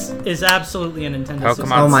there? This is absolutely a Nintendo Pokemon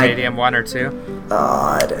 64. Oh my- Stadium 1 or 2.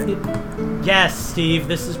 God. Yes, Steve.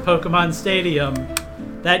 This is Pokemon Stadium.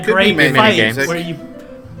 That Could great be mini fight games.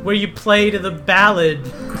 where you play to the ballad.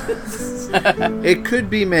 It could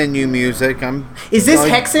be menu music. Is this Oh,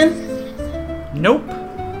 Hexen? Nope.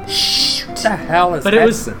 What the hell is But it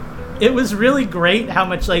was Hexen? it was really great how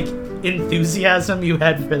much like enthusiasm you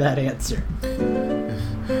had for that answer.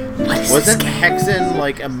 What is Wasn't this game? Hexen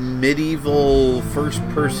like a medieval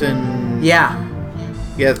first-person? Yeah.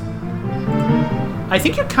 Yeah. I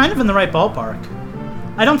think you're kind of in the right ballpark.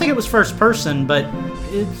 I don't think it was first person, but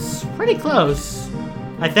it's pretty close.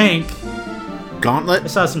 I think. I Gauntlet.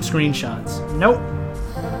 saw some screenshots. Nope.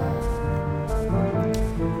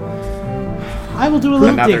 I will do a little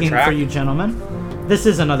Another digging track? for you, gentlemen. This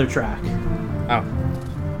is another track. Oh.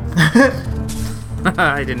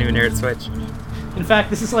 I didn't even hear it switch. In fact,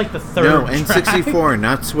 this is like the third No, track. N64,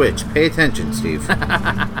 not Switch. Pay attention, Steve.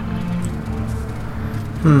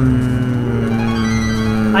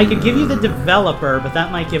 I could give you the developer, but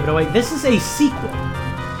that might give it away. This is a sequel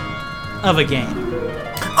of a game.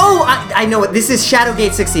 Oh, I know it. This is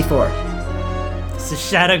Shadowgate 64. This is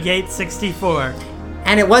Shadowgate 64.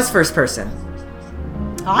 And it was first person.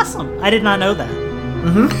 Awesome. I did not know that.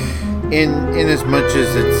 In as much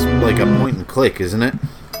as it's like a point and click, isn't it?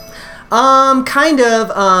 Kind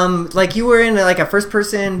of, like you were in like a first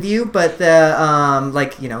person view, but the,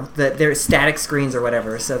 like, you know, there's static screens or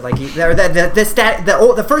whatever. So like,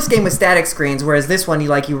 the first game was static screens, whereas this one,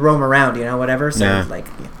 you roam around, you know, whatever. So Yeah. like,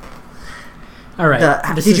 yeah. All right.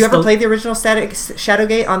 This Did is you ever the- play the original static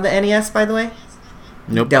Shadowgate on the NES, by the way?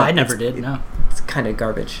 Nope. No. I never it's- did, no. It's kind of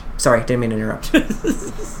garbage. Sorry, didn't mean to interrupt.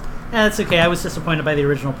 That's okay. I was disappointed by the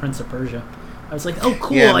original Prince of Persia. I was like, oh,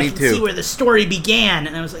 cool. Yeah, I me can too. see where the story began.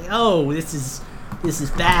 And I was like, oh, this is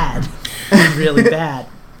bad. Really bad.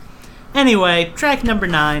 Anyway, track number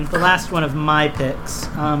 9, the last one of my picks.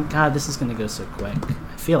 God, this is going to go so quick.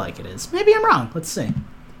 I feel like it is. Maybe I'm wrong. Let's see.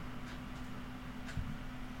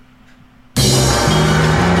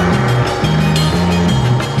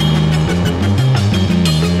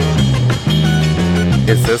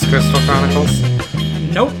 Is this Crystal Chronicles?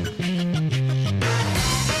 Nope.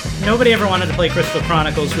 Nobody ever wanted to play Crystal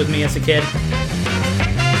Chronicles with me as a kid.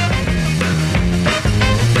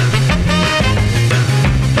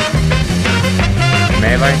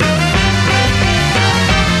 Melee?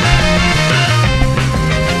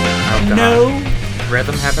 Oh, God. No.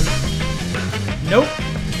 Rhythm Heaven? Nope.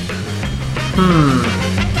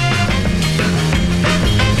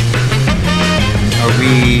 Are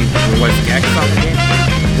we? Was Gex on the game?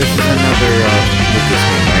 This is another Lucas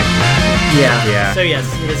game, right? Yeah. Yeah. So yes,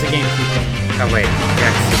 it is a game feature. Oh, wait.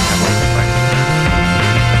 Gex didn't have multiplayer.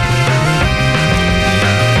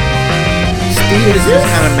 Steve is just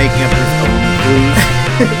kind of making up his own clues.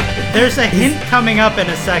 There's a hint coming up in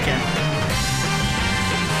a second.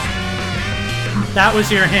 That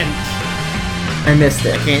was your hint. I missed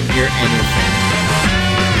it. I can't hear anything.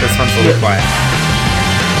 This one's a little quiet.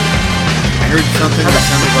 I heard something that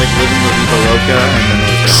sounded like Living La Vida Loca, and then it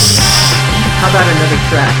was gone. How about another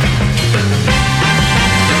track?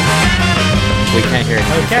 We can't hear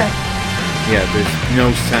anything. Okay. Yeah, there's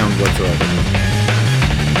no sound whatsoever.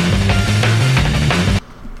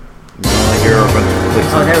 All I hear are a bunch of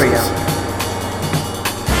clicks. Oh, and there we go. whistles.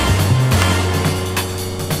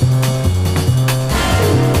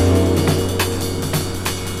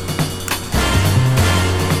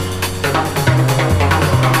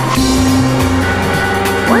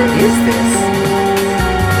 What is this?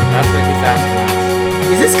 That's what he's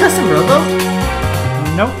asking. Is this Custom Robo?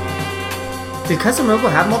 Nope. Did Custom Robo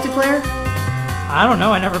have multiplayer? I don't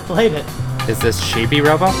know. I never played it. Is this Chibi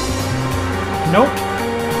Robo? Nope.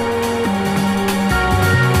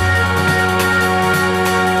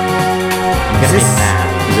 I'm gonna be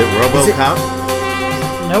mad. Is it RoboCop?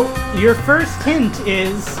 Nope. Your first hint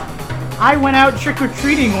is I went out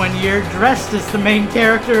trick-or-treating one year dressed as the main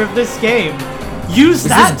character of this game. Use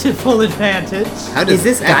that to full advantage. How does Is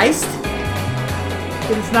this that- Geist?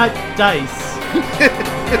 It is not dice.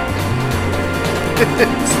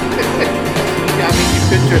 Yeah, I mean, you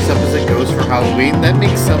could dress up as a ghost for Halloween. That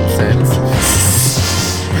makes some sense.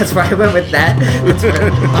 That's why I went with that. That's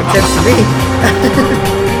what makes sense to me.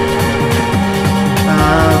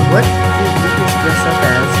 What did Lucas dress up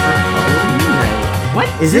as for Halloween night? What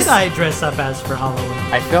Is did this- I dress up as for Halloween?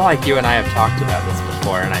 I feel like you and I have talked about this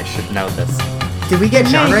before, and I should know this. Did we get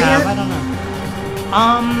genre May have, I yet? don't know.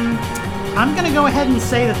 I'm gonna go ahead and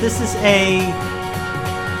say that this is a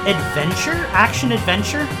action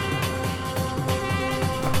adventure.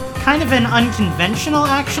 Kind of an unconventional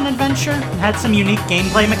action adventure. It had some unique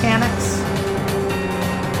gameplay mechanics.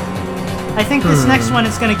 I think this next one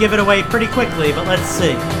is gonna give it away pretty quickly, but let's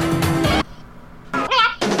see.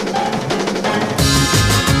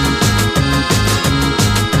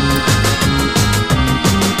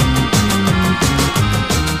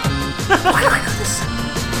 Why do I know this?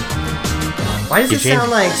 Why does it Eugene?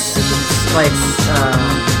 sound like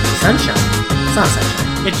Sunshine? It's not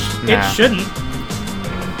Sunshine. It Nah. shouldn't.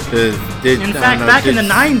 Did, In fact, back in the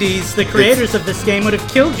 90s, the creators of this game would have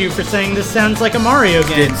killed you for saying this sounds like a Mario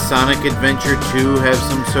game. Did Sonic Adventure 2 have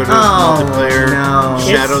some sort of Oh, multiplayer? no.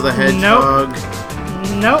 Shadow the It's- Hedgehog?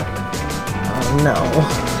 Nope. Oh no.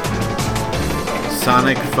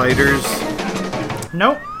 Sonic Fighters?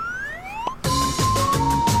 Nope.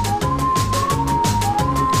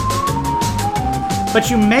 But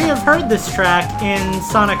you may have heard this track in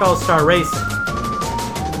Sonic All-Star Racing.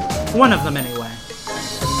 One of them, anyway.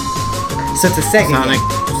 So it's a second Sonic,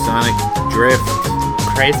 game. Sonic Drift.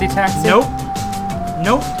 Crazy Taxi? Nope.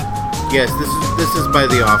 Nope. Yes, this is by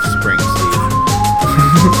The Offspring, Steve.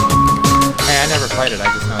 Hey, I never played it. I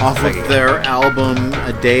just know it's Off a of their album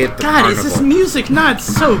A Day at the God, Carnival. is this music not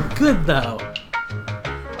so good, though?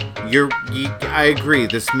 I agree.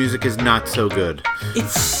 This music is not so good.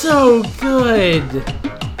 It's so good.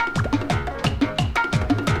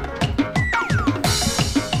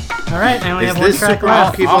 Alright, I only Is have one this track Super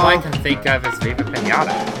left. Monkey All I Ball? can think of is Viva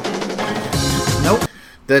Pinata. Nope.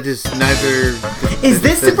 That is neither. Is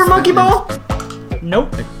this Super Monkey Ball?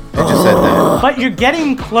 Nope. I just said that. But you're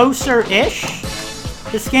getting closer-ish.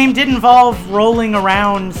 This game did involve rolling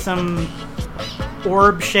around some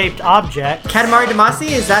orb-shaped object. Katamari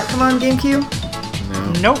Damacy? Is that come on GameCube?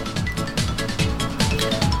 Nope.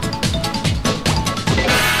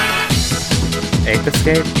 Ape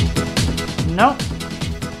Escape? Nope.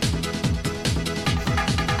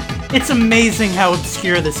 It's amazing how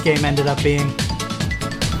obscure this game ended up being.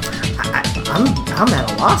 I'm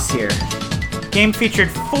at a loss here. Game featured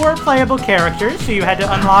 4 playable characters who you had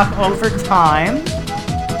to unlock over time.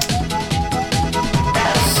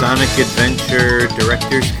 Sonic Adventure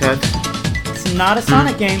Director's Cut. It's not a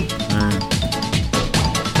Sonic game.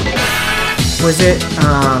 Was it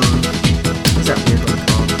what's that weird one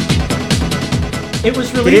called? It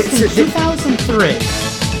was released in did- 2003.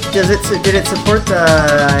 Did it support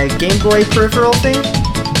the Game Boy peripheral thing?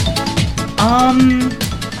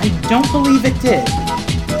 I don't believe it did.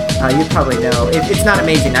 You probably know. It's not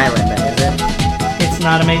Amazing Island, then, is it? It's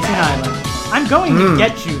not Amazing Island. I'm going to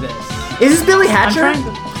get you this. Is this Billy I'm Hatcher? trying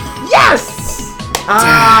to... Yes!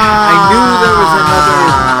 I knew there was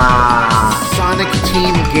another Sonic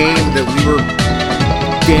Team game that we were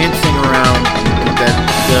dancing around that.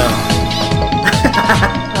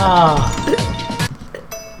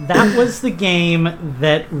 That was the game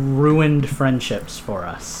that ruined friendships for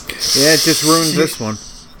us. Yeah, it just ruined this one.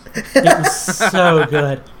 It was so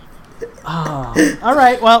good. Oh. All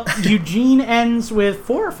right, well, Eugene ends with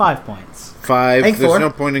 4 or 5 points. 5. think There's 4. no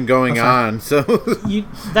point in going on, so...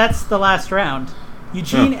 That's the last round.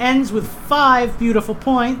 Eugene ends with 5 beautiful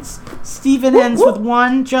points. Steven ends with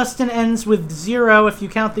 1. Justin ends with 0 if you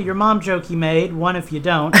count the your mom joke he made. 1 if you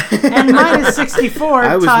don't. And minus 64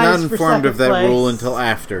 I was ties not for informed second of that place. rule until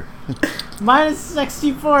after. Minus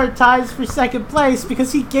 64 ties for second place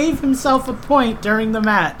because he gave himself a point during the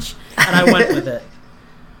match. And I went with it.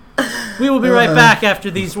 We will be right back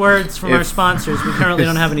after these words from our sponsors. We currently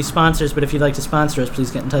don't have any sponsors, but if you'd like to sponsor us,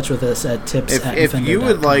 please get in touch with us at tips at If you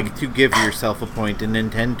would Nintendo.com. like to give yourself a point in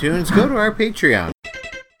Nintendoons, go to our Patreon.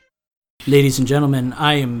 Ladies and gentlemen,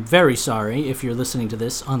 I am very sorry if you're listening to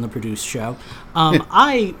this on the produced show.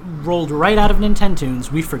 I rolled right out of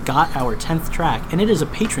Nintendoons. We forgot our 10th track, and it is a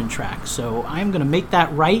patron track, so I'm going to make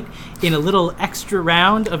that right in a little extra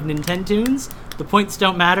round of Nintendoons. The points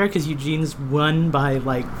don't matter because Eugene's won by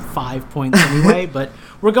like 5 points anyway, but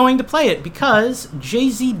we're going to play it because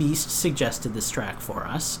Jay-Z Beast suggested this track for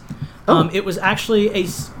us. It was actually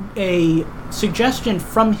a suggestion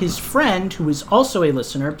from his friend, who is also a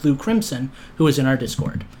listener, Blue Crimson, who is in our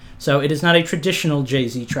Discord. So it is not a traditional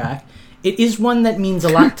Jay-Z track. It is one that means a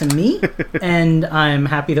lot to me, and I'm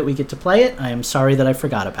happy that we get to play it. I am sorry that I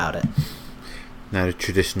forgot about it. Not a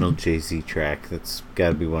traditional Jay-Z track. That's got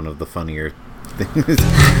to be one of the funnier things.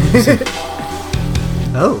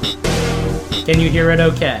 Oh. Can you hear it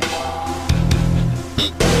okay?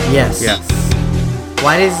 Yes. Yes.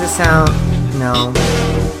 Why does this sound... No.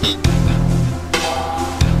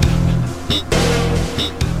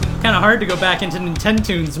 Kind of hard to go back into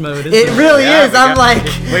Nintendoons mode, isn't It it? really is. I'm like...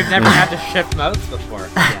 We've never had to shift modes before.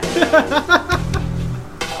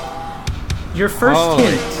 Your first Oh.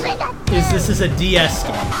 hint is this is a DS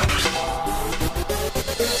game.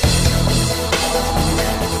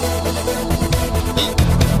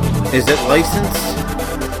 Is it licensed?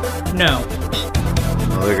 No.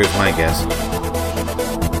 Well, there goes my guess.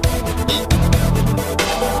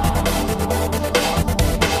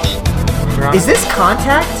 Is this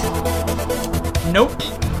Contact? Nope.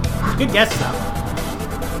 Good guess, though.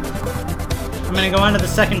 I'm going to go on to the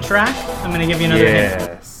second track. I'm going to give you another hint.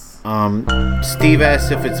 Yes. Steve asks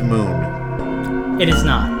if it's Moon. It is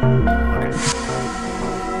not. Okay.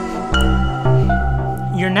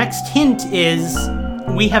 Your next hint is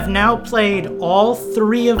we have now played all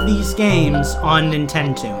 3 of these games on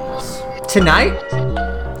Nintendoons. Tonight?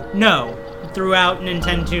 No, throughout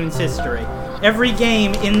Nintendoons history. Every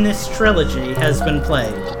game in this trilogy has been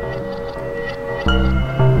played.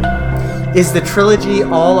 Is the trilogy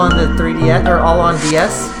all on the 3DS or all on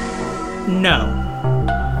DS? No.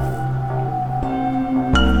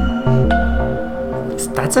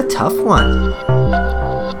 That's a tough one.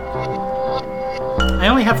 I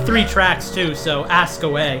only have 3 tracks too, so ask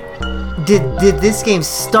away. Did this game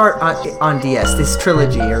start on DS? This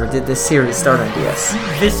trilogy, or did this series start on DS?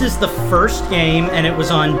 This is the first game, and it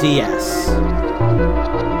was on DS.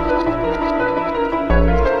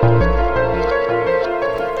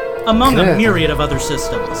 Among a myriad of other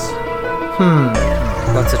systems.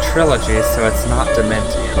 Well, it's a trilogy, so it's not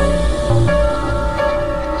Dementium.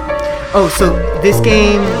 Oh, so this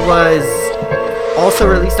game was also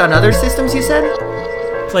released on other systems, you said?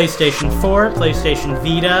 PlayStation 4, PlayStation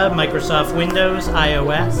Vita, Microsoft Windows,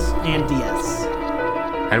 iOS, and DS.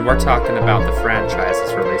 And we're talking about the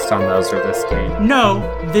franchises released on those or this game. No,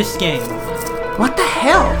 this game. What the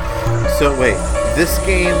hell? So wait, this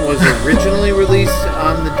game was originally released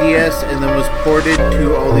on the DS and then was ported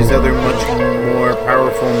to all these other much more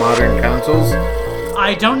powerful modern consoles?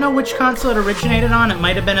 I don't know which console it originated on. It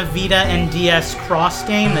might have been a Vita and DS cross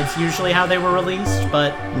game. That's usually how they were released,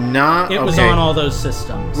 but Not it was okay. on all those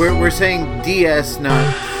systems. We're saying DS, not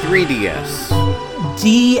 3DS.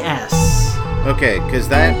 DS. Okay, because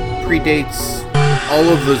that predates all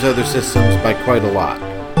of those other systems by quite a lot.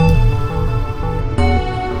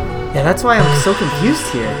 Yeah, that's why I'm so confused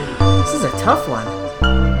here. This is a tough one.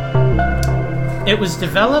 It was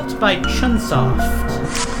developed by Chunsoft.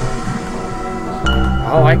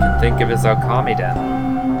 All I can think of is Okami Den.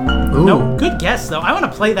 Ooh. No, good guess though. I want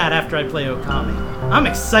to play that after I play Okami. I'm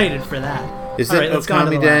excited for that. Is All it right, let's go on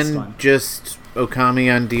to Okami the last Den one. just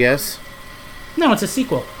Okami on DS? No, it's a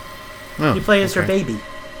sequel. Oh, You play as her okay. baby.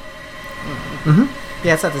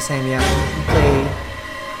 Yeah, it's not the same. Yeah, you play.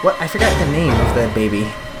 What? I forgot the name of the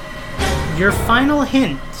baby. Your final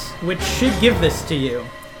hint, which should give this to you,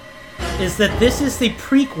 is that this is the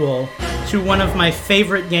prequel to one of my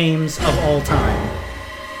favorite games of all time.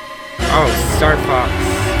 Oh, Star Fox.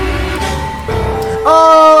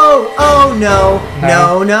 Oh no.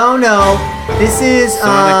 This is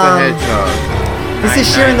Sonic the Hedgehog. This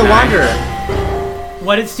is Sharon the 999. Wanderer.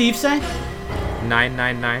 What did Steve say?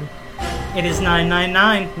 999. It is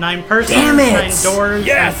 999. 9 persons, Damn it! 9 doors.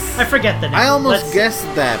 Yes! I forget the name. I almost Let's-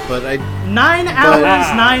 guessed that, but I 9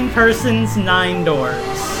 hours, 9 persons, 9 doors.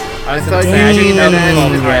 I was thought gonna you say, I didn't know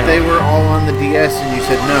asked the if title. they were all on the DS and you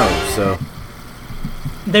said no, so...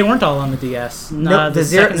 They weren't all on the DS. Nope, the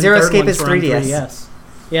second and Zero third Escape ones is were on 3DS.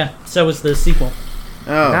 Yeah, so was the sequel.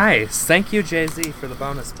 Oh. Nice. Thank you, Jay-Z, for the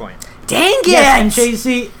bonus point. Dang it! Yes,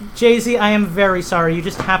 and Jay-Z, I am very sorry. You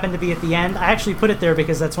just happened to be at the end. I actually put it there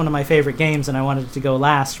because that's one of my favorite games, and I wanted it to go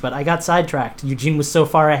last, but I got sidetracked. Eugene was so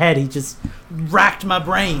far ahead, he just racked my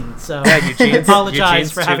brain. So Yeah, Eugene's, apologize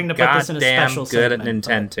Eugene's for having to put this in a goddamn special good at segment,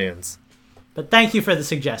 Nintendoons. But thank you for the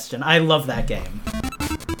suggestion. I love that game.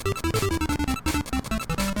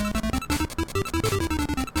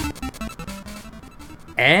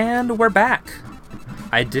 And we're back.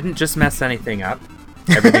 I didn't just mess anything up.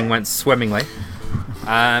 Everything went swimmingly.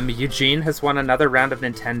 Eugene has won another round of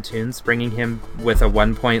Nintendoons, bringing him with a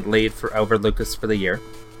 1-point lead over Lucas for the year.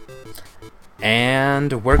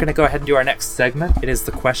 And we're going to go ahead and do our next segment. It is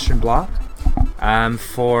the question block.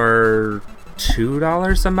 For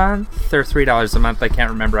 $2 a month or $3 a month, I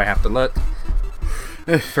can't remember. I have to look.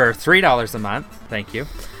 For $3 a month, thank you.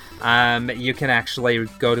 You can actually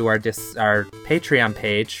go to our Patreon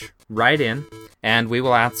page, write in, and we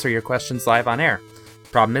will answer your questions live on air.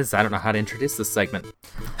 Problem is, I don't know how to introduce this segment.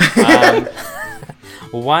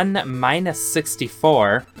 One Minus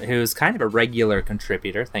 64, who's kind of a regular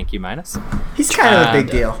contributor. Thank you, Minus. He's kind of a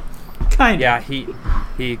big deal. Kind of. Yeah,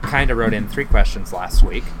 he kind of wrote in 3 questions last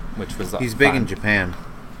week, which was He's big fun. in Japan.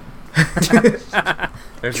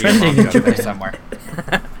 There's a Trending in joke there Japan. somewhere.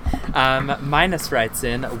 Minus writes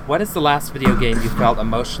in, what is the last video game you felt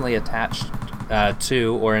emotionally attached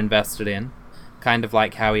to or invested in? Kind of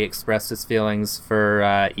like how he expressed his feelings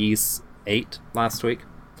for Ys 8 last week.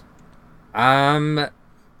 Y'all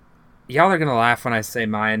are gonna laugh when I say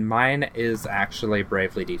mine. Mine is actually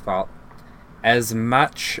Bravely Default. As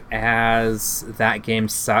much as that game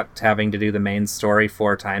sucked having to do the main story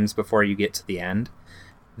 4 times before you get to the end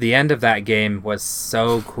of that game was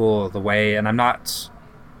so cool. The way, and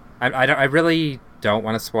I really don't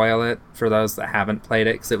want to spoil it for those that haven't played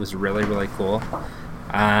it because it was really, really cool.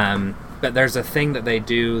 But there's a thing that they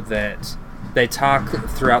do that they talk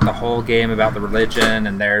throughout the whole game about the religion,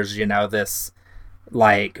 and there's, this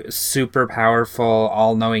like super powerful,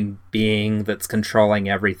 all-knowing being that's controlling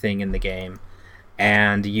everything in the game.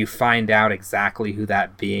 And you find out exactly who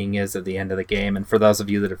that being is at the end of the game. And for those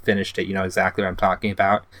of you that have finished it, you know exactly what I'm talking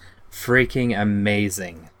about. Freaking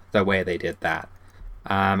amazing the way they did that.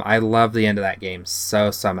 I love the end of that game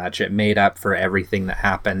so much. It made up for everything that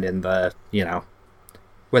happened in the,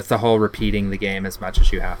 with the whole repeating the game as much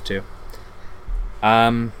as you have to.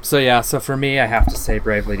 So for me, I have to say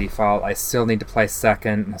Bravely Default. I still need to play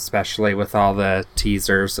second, especially with all the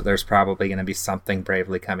teasers. There's probably going to be something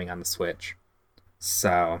Bravely coming on the Switch.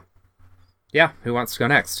 So, yeah, who wants to go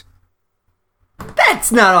next?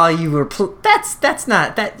 That's not all you were. That's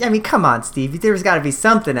not that. I mean, come on, Steve. There's got to be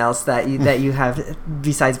something else that you have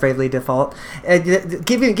besides Bravely Default.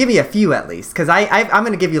 Give me a few at least, because I'm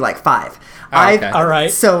going to give you like 5. Okay. All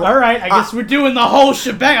right. I guess we're doing the whole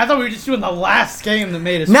shebang. I thought we were just doing the last game that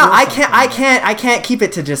made us. No, feel I something. can't keep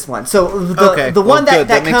it to just one. So Okay, the one well, good.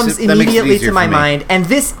 that That comes makes it immediately easier to my for me. mind, and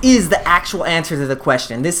this is the actual answer to the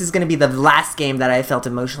question. This is going to be the last game that I felt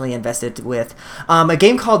emotionally invested with. A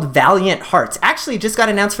game called Valiant Hearts. Actually, just got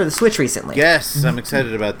announced for the Switch recently. Yes, I'm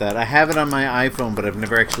excited about that. I have it on my iPhone, but I've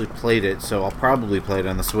never actually played it, so I'll probably play it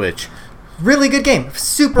on the Switch. Really good game.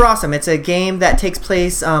 Super awesome. It's a game that takes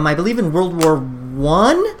place, I believe, in World War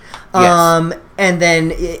One. Yes. And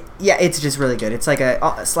then, it's just really good. It's like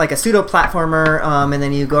a pseudo platformer, and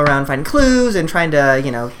then you go around finding clues and trying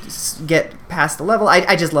to, get past the level.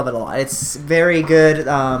 I just love it a lot. It's very good.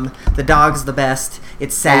 The dog's the best.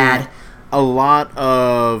 It's sad. A lot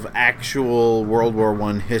of actual World War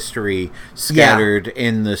I history scattered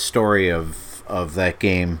in the story of that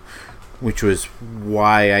game, which was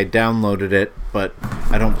why I downloaded it, but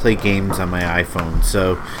I don't play games on my iPhone,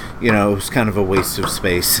 so, it was kind of a waste of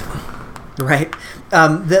space. Right.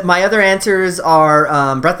 My other answers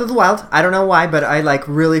are Breath of the Wild. I don't know why, but I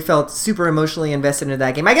really felt super emotionally invested in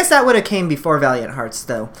that game. I guess that would have came before Valiant Hearts,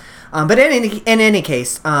 though. But in any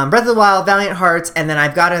case, Breath of the Wild, Valiant Hearts, and then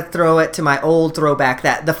I've got to throw it to my old throwback,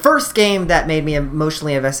 that the first game that made me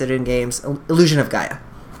emotionally invested in games, Illusion of Gaia.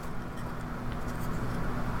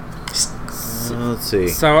 Let's see.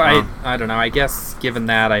 So I don't know. I guess given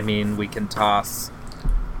that, I mean, we can toss.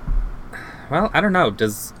 Well, I don't know.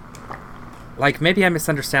 Maybe I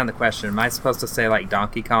misunderstand the question. Am I supposed to say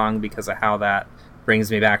Donkey Kong because of how that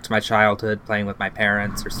brings me back to my childhood playing with my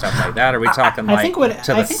parents or stuff like that? Are we talking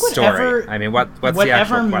story? I mean, what's the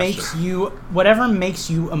actual question? Whatever makes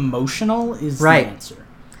you emotional is right. The answer.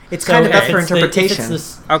 It's kind of up for interpretation. If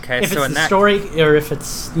it's the story or if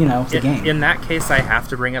it's, the game. In that case, I have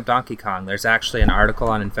to bring up Donkey Kong. There's actually an article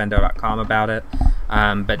on Infendo.com about it.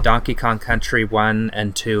 But Donkey Kong Country 1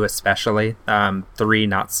 and 2 especially. 3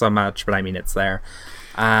 not so much, but I mean it's there.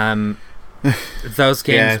 Those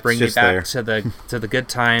games bring me back to the good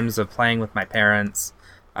times of playing with my parents.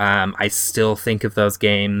 I still think of those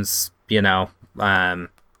games, whenever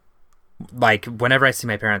I see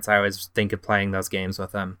my parents, I always think of playing those games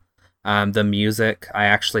with them. The music, I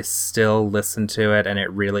actually still listen to it, and it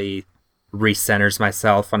really recenters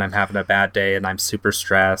myself when I'm having a bad day and I'm super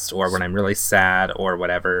stressed, or when I'm really sad or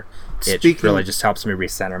whatever. It really just helps me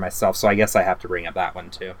recenter myself. So I guess I have to bring up that one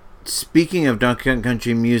too. Speaking of Donkey Kong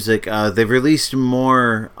Country music, they've released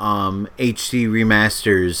more HD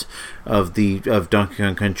remasters of Donkey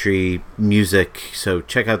Kong Country music. So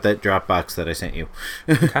check out that Dropbox that I sent you.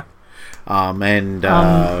 Okay.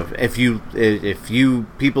 If you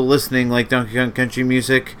people listening like Donkey Kong Country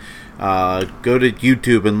music, go to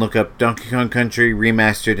YouTube and look up Donkey Kong Country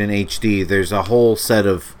Remastered in HD. There's a whole set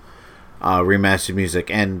of remastered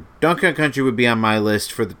music, and Donkey Kong Country would be on my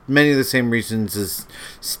list for many of the same reasons as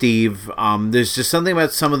Steve. There's just something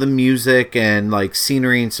about some of the music and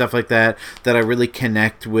scenery and stuff like that I really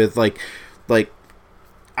connect with.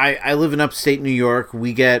 I live in upstate New York.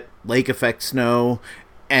 We get lake effect snow,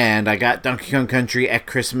 and I got Donkey Kong Country at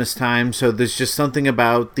Christmas time, so there's just something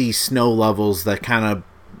about these snow levels that kind of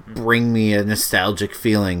bring me a nostalgic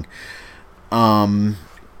feeling.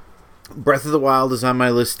 Breath of the Wild is on my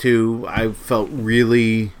list too. I felt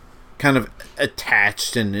really kind of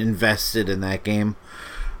attached and invested in that game.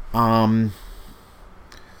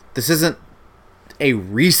 This isn't a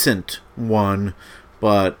recent one,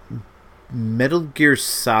 but Metal Gear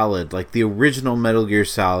Solid, the original Metal Gear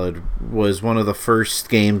Solid, was one of the first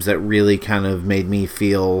games that really kind of made me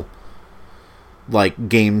feel like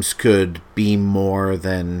games could be more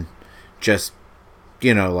than just,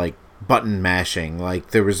 button mashing.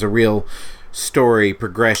 There was a real story,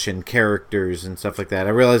 progression, characters, and stuff like that. I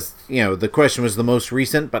realized, the question was the most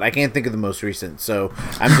recent, but I can't think of the most recent, so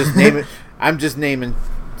I'm just naming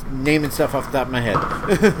stuff off the top of my head.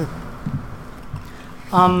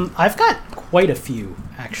 I've got quite a few,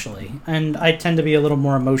 actually, and I tend to be a little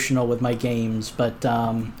more emotional with my games, but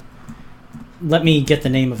let me get the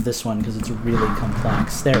name of this one because it's really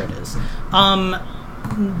complex. There it is.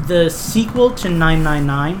 The sequel to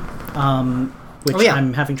 999, which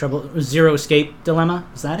I'm having trouble... Zero Escape Dilemma,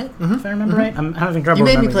 is that it? Mm-hmm. If I remember right? I'm having trouble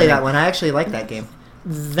remembering. You made me play that one. I actually like that game.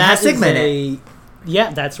 That is a...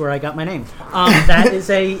 Yeah, that's where I got my name. That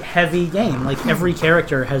is a heavy game. Every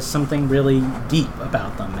character has something really deep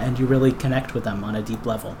about them, and you really connect with them on a deep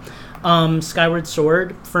level. Skyward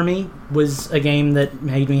Sword, for me, was a game that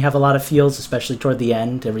made me have a lot of feels, especially toward the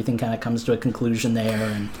end. Everything kind of comes to a conclusion there,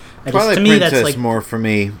 and Twilight Princess that's more for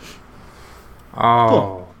me. Oh.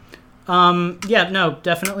 Cool. Yeah, no,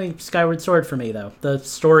 definitely Skyward Sword for me, though. The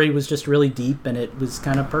story was just really deep, and it was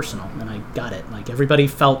kind of personal, and I got it. Everybody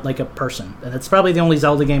felt like a person, and that's probably the only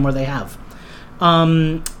Zelda game where they have.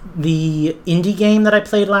 The indie game that I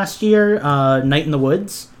played last year, Night in the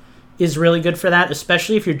Woods, is really good for that,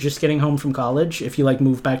 especially if you're just getting home from college. If you,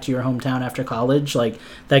 move back to your hometown after college,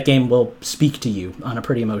 that game will speak to you on a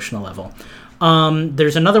pretty emotional level.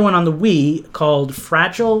 There's another one on the Wii called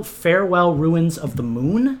Fragile Farewell Ruins of the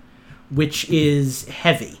Moon, which is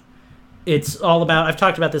heavy. It's all about, I've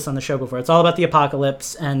talked about this on the show before, it's all about the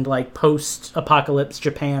apocalypse and post-apocalypse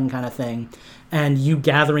Japan kind of thing, and you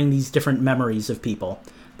gathering these different memories of people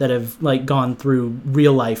that have gone through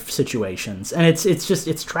real life situations. And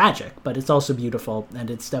it's tragic, but it's also beautiful, and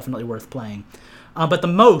it's definitely worth playing. But the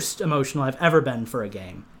most emotional I've ever been for a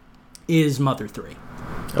game is Mother 3.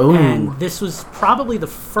 Oh. And this was probably the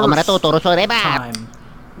first time,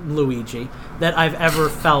 Luigi, that I've ever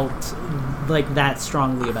felt like that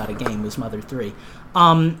strongly about a game was Mother 3.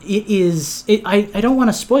 I don't want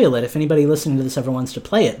to spoil it if anybody listening to this ever wants to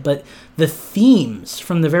play it, but the themes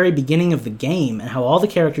from the very beginning of the game and how all the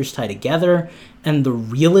characters tie together and the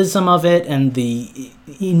realism of it and the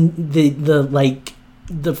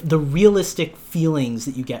realistic feelings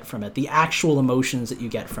that you get from it, the actual emotions that you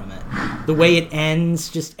get from it, the way it ends,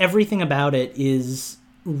 just everything about it is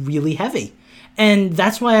really heavy. And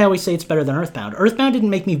that's why I always say it's better than Earthbound. Earthbound didn't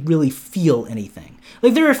make me really feel anything.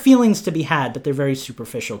 Like, there are feelings to be had, but they're very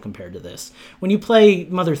superficial compared to this. When you play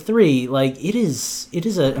Mother 3, like, it is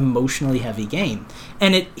an emotionally heavy game.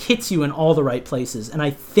 And it hits you in all the right places. And I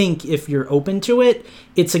think if you're open to it,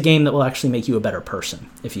 it's a game that will actually make you a better person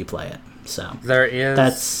if you play it. So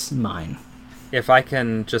that's mine. If I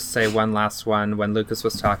can just say one last one, when Lucas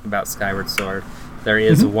was talking about Skyward Sword, there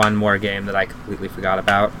is one more game that I completely forgot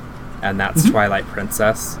about, and that's Twilight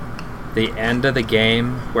Princess. The end of the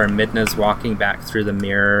game where Midna's walking back through the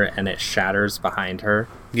mirror and it shatters behind her.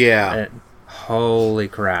 Yeah. Holy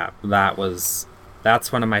crap.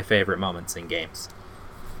 That's one of my favorite moments in games.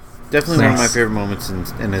 Definitely one of my favorite moments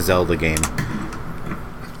in a Zelda game.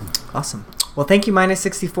 Awesome. Well, thank you,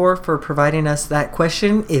 Minus64, for providing us that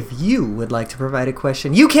question. If you would like to provide a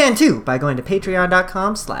question, you can too by going to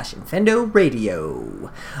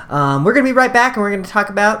patreon.com/InfendoRadio. We're going to be right back, and we're going to talk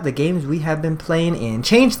about the games we have been playing in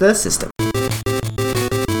Change the System.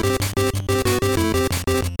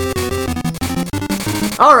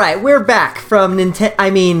 All right, we're back from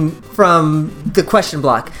from the question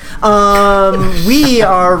block. We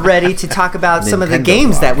are ready to talk about some of the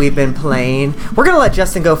games that we've been playing. We're going to let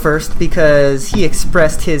Justin go first because he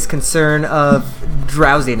expressed his concern of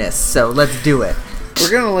drowsiness. So let's do it.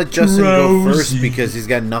 We're going to let Justin go first because he's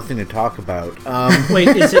got nothing to talk about. Wait,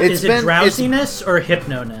 is it drowsiness or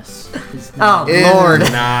hypnoness? Oh, Lord.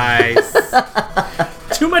 Nice.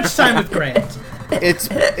 Too much time with Grant.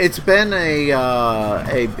 It's been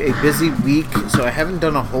a busy week, so I haven't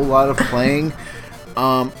done a whole lot of playing.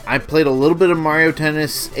 I played a little bit of Mario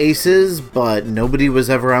Tennis Aces, but nobody was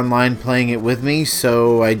ever online playing it with me,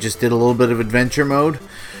 so I just did a little bit of adventure mode,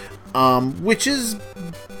 which is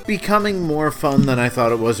becoming more fun than I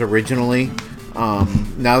thought it was originally.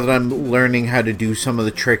 Now that I'm learning how to do some of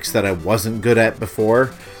the tricks that I wasn't good at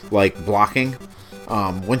before, like blocking.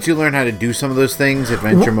 Once you learn how to do some of those things,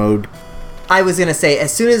 adventure mode... I was going to say,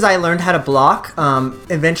 as soon as I learned how to block,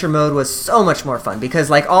 adventure mode was so much more fun because,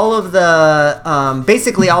 like, all of the,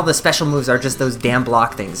 basically all the special moves are just those damn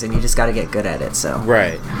block things, and you just got to get good at it, so.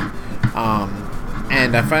 Right.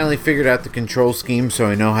 And I finally figured out the control scheme, so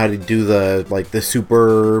I know how to do the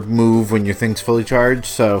super move when your thing's fully charged,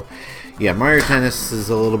 so, yeah, Mario Tennis is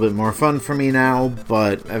a little bit more fun for me now,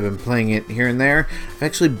 but I've been playing it here and there. I've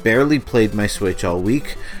actually barely played my Switch all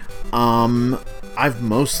week. I've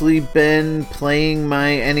mostly been playing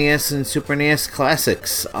my NES and Super NES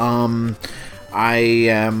classics. I'd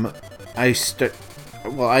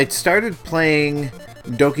started playing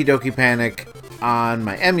Doki Doki Panic on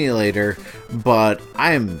my emulator, but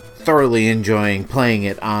I am thoroughly enjoying playing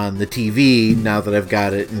it on the TV now that I've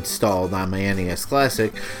got it installed on my NES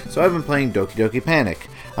Classic. So I've been playing Doki Doki Panic.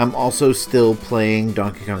 I'm also still playing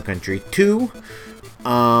Donkey Kong Country 2.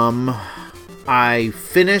 I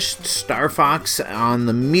finished Star Fox on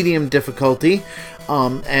the medium difficulty,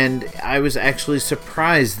 and I was actually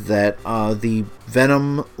surprised that the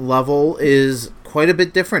Venom level is quite a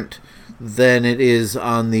bit different than it is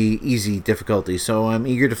on the easy difficulty, so I'm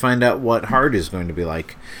eager to find out what hard is going to be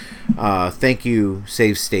like. Thank you,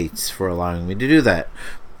 Save States, for allowing me to do that.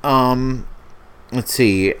 Let's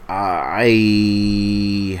see,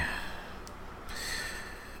 I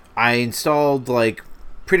installed,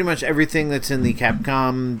 pretty much everything that's in the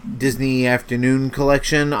Capcom Disney Afternoon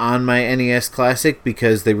collection on my NES Classic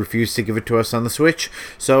because they refused to give it to us on the Switch.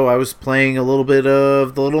 So I was playing a little bit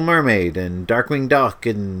of The Little Mermaid and Darkwing Duck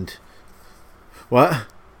and... What?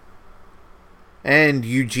 And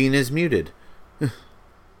Eugene is muted.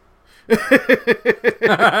 I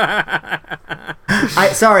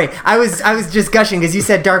was just gushing because you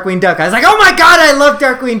said Darkwing Duck. I was like, oh my god, I love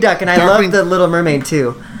Darkwing Duck, and I love The Little Mermaid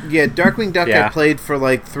too. Yeah, Darkwing Duck I played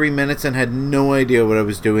for 3 minutes and had no idea what I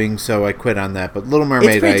was doing, so I quit on that. But Little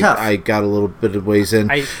Mermaid, I got a little bit of ways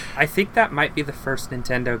in. I think that might be the first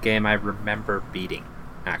Nintendo game I remember beating,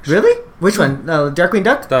 actually. Really? Which one? Darkwing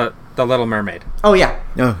Duck? The Little Mermaid. Oh, yeah.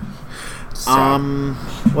 No.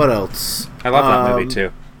 What else? I love that movie,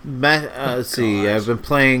 too. Let's see, I've been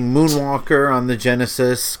playing Moonwalker on the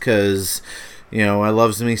Genesis because, I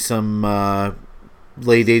loves me some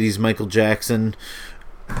late 80s Michael Jackson.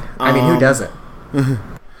 I mean, who doesn't? Let's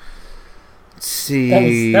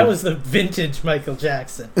See, That was the vintage Michael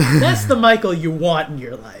Jackson. That's the Michael you want in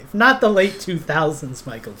your life, not the late 2000s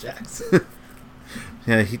Michael Jackson.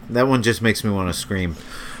 yeah, that one just makes me want to scream.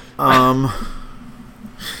 What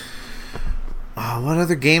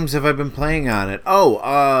other games have I been playing on it?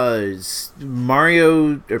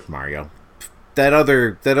 Mario. That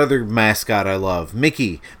other mascot I love,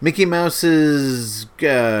 Mickey Mouse's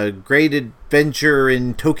Great Adventure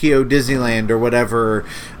in Tokyo Disneyland or whatever.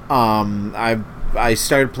 I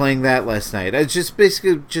started playing that last night. It's just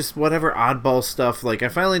basically just whatever oddball stuff. Like, I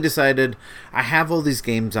finally decided I have all these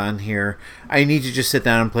games on here. I need to just sit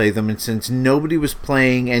down and play them. And since nobody was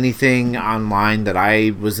playing anything online that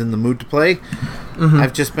I was in the mood to play,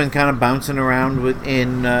 I've just been kind of bouncing around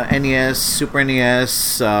in NES, Super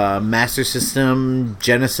NES, Master System,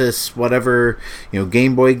 Genesis, whatever,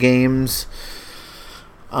 Game Boy games.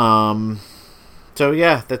 So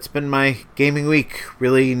yeah, that's been my gaming week.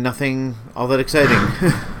 Really nothing all that exciting.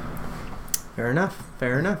 Fair enough.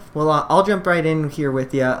 Well, I'll jump right in here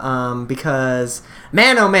with you because,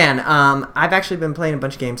 man, oh man, I've actually been playing a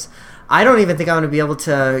bunch of games. I don't even think I'm going to be able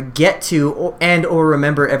to get to or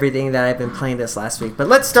remember everything that I've been playing this last week. But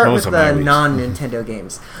let's start with the non-Nintendo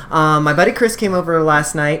games. My buddy Chris came over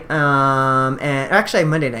last night, and actually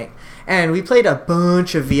Monday night. And we played a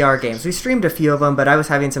bunch of VR games. We streamed a few of them, but I was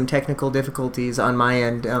having some technical difficulties on my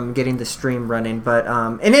end getting the stream running. But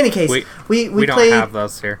in any case, we don't played... have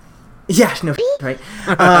those here. Yeah, no, right.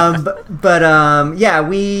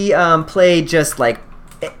 We played just like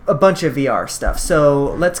a bunch of VR stuff.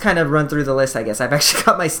 So let's kind of run through the list, I guess. I've actually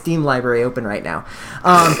got my Steam library open right now.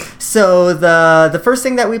 So the first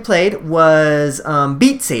thing that we played was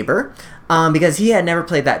Beat Saber. Because he had never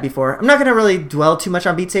played that before. I'm not going to really dwell too much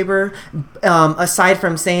on Beat Saber, aside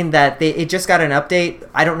from saying that it just got an update,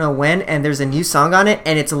 I don't know when, and there's a new song on it,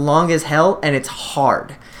 and it's long as hell, and it's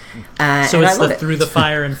hard. So it's the Through the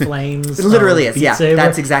Fire and Flames. It literally is, Beat yeah. Saber?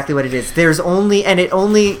 That's exactly what it is. There's only, and it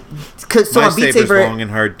only... So my on Beat Saber's Saber... long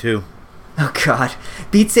and hard, too. Oh God,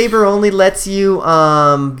 Beat Saber only lets you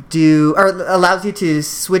allows you to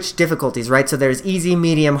switch difficulties, right? So there's easy,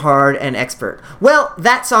 medium, hard, and expert. Well,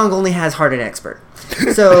 that song only has hard and expert,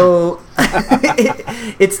 so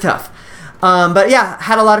it's tough. But yeah,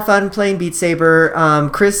 had a lot of fun playing Beat Saber.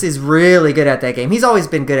 Chris is really good at that game. He's always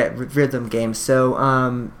been good at rhythm games,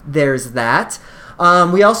 so there's that.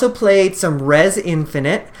 We also played some Rez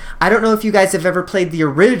Infinite. I don't know if you guys have ever played the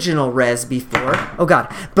original Rez before. Oh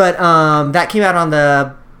God. But that came out on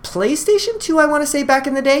the PlayStation 2, I want to say, back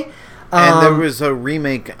in the day. And there was a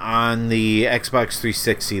remake on the Xbox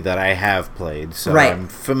 360 that I have played, so right. I'm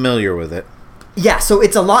familiar with it. Yeah, so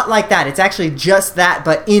it's a lot like that. It's actually just that,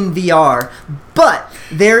 but in VR. But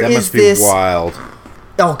that must be wild.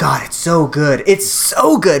 Oh God, it's so good. It's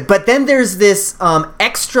so good. But then there's this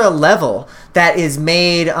extra level that is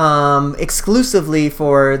made exclusively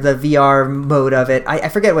for the VR mode of it. I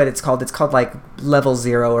forget what it's called. It's called like Level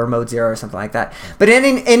 0 or Mode 0 or something like that. But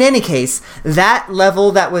in any case, that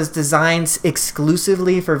level that was designed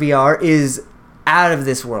exclusively for VR is out of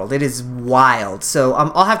this world. It is wild. So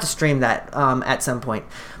I'll have to stream that at some point.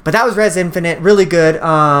 But that was Rez Infinite, really good.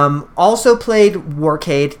 Also played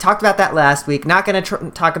Warcade. Talked about that last week. Not going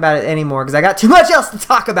to talk about it anymore because I got too much else to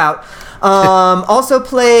talk about. Also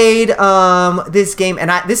played this game,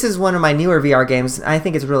 and this is one of my newer VR games. I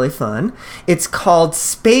think it's really fun. It's called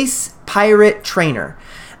Space Pirate Trainer.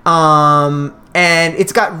 And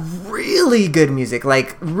it's got really good music,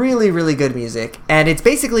 like really, really good music. And it's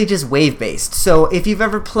basically just wave-based. So if you've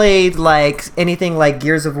ever played like anything like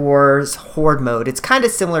Gears of War's Horde mode, it's kind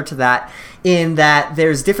of similar to that in that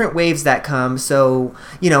there's different waves that come. So,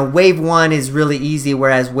 wave 1 is really easy,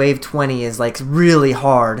 whereas wave 20 is like really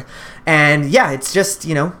hard. And yeah, it's just,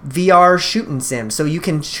 VR shooting sim. So you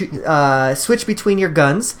can switch between your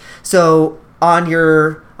guns. So I'm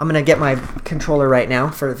going to get my controller right now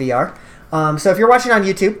for VR. So if you're watching on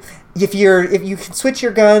YouTube, if you can switch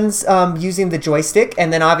your guns using the joystick,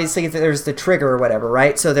 and then obviously there's the trigger or whatever,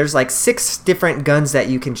 right? So there's like 6 different guns that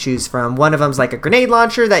you can choose from. One of them's like a grenade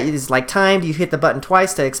launcher that is like timed. You hit the button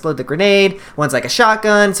twice to explode the grenade. One's like a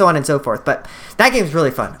shotgun, so on and so forth. But that game's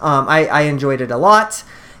really fun. I enjoyed it a lot.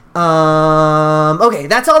 Okay,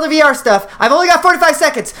 that's all the VR stuff. I've only got 45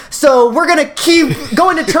 seconds, so we're gonna keep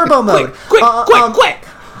going to turbo mode. Quick!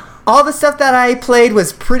 All the stuff that I played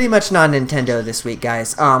was pretty much non-Nintendo this week,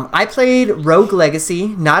 guys. I played Rogue Legacy,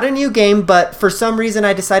 not a new game, but for some reason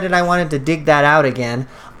I decided I wanted to dig that out again.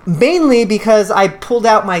 Mainly because I pulled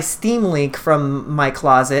out my Steam Link from my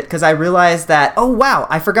closet because I realized that, oh wow,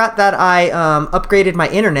 I forgot that I upgraded my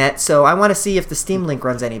internet, so I want to see if the Steam Link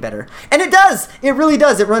runs any better. And it does! It really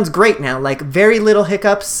does. It runs great now. Like, very little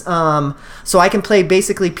hiccups. So I can play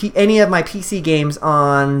basically any of my PC games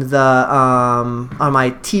on the on my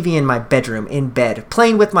TV in my bedroom, in bed.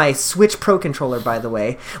 Playing with my Switch Pro controller, by the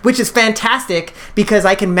way, which is fantastic because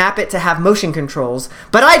I can map it to have motion controls.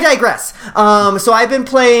 But I digress. So I've been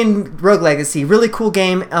playing Rogue Legacy, really cool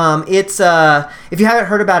game. It's if you haven't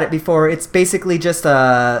heard about it before, it's basically just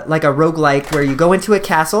like a roguelike where you go into a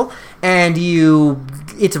castle and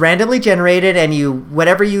it's randomly generated, and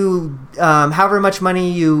however much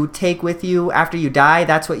money you take with you after you die,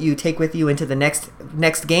 that's what you take with you into the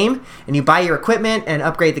next game, and you buy your equipment and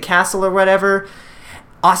upgrade the castle or whatever.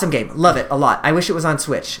 Awesome game, love it a lot. I wish it was on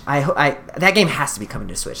Switch. That game has to be coming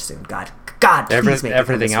to Switch soon. God, please make it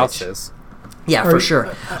everything come to else Switch. is. Yeah, for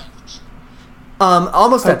sure.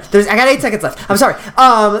 Almost done. I got 8 seconds left. I'm sorry.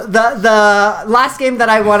 The last game that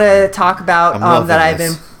I want to talk about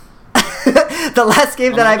the last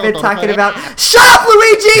game that I've been talking about. Shut up,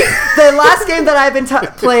 Luigi! The last game that I've been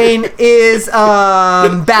playing is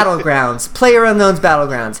Battlegrounds. PlayerUnknown's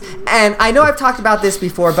Battlegrounds. And I know I've talked about this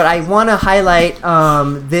before, but I want to highlight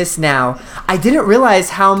this now. I didn't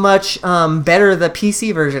realize how much better the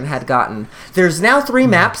PC version had gotten. There's now 3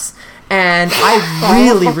 maps. And I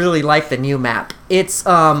really, really like the new map. It's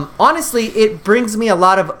honestly, it brings me a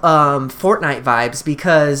lot of Fortnite vibes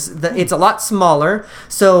because it's a lot smaller.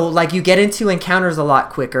 So like you get into encounters a lot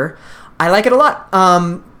quicker. I like it a lot.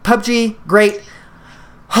 PUBG, great.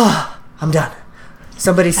 I'm done.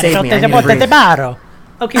 Somebody save me. I need to breathe.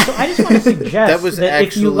 Okay, so I just want to suggest that was that actually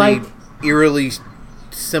if you like, eerily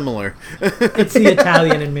similar. It's the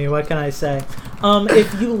Italian in me. What can I say?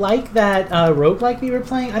 If you like that roguelike we were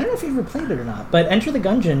playing, I don't know if you've ever played it or not, but Enter the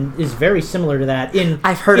Gungeon is very similar to that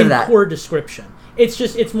I've heard of that. Core description.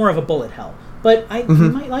 It's more of a bullet hell, but you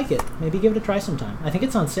might like it. Maybe give it a try sometime. I think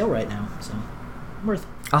it's on sale right now, so worth.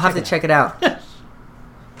 I'll have to check it out.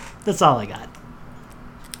 That's all I got.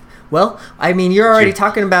 Well, I mean, you're already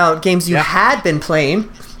talking about games you had been playing.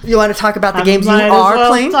 You want to talk about the games you are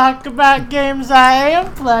playing? Talk about games I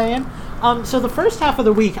am playing. So the first half of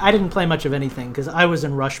the week, I didn't play much of anything because I was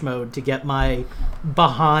in rush mode to get my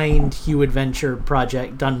Behind Hue Adventure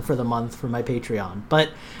project done for the month for my Patreon.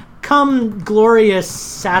 But come glorious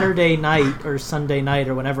Saturday night or Sunday night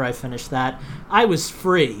or whenever I finished that, I was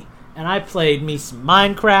free. And I played me some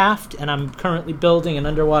Minecraft, and I'm currently building an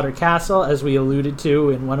underwater castle, as we alluded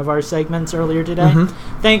to in one of our segments earlier today.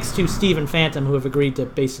 Thanks to Steve and Phantom, who have agreed to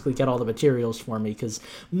basically get all the materials for me, because,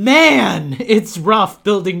 man, it's rough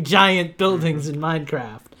building giant buildings in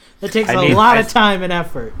Minecraft. That takes a lot of time and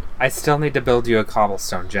effort. I still need to build you a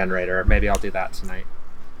cobblestone generator. Maybe I'll do that tonight.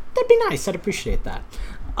 That'd be nice. I'd appreciate that.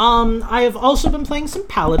 I have also been playing some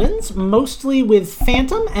Paladins, mostly with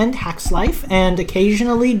Phantom and Hexlife, and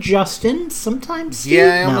occasionally Justin, sometimes Steve.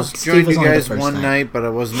 Yeah, I almost joined you guys one night, but I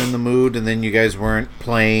wasn't in the mood, and then you guys weren't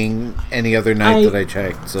playing any other night that I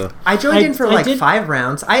checked. So I joined in for 5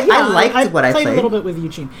 rounds. I liked what I played. I played a little bit with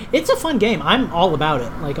Eugene. It's a fun game. I'm all about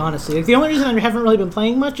it, like, honestly. Like, the only reason I haven't really been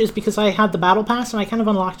playing much is because I had the Battle Pass, and I kind of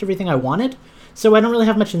unlocked everything I wanted. So I don't really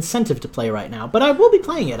have much incentive to play right now, but I will be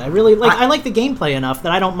playing it. I like the gameplay enough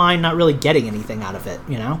that I don't mind not really getting anything out of it,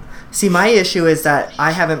 you know? See, my issue is that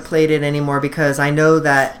I haven't played it anymore because I know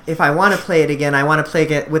that if I want to play it again, I want to play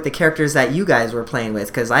it with the characters that you guys were playing with,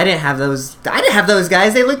 because I didn't have those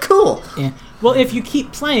guys. They look cool. Yeah. Well, if you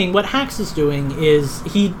keep playing, what Hax is doing is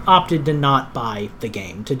he opted to not buy the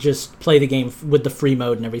game, to just play the game with the free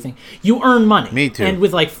mode and everything. You earn money. Me too. And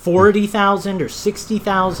with like 40,000 or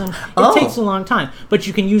 60,000, it takes a long time. But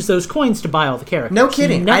you can use those coins to buy all the characters. No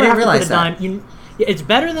kidding. I didn't realize that. It's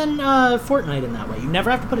better than Fortnite in that way. You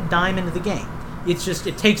never have to put a dime into the game. It's just,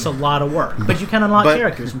 it takes a lot of work. But you can unlock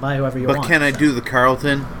characters and buy whoever you want. But can I do the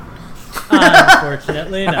Carlton?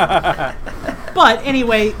 Unfortunately, no. But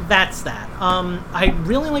anyway, that's that. I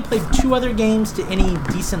really only played 2 other games to any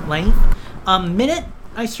decent length. Minute,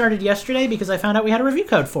 I started yesterday because I found out we had a review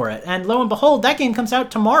code for it. And lo and behold, that game comes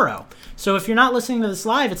out tomorrow. So if you're not listening to this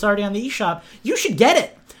live, it's already on the eShop. You should get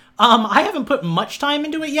it. I haven't put much time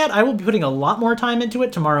into it yet. I will be putting a lot more time into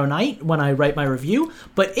it tomorrow night when I write my review.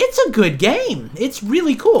 But it's a good game. It's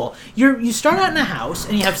really cool. You start out in a house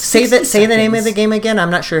and you have 60 seconds. Say the name of the game again.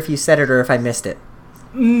 I'm not sure if you said it or if I missed it.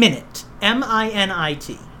 Minute.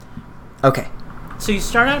 MINIT. Okay. So you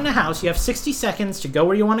start out in a house, you have 60 seconds to go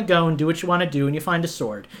where you want to go and do what you want to do, and you find a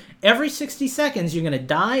sword. Every 60 seconds, you're going to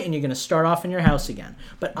die, and you're going to start off in your house again.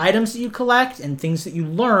 But items that you collect and things that you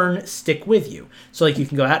learn stick with you. So, like, you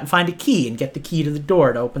can go out and find a key and get the key to the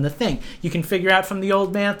door to open the thing. You can figure out from the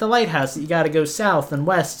old man at the lighthouse that you got to go south and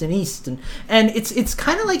west and east. And it's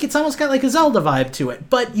kind of like, it's almost got like a Zelda vibe to it,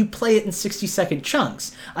 but you play it in 60-second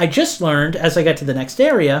chunks. I just learned, as I get to the next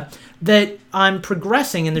area, that I'm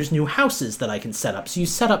progressing and there's new houses that I can set up. So you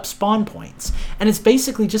set up spawn points. And it's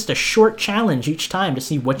basically just a short challenge each time to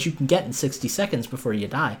see what you can get in 60 seconds before you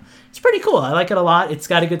die. It's pretty cool. I like it a lot. It's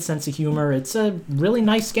got a good sense of humor. It's a really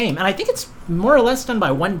nice game. And I think it's more or less done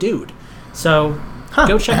by one dude. So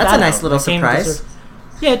go check that out. That's a nice little surprise.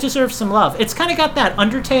 Yeah, it deserves some love. It's kind of got that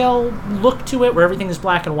Undertale look to it where everything is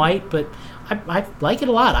black and white, but I like it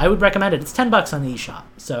a lot. I would recommend it. It's $10 on the eShop,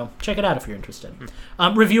 so check it out if you're interested.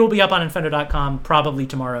 Review will be up on Infendo.com probably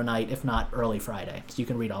tomorrow night, if not early Friday, so you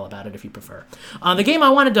can read all about it if you prefer. The game I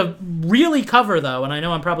wanted to really cover, though, and I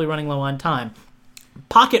know I'm probably running low on time,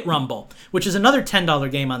 Pocket Rumble, which is another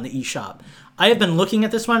 $10 game on the eShop. I have been looking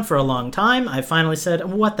at this one for a long time. I finally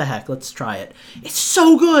said, what the heck, let's try it. It's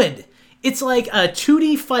so good! It's like a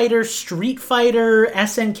 2D fighter, Street Fighter,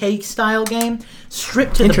 SNK style game,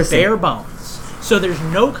 stripped to the bare bones. So there's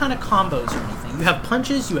no kind of combos or anything. You have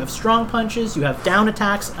punches, you have strong punches, you have down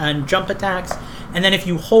attacks and jump attacks, and then if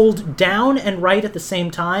you hold down and right at the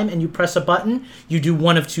same time and you press a button, you do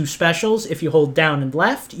one of two specials. If you hold down and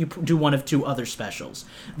left, you do one of two other specials.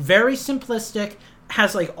 Very simplistic.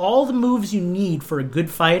 Has like all the moves you need for a good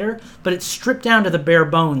fighter, but it's stripped down to the bare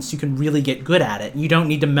bones so you can really get good at it. You don't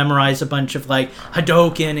need to memorize a bunch of like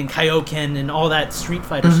Hadouken and Kaioken and all that Street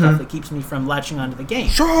Fighter stuff that keeps me from latching onto the game.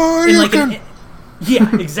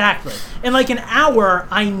 Yeah, exactly. In like an hour,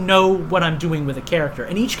 I know what I'm doing with a character,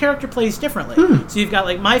 and each character plays differently. So you've got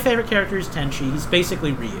like my favorite character is Tenchi. He's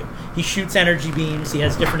basically Ryu. He shoots energy beams. He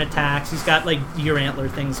has different attacks. He's got like deer antler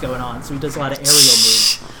things going on, so he does a lot of aerial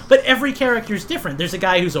moves. But every character is different. There's a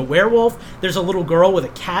guy who's a werewolf. There's a little girl with a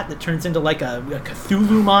cat that turns into like a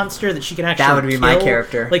Cthulhu monster that she can actually That would be kill. my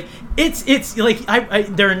character. Like it's like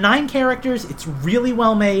there are 9 characters. It's really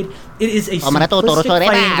well made. It is a simplistic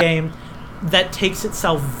fighting game that takes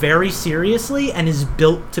itself very seriously and is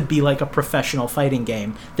built to be like a professional fighting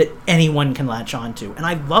game that anyone can latch onto. And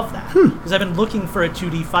I love that because I've been looking for a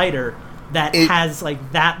 2D fighter that has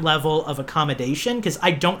like that level of accommodation, because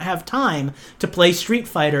I don't have time to play Street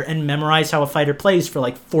Fighter and memorize how a fighter plays for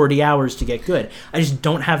like 40 hours to get good. I just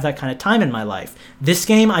don't have that kind of time in my life. This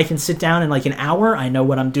game, I can sit down in like an hour, I know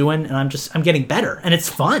what I'm doing, and I'm getting better, and it's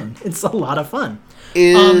fun. It's a lot of fun.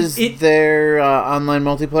 Is there online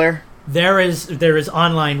multiplayer? There is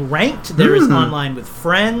online ranked, there is online with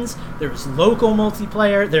friends, there is local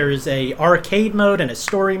multiplayer, there is a arcade mode and a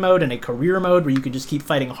story mode and a career mode where you can just keep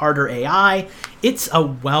fighting harder AI. It's a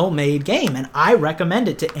well-made game, and I recommend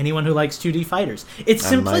it to anyone who likes 2D fighters. It's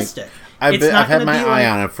simplistic. I've had my eye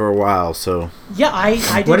on it for a while, so... Yeah, I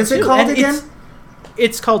did too. What is it called again?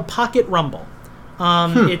 It's called Pocket Rumble.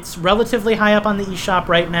 It's relatively high up on the eShop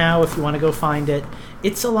right now if you want to go find it.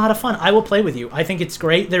 It's a lot of fun. I will play with you. I think it's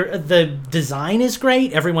great. The design is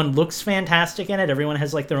great. Everyone looks fantastic in it. Everyone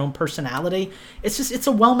has like their own personality. It's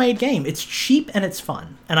a well-made game. It's cheap and it's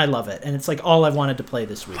fun, and I love it. And it's like all I've wanted to play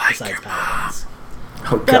this week besides Paladins.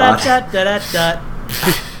 Oh god.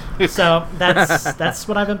 So that's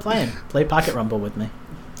what I've been playing. Play Pocket Rumble with me.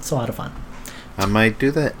 It's a lot of fun. I might do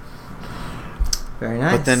that. Very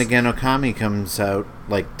nice. But then again, Okami comes out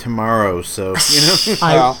like tomorrow, so you know.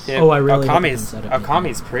 I really hope it comes out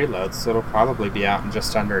Okami's preload, so it'll probably be out in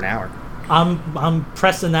just under an hour. I'm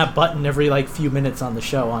pressing that button every like few minutes on the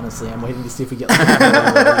show. Honestly, I'm waiting to see if we get. Like,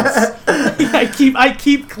 I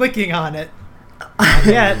keep clicking on it.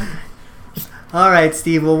 Yeah. All right,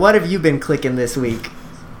 Steve. Well, what have you been clicking this week?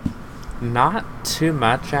 Not too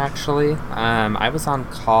much, actually. I was on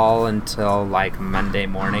call until like Monday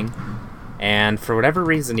morning. And for whatever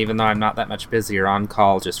reason, even though I'm not that much busier, on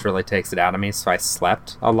call just really takes it out of me. So I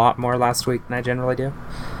slept a lot more last week than I generally do.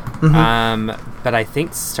 But I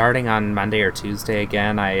think starting on Monday or Tuesday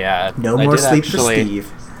again, no more sleep for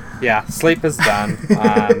Steve. Yeah, sleep is done.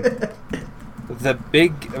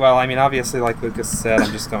 Obviously, like Lucas said,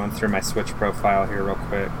 I'm just going through my Switch profile here real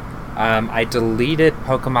quick. I deleted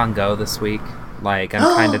Pokemon Go this week. Like, I'm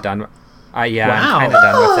kind of done. I'm kind of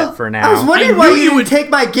done with it for now. I was wondering why you would take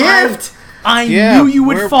my gift. I knew you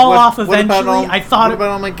would fall off eventually. What about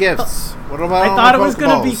all my gifts? What about all my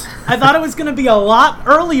Pokeballs? I thought it was gonna be a lot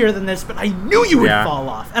earlier than this, but I knew you would fall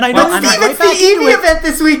off. And I know Steve, it's the Eevee event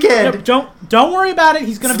this weekend. Don't worry about it.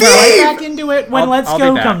 He's gonna be right back into it when Let's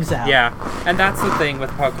Go comes out. Yeah, and that's the thing with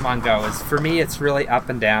Pokemon Go is for me it's really up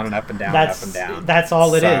and down and up and down and up and down. That's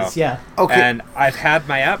all it is. Yeah. Okay. And I've had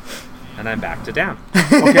my up, and I'm back to down.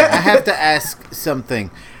 Okay, I have to ask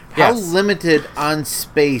something. How Yes. limited on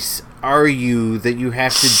space are you that you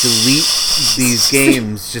have to delete these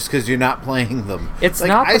games just because you're not playing them? It's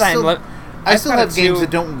not that I still have games that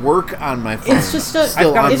don't work on my phone. It's just a- still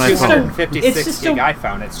I've got on a my phone. 256 gig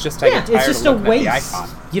iPhone. It's just I get tired it's just of a looking at waste. the icon.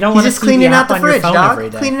 You don't He's want to just cleaning out the on your fridge, phone every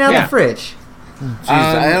dog. day. Cleaning out the fridge. Jeez,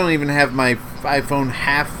 I don't even have my iPhone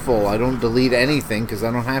half full. I don't delete anything because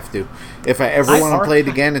I don't have to. If I ever want to play it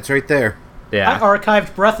again, it's right there. Yeah. I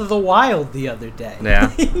archived Breath of the Wild the other day. Yeah.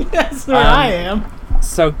 That's where I am.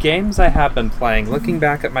 So games I have been playing, looking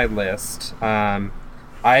back at my list, I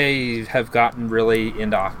have gotten really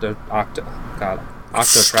into Octo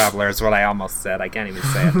Traveler is what I almost said. I can't even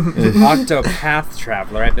say it. Octopath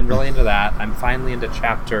Traveler. I've been really into that. I'm finally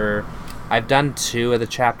into I've done 2 of the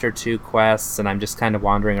Chapter 2 quests, and I'm just kind of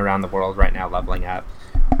wandering around the world right now, leveling up.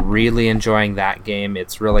 Really enjoying that game.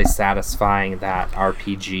 It's really satisfying that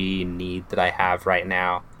RPG need that I have right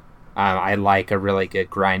now. I like a really good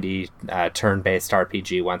grindy turn-based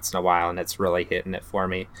RPG once in a while, and it's really hitting it for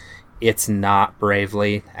me. It's not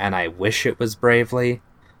Bravely, and I wish it was Bravely,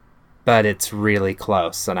 but it's really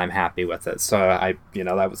close, and I'm happy with it. So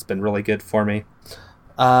that's been really good for me.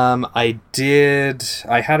 I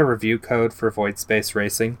had a review code for Void Space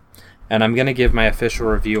Racing, and I'm going to give my official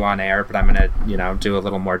review on air, but I'm going to, do a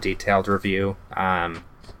little more detailed review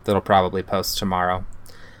that'll probably post tomorrow.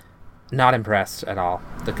 Not impressed at all.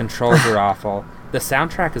 The controls are awful. The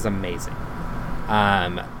soundtrack is amazing.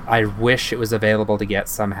 I wish it was available to get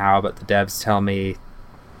somehow, but the devs tell me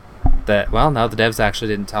that... Well, no, the devs actually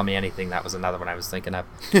didn't tell me anything. That was another one I was thinking of.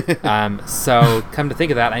 So, come to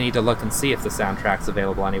think of that, I need to look and see if the soundtrack's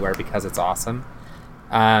available anywhere because it's awesome.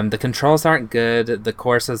 The controls aren't good. The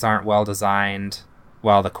courses aren't well designed.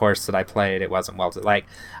 Well, the course that I played, it wasn't well...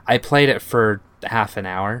 I played it for half an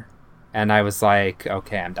hour. And I was like,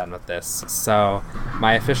 okay, I'm done with this. So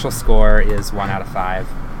my official score is 1 out of 5.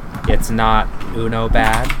 It's not Uno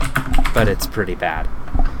bad, but it's pretty bad.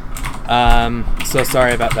 So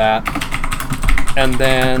sorry about that. And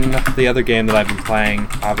then the other game that I've been playing,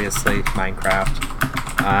 obviously, Minecraft.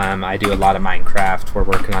 I do a lot of Minecraft. We're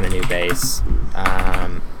working on a new base.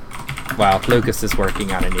 Lucas is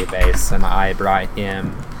working on a new base, and I brought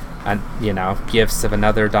him, gifts of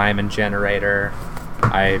another diamond generator.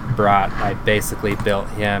 I basically built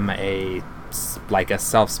him a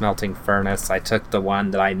self-smelting furnace. I took the one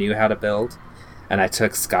that I knew how to build, and I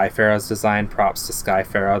took Skypharaoh's design. Props to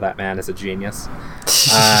Skypharaoh, that man is a genius.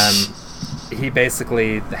 He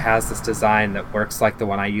basically has this design that works like the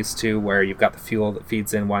one I used to, where you've got the fuel that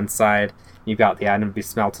feeds in one side, you've got the item to be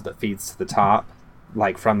smelted that feeds to the top,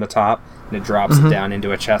 like from the top, and it drops it down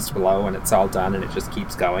into a chest below, and it's all done, and it just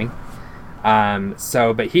keeps going.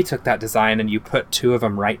 But he took that design and you put 2 of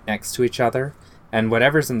them right next to each other, and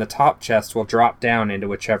whatever's in the top chest will drop down into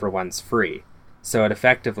whichever one's free. So it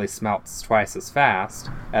effectively smelts twice as fast,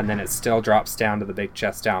 and then it still drops down to the big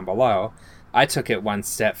chest down below. I took it one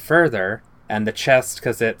step further, and the chest,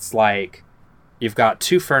 because it's like, you've got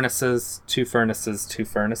 2 furnaces, 2 furnaces, 2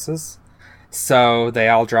 furnaces, so they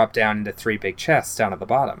all drop down into 3 big chests down at the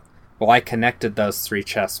bottom. Well, I connected those 3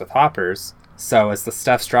 chests with hoppers, so as the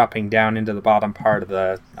stuff's dropping down into the bottom part of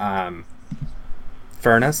the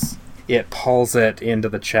furnace, it pulls it into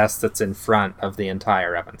the chest that's in front of the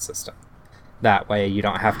entire oven system. That way you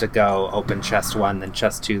don't have to go open chest 1, then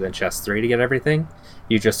chest 2, then chest 3 to get everything.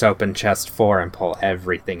 You just open chest 4 and pull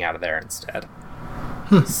everything out of there instead.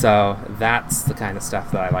 So that's the kind of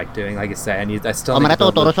stuff that I like doing. Like I say, I still need to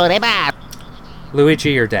build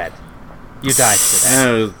Luigi, you're dead. You died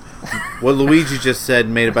today. What Luigi just said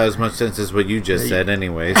made about as much sense as what you just said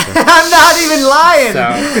anyway. So. I'm not even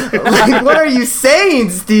lying. What are you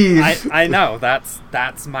saying, Steve? I know that's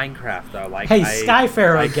Minecraft though. Hey,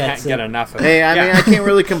 Skypharaoh I gets can't get enough of it. Hey, I mean, I can't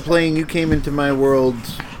really complain. You came into my world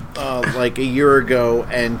like a year ago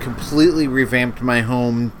and completely revamped my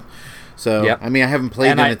home. So I mean, I haven't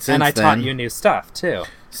played in it since then. And I taught you new stuff too.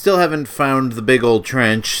 Still haven't found the big old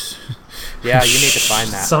trench. Yeah, you need to find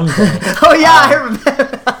that someday. Oh yeah, I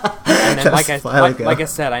remember. And then, like I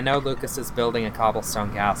said, I know Lucas is building a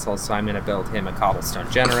cobblestone castle, so I'm going to build him a cobblestone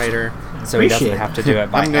generator, so he doesn't have to do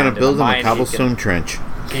it by hand. I'm going to build him a cobblestone trench.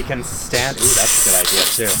 He can stand. Ooh, that's a good idea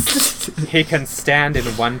too. He can stand in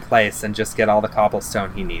one place and just get all the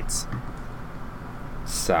cobblestone he needs.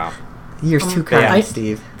 So You're too kind, yeah.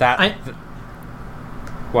 Steve.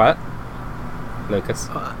 What? Lucas?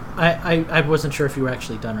 I wasn't sure if you were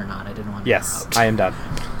actually done or not. I didn't want to Yes, interrupt. I am done.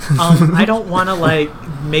 I don't want to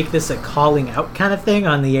make this a calling out kind of thing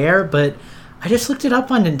on the air, but I just looked it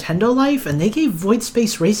up on Nintendo Life, and they gave Void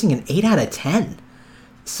Space Racing an 8 out of 10.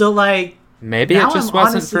 So maybe now it just I'm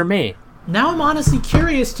wasn't honestly- for me. Now I'm honestly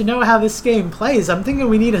curious to know how this game plays. I'm thinking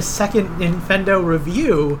we need a second Nintendo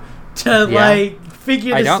review to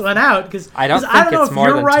figure this one out, because I don't think know it's if more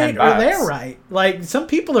you're than right $10. or they're right. Some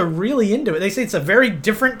people are really into it. They say it's a very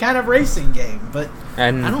different kind of racing game, but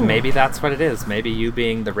And maybe that's what it is. Maybe you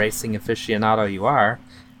being the racing aficionado you are,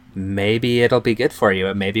 maybe it'll be good for you,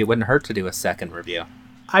 and maybe it wouldn't hurt to do a second review.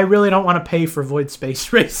 I really don't want to pay for Void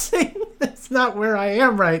Space Racing. That's not where I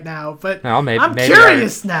am right now, but Well, maybe I'm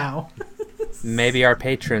curious now. Maybe our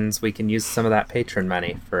patrons, we can use some of that patron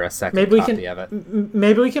money for a second Maybe we copy can of it.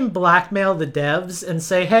 maybe we can blackmail the devs and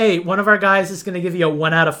say, hey, one of our guys is going to give you a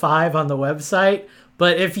 1 out of 5 on the website,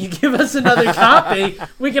 but if you give us another copy,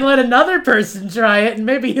 we can let another person try it, and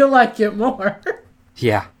maybe he'll like it more.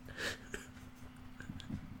 Yeah.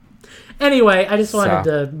 Anyway, I just wanted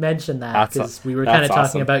to mention that, because we were kind of talking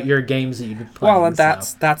awesome. about your games that you've been playing. Well, and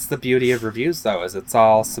that's the beauty of reviews, though, is it's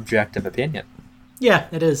all subjective opinion. Yeah,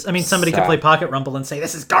 it is. I mean, somebody could play Pocket Rumble and say,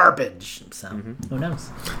 this is garbage. So, who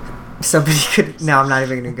knows? Somebody could. No, I'm not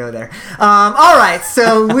even going to go there. All right,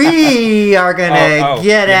 so we are going to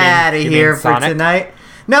get out of here for tonight.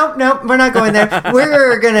 No, we're not going there.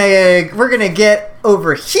 We're gonna get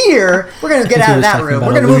over here. We're gonna get out of that room.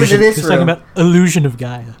 We're gonna move into this room. Talking about Illusion of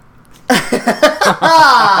Gaia.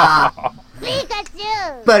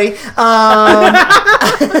 Pikachu, buddy.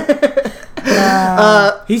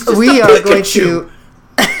 He's just we a are going Pikachu. to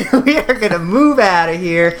we are going to move out of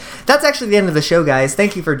here. That's actually the end of the show, guys.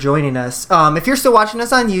 Thank you for joining us. If you're still watching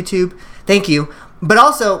us on YouTube, thank you. But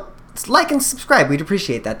also, like and subscribe. We'd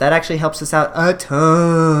appreciate that. That actually helps us out a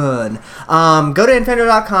ton. Go to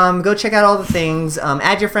Infendo.com. Go check out all the things.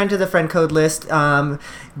 Add your friend to the friend code list.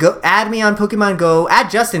 Go add me on Pokemon Go. Add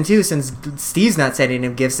Justin, too, since Steve's not sending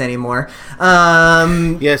him gifts anymore.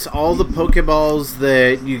 Yes, all the Pokeballs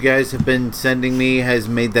that you guys have been sending me has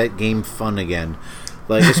made that game fun again.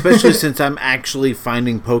 Like, especially since I'm actually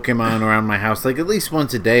finding Pokemon around my house. Like, at least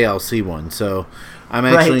once a day I'll see one. So I'm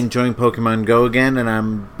actually enjoying Pokemon Go again,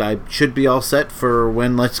 and I should be all set for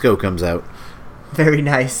when Let's Go comes out. Very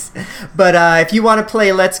nice. But if you want to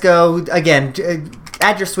play Let's Go, again,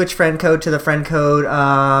 add your Switch friend code to the friend code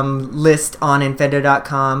list on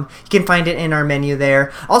Infendo.com. You can find it in our menu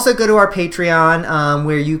there. Also, go to our Patreon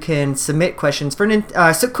where you can submit questions for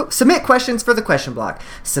submit questions for the question block.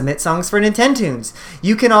 Submit songs for Nintendoons.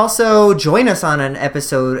 You can also join us on an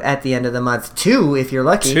episode at the end of the month, too, if you're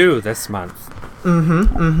lucky. 2 this month.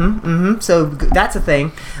 So that's a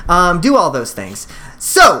thing. Do all those things.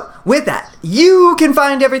 So, with that, you can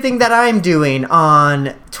find everything that I'm doing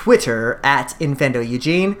on Twitter at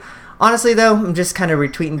InfendoEugene. Honestly, though, I'm just kind of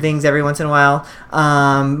retweeting things every once in a while.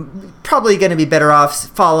 Probably going to be better off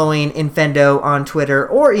following Infendo on Twitter,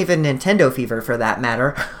 or even Nintendo Fever for that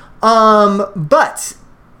matter. But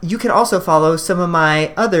you can also follow some of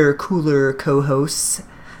my other cooler co-hosts.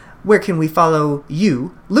 Where can we follow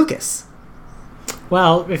you, Lucas?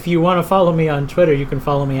 Well, if you want to follow me on Twitter, you can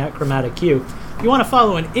follow me at ChromaticQ. If you want to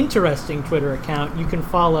follow an interesting Twitter account, you can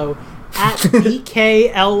follow at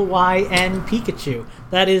BKLYN Pikachu.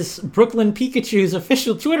 That is Brooklyn Pikachu's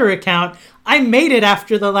official Twitter account. I made it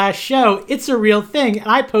after the last show. It's a real thing, and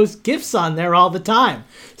I post GIFs on there all the time.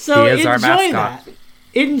 So He is our enjoy mascot. that.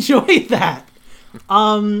 Enjoy that.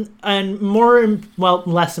 And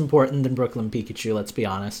less important than Brooklyn Pikachu, let's be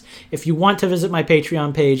honest. If you want to visit my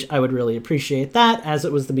Patreon page, I would really appreciate that. As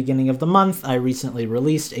it was the beginning of the month, I recently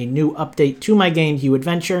released a new update to my game, Hue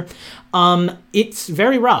Adventure. It's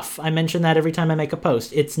very rough. I mention that every time I make a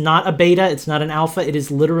post. It's not a beta, it's not an alpha, it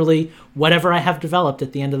is literally whatever I have developed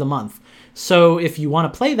at the end of the month. So if you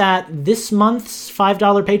want to play that, this month's $5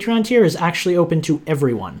 Patreon tier is actually open to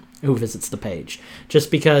everyone who visits the page,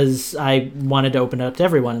 just because I wanted to open it up to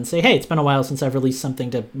everyone and say, hey, it's been a while since I've released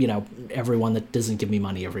something to, everyone that doesn't give me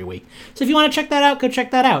money every week. So if you want to check that out, go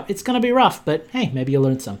check that out. It's going to be rough, but hey, maybe you'll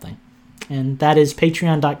learn something. And that is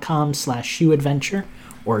patreon.com/HueAdventure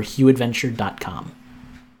or HueAdventure.com.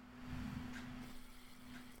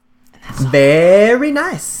 Very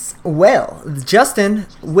nice. Well, Justin,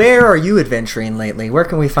 where are you adventuring lately? Where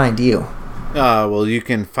can we find you? Well, you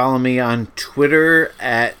can follow me on Twitter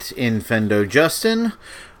at InfendoJustin.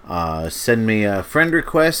 Send me a friend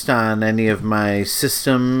request on any of my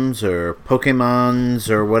systems or Pokemons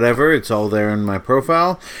or whatever. It's all there in my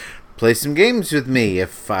profile. Play some games with me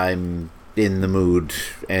if I'm in the mood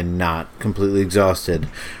and not completely exhausted.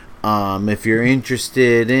 If you're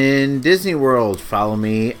interested in Disney World, follow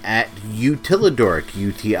me at Utilidork,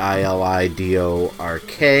 UTILIDORK.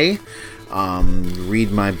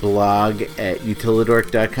 Read my blog at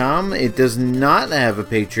utilidork.com. It does not have a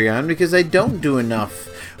Patreon because I don't do enough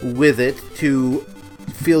with it to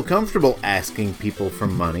feel comfortable asking people for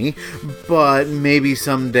money, but maybe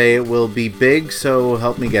someday it will be big, so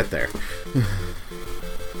help me get there.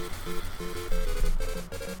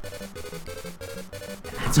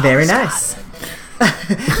 Very nice.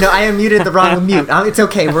 No, I unmuted the wrong mute. It's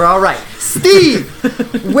okay. We're all right. Steve,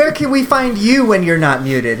 where can we find you when you're not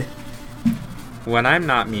muted? When I'm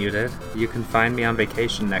not muted, you can find me on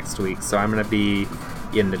vacation next week. So I'm going to be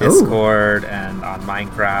in the Discord and on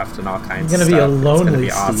Minecraft and all kinds of stuff. It's going to be a lonely It's going to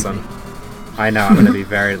be awesome. I know, I'm going to be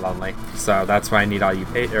very lonely. So that's why I need all you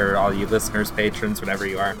all you listeners, patrons, whatever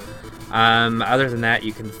you are. Other than that,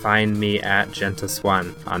 you can find me at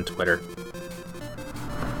Gentis1 on Twitter.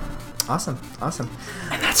 Awesome.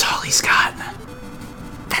 And that's all he's got.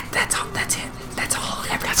 That's all. That's it. That's all.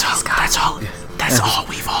 That's all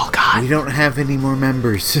we've all got. We don't have any more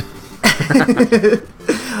members.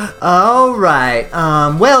 All right.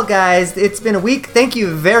 Well, guys, it's been a week. Thank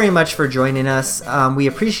you very much for joining us. We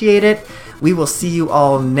appreciate it. We will see you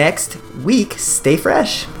all next week. Stay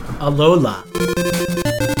fresh. Alola.